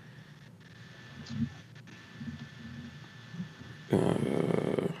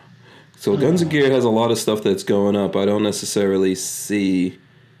So Guns and Gear has a lot of stuff that's going up. I don't necessarily see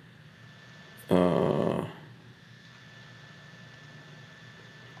what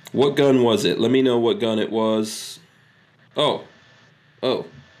gun was it? Let me know what gun it was. Oh.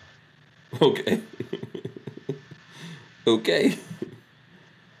 Okay. Okay.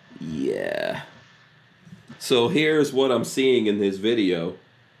 Yeah. So here's what I'm seeing in this video.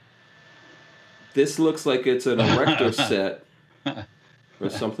 This looks like it's an erector set or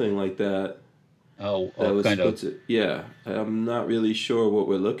something like that. Kind of. Yeah, I'm not really sure what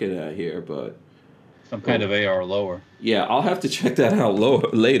we're looking at here, but some kind of AR lower. Yeah, I'll have to check that out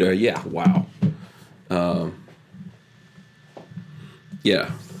later. Yeah, wow. Yeah.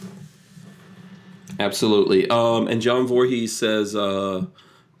 Absolutely. And John Voorhees says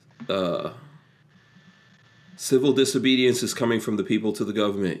civil disobedience is coming from the people to the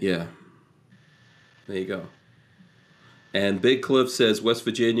government. Yeah. There you go. And Big Cliff says West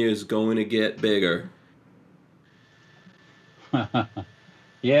Virginia is going to get bigger.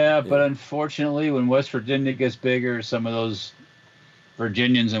 Yeah, but unfortunately, when West Virginia gets bigger, some of those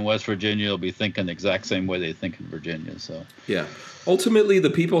Virginians in West Virginia will be thinking the exact same way they think in Virginia. So yeah, ultimately,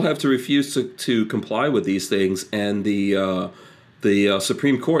 the people have to refuse to comply with these things, and the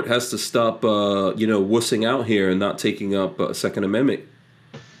Supreme Court has to stop, wussing out here and not taking up Second Amendment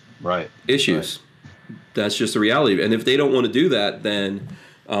issues. Right. That's just the reality. And if they don't want to do that, then,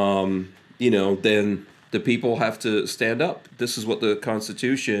 then the people have to stand up. This is what the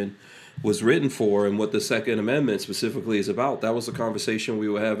Constitution was written for and what the Second Amendment specifically is about. That was the conversation we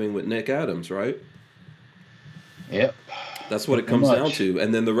were having with Nick Adams, right? Yep. That's what it comes down to.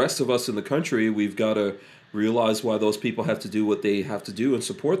 And then the rest of us in the country, we've got to realize why those people have to do what they have to do and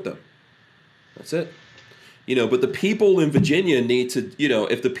support them. That's it. But the people in Virginia need to,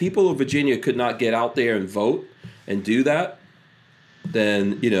 if the people of Virginia could not get out there and vote and do that,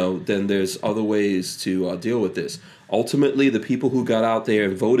 then there's other ways to deal with this. Ultimately, the people who got out there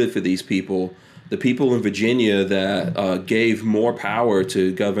and voted for these people, the people in Virginia that gave more power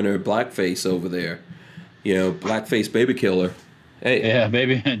to Governor Blackface over there, Blackface baby killer. Hey. Yeah,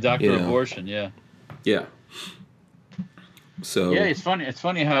 baby, Dr. Abortion, yeah. Yeah. So. Yeah, it's funny. It's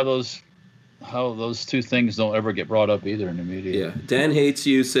funny how those two things don't ever get brought up either in the media. Yeah. Dan Hates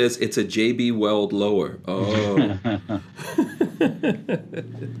You says it's a JB Weld lower. Oh.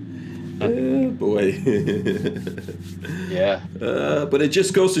 Oh boy. Yeah. But it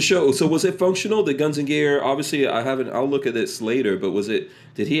just goes to show. So was it functional? The Guns and Gear, obviously I'll look at this later, but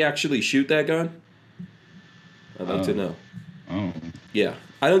did he actually shoot that gun? I'd like to know. Oh. Yeah.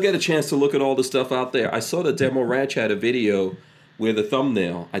 I don't get a chance to look at all the stuff out there. I saw the Demo Ranch had a video where the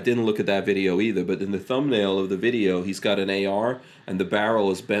thumbnail, I didn't look at that video either, but in the thumbnail of the video, he's got an AR and the barrel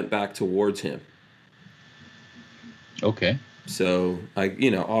is bent back towards him. Okay. So,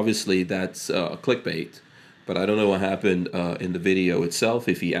 obviously that's clickbait, but I don't know what happened in the video itself,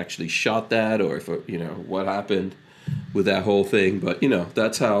 if he actually shot that or if, what happened with that whole thing. But,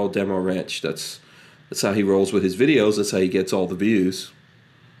 that's how Demo Ranch, that's how he rolls with his videos. That's how he gets all the views.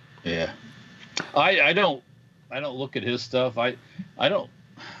 Yeah. I don't look at his stuff. I don't,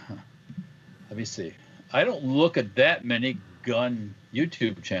 let me see. I don't look at that many gun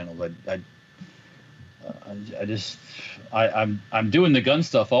YouTube channels. I'm doing the gun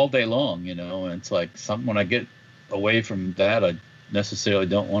stuff all day long, and it's like something when I get away from that, I necessarily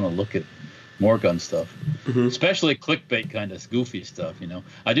don't want to look at more gun stuff, especially clickbait kind of goofy stuff.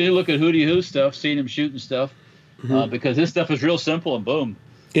 I do look at Hootie Who stuff, seeing him shooting stuff, because his stuff is real simple and boom.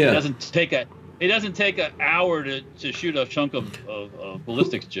 Yeah. It doesn't take an hour to shoot a chunk of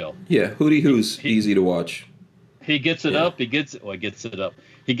ballistics gel. Yeah, Hootie Who's easy to watch. He gets it up. He gets it up. He gets it up.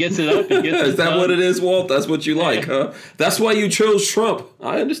 He gets it Is that done. what it is, Walt? That's what you like, huh? That's why you chose Trump.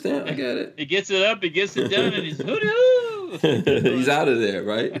 I understand. I get it. He gets it up. He gets it done, and he's hoo-doo. He's out of there,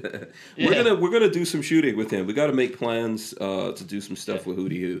 right? Yeah. We're gonna do some shooting with him. We got to make plans to do some stuff with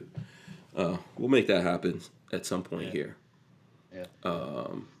Hootie Who. We'll make that happen at some point here. Yeah.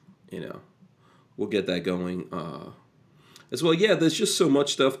 We'll get that going as well. Yeah, there's just so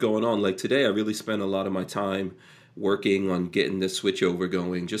much stuff going on. Like today, I really spent a lot of my time working on getting this switchover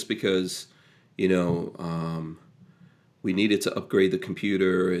going, just because, we needed to upgrade the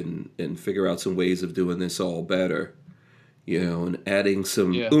computer and figure out some ways of doing this all better, and adding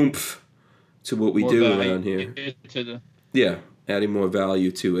some oomph to what we do around here. Yeah, adding more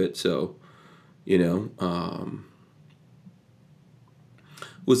value to it. So,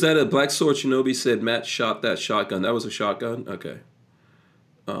 was that a Black Sword Shinobi said Matt shot that shotgun? That was a shotgun? Okay.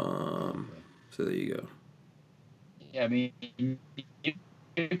 So there you go. Yeah, I mean, you've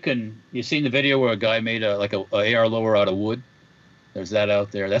seen the video where a guy made a AR lower out of wood. There's that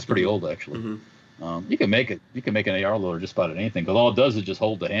out there. That's pretty old, actually. You can make an AR loader just about anything, because all it does is just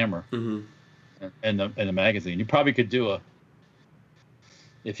hold the hammer and the magazine. You probably could do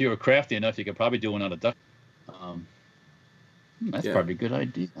if you were crafty enough, you could probably do one out of duct. That's probably a good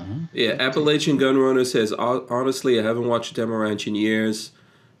idea. Yeah, Appalachian Gun Runner says, honestly, I haven't watched Demo Ranch in years.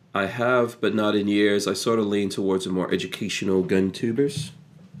 I have, but not in years. I sort of lean towards a more educational gun tubers.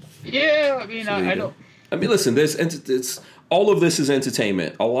 Yeah, I mean, I don't. I mean, listen, it's all of this is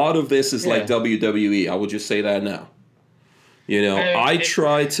entertainment. A lot of this is like WWE. I will just say that now. I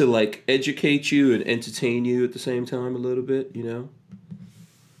try to educate you and entertain you at the same time a little bit.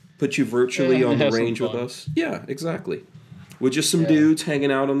 Put you virtually on the range with us. Yeah, exactly. We're just some dudes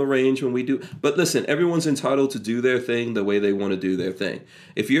hanging out on the range when we do. But listen, everyone's entitled to do their thing the way they want to do their thing.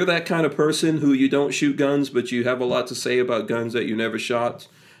 If you're that kind of person who you don't shoot guns, but you have a lot to say about guns that you never shot,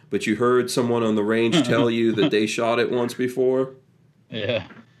 but you heard someone on the range tell you that they shot it once before,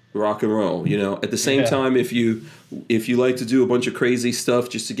 rock and roll. At the same time, if you like to do a bunch of crazy stuff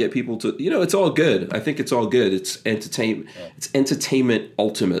just to get people to, it's all good. I think it's all good. It's entertainment. It's entertainment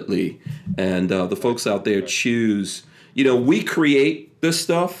ultimately, and the folks out there choose. We create this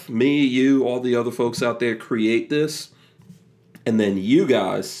stuff. Me, you, all the other folks out there create this, and then you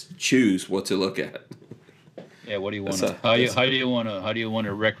guys choose what to look at. Yeah, what do you want to? How do you want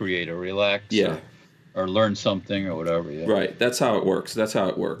to recreate or relax? Yeah. Or learn something or whatever. Yeah. Right. That's how it works.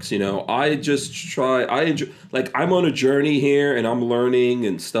 I just try. I enjoy. I'm on a journey here, and I'm learning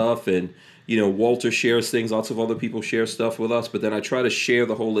and stuff, and. Walter shares things. Lots of other people share stuff with us, but then I try to share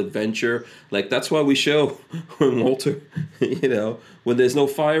the whole adventure. That's why we show when Walter, when there's no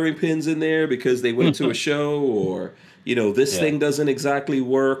firing pins in there because they went to a show, or this thing doesn't exactly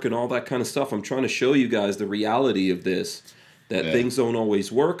work and all that kind of stuff. I'm trying to show you guys the reality of this, that things don't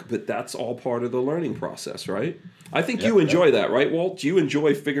always work, but that's all part of the learning process, right? I think you enjoy that, right, Walt? Do you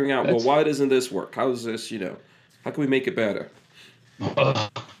enjoy figuring out, why doesn't this work? How is this, how can we make it better?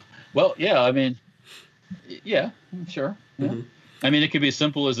 Well, yeah, I mean, yeah, sure. Yeah. I mean, it could be as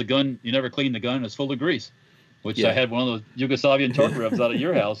simple as a gun. You never clean the gun. It's full of grease, which I had one of those Yugoslavian Tokarevs out at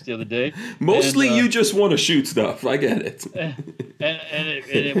your house the other day. Mostly you just want to shoot stuff. I get it.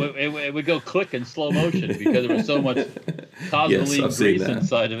 It would go click in slow motion because there was so much Cosmoline grease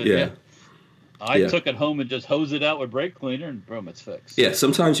inside of it. Yeah. I took it home and just hosed it out with brake cleaner, and boom, it's fixed. Yeah,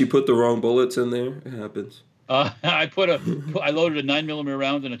 sometimes you put the wrong bullets in there. It happens. I loaded a 9mm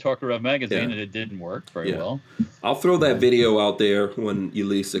round in a Tokarev magazine, and it didn't work very well. I'll throw that video out there when you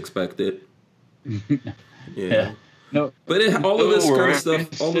least expect it. No, but all of this kind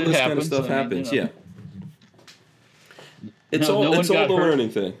of stuff happens. It's No all one it's all got the hurt. learning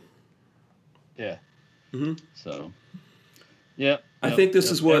thing. Yeah. Mhm. So, yeah. I think this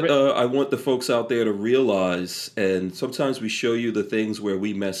is what I want the folks out there to realize. And sometimes we show you the things where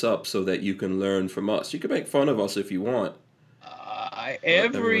we mess up so that you can learn from us. You can make fun of us if you want.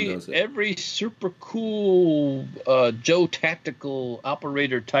 Everyone does it. Every super cool Joe Tactical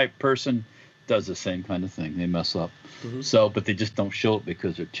operator type person does the same kind of thing. They mess up. So, but they just don't show it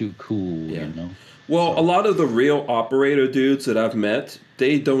because they're too cool, you know. Well, a lot of the real operator dudes that I've met,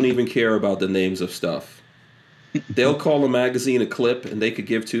 they don't even care about the names of stuff. They'll call a magazine a clip, and they could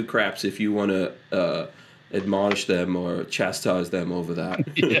give two craps if you want to admonish them or chastise them over that.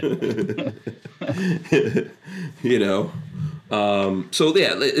 You know. So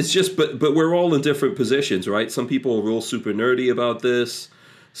yeah, it's just, but we're all in different positions, right? Some people are real super nerdy about this.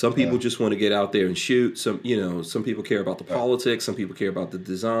 Some people just want to get out there and shoot. Some people care about the politics. Some people care about the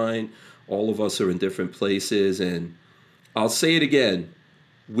design. All of us are in different places, and I'll say it again.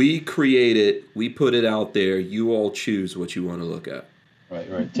 We create it. We put it out there. You all choose what you want to look at.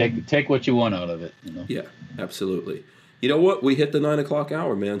 Right. Take what you want out of it. You know? Yeah, absolutely. You know what? We hit the 9 o'clock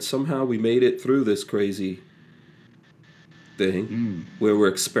hour, man. Somehow we made it through this crazy thing where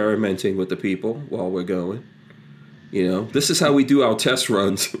we're experimenting with the people while we're going. You know, this is how we do our test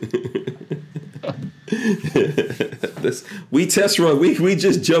runs. We test run. We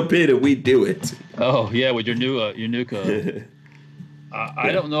just jump in and we do it. Oh yeah, with your new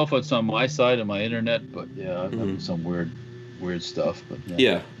I don't know if it's on my side of my internet, but yeah, I've done some weird stuff. But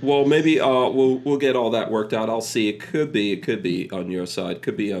yeah. Well, maybe we'll get all that worked out. I'll see. It could be on your side.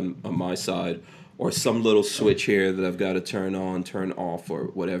 Could be on my side, or some little switch here that I've got to turn on, turn off, or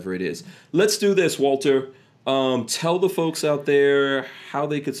whatever it is. Let's do this, Walter. Tell the folks out there how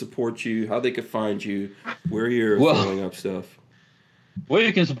they could support you, how they could find you, where you're throwing up stuff. Well,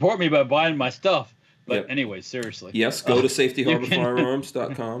 you can support me by buying my stuff. But anyway, seriously. Yes, go to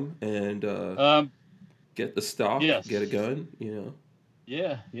safetyharborfirearms.com and get the stock, get a gun, you know.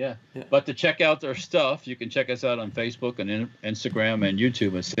 Yeah. But to check out their stuff, you can check us out on Facebook and Instagram and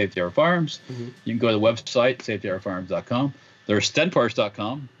YouTube at Safety Harbor Firearms. You can go to the website, safetyharborfirearms.com. There's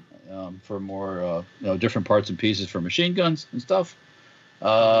stenparts.com for more different parts and pieces for machine guns and stuff.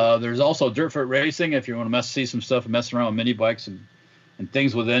 There's also Dirtfoot Racing if you want to see some stuff and mess around with mini bikes and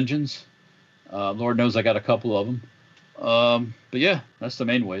things with engines. Lord knows I got a couple of them. But yeah, that's the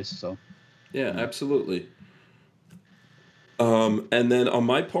main ways. So. Yeah, absolutely. And then on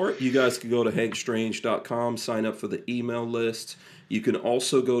my part, you guys can go to hankstrange.com, sign up for the email list. You can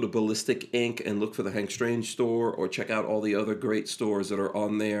also go to Ballistic Inc. and look for the Hank Strange store, or check out all the other great stores that are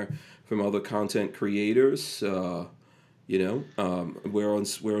on there from other content creators. We're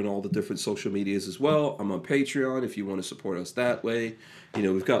on all the different social medias as well. I'm on Patreon if you want to support us that way. You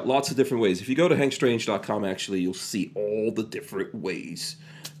know, we've got lots of different ways. If you go to hankstrange.com, actually, you'll see all the different ways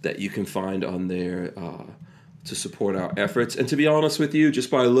that you can find on there to support our efforts. And to be honest with you,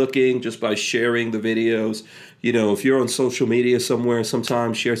 just by looking, just by sharing the videos, you know, if you're on social media somewhere,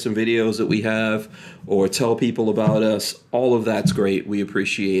 sometimes share some videos that we have or tell people about us. All of that's great. We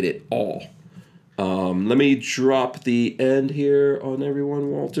appreciate it all. Let me drop the end here on everyone,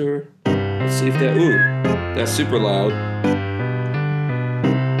 Walter. Let's see if that's super loud.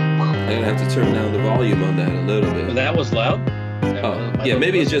 I'm going to have to turn down the volume on that a little bit. That was loud? Yeah,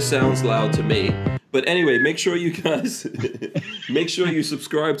 maybe it just sounds loud to me. But anyway, make sure you guys, make sure you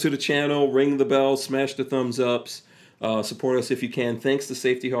subscribe to the channel, ring the bell, smash the thumbs ups, support us if you can. Thanks to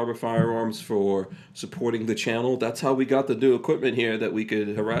Safety Harbor Firearms for supporting the channel. That's how we got the new equipment here that we could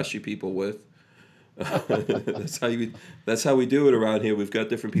harass you people with. That's how we do it around here. We've got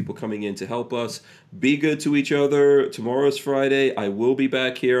different people coming in to help us. Be good to each other. Tomorrow's Friday. I will be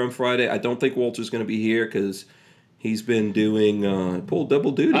back here on Friday. I don't think Walter's going to be here because he's been doing pull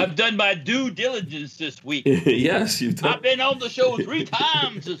double duty. I've done my due diligence this week. Yes, you've done. I've been on the show 3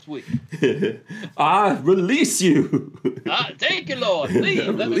 times this week. I release you. Thank you, Lord. Please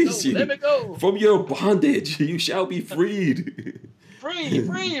let me go. Let me go. From your bondage, you shall be freed. Free.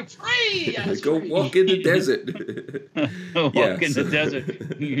 Go walk in the desert. Walk in the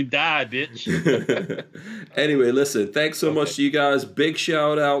desert. You die, bitch. Anyway, listen, thanks so much to you guys. Big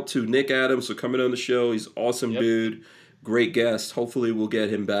shout out to Nick Adams for coming on the show. He's awesome dude. Great guest. Hopefully we'll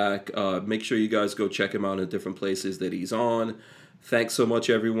get him back. Make sure you guys go check him out in different places that he's on. Thanks so much,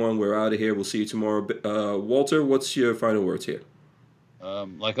 everyone. We're out of here. We'll see you tomorrow. Walter, what's your final words here?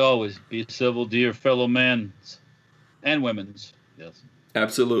 Like always, be civil to your fellow men and women's. Yes.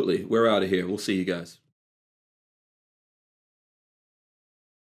 Absolutely. We're out of here. We'll see you guys.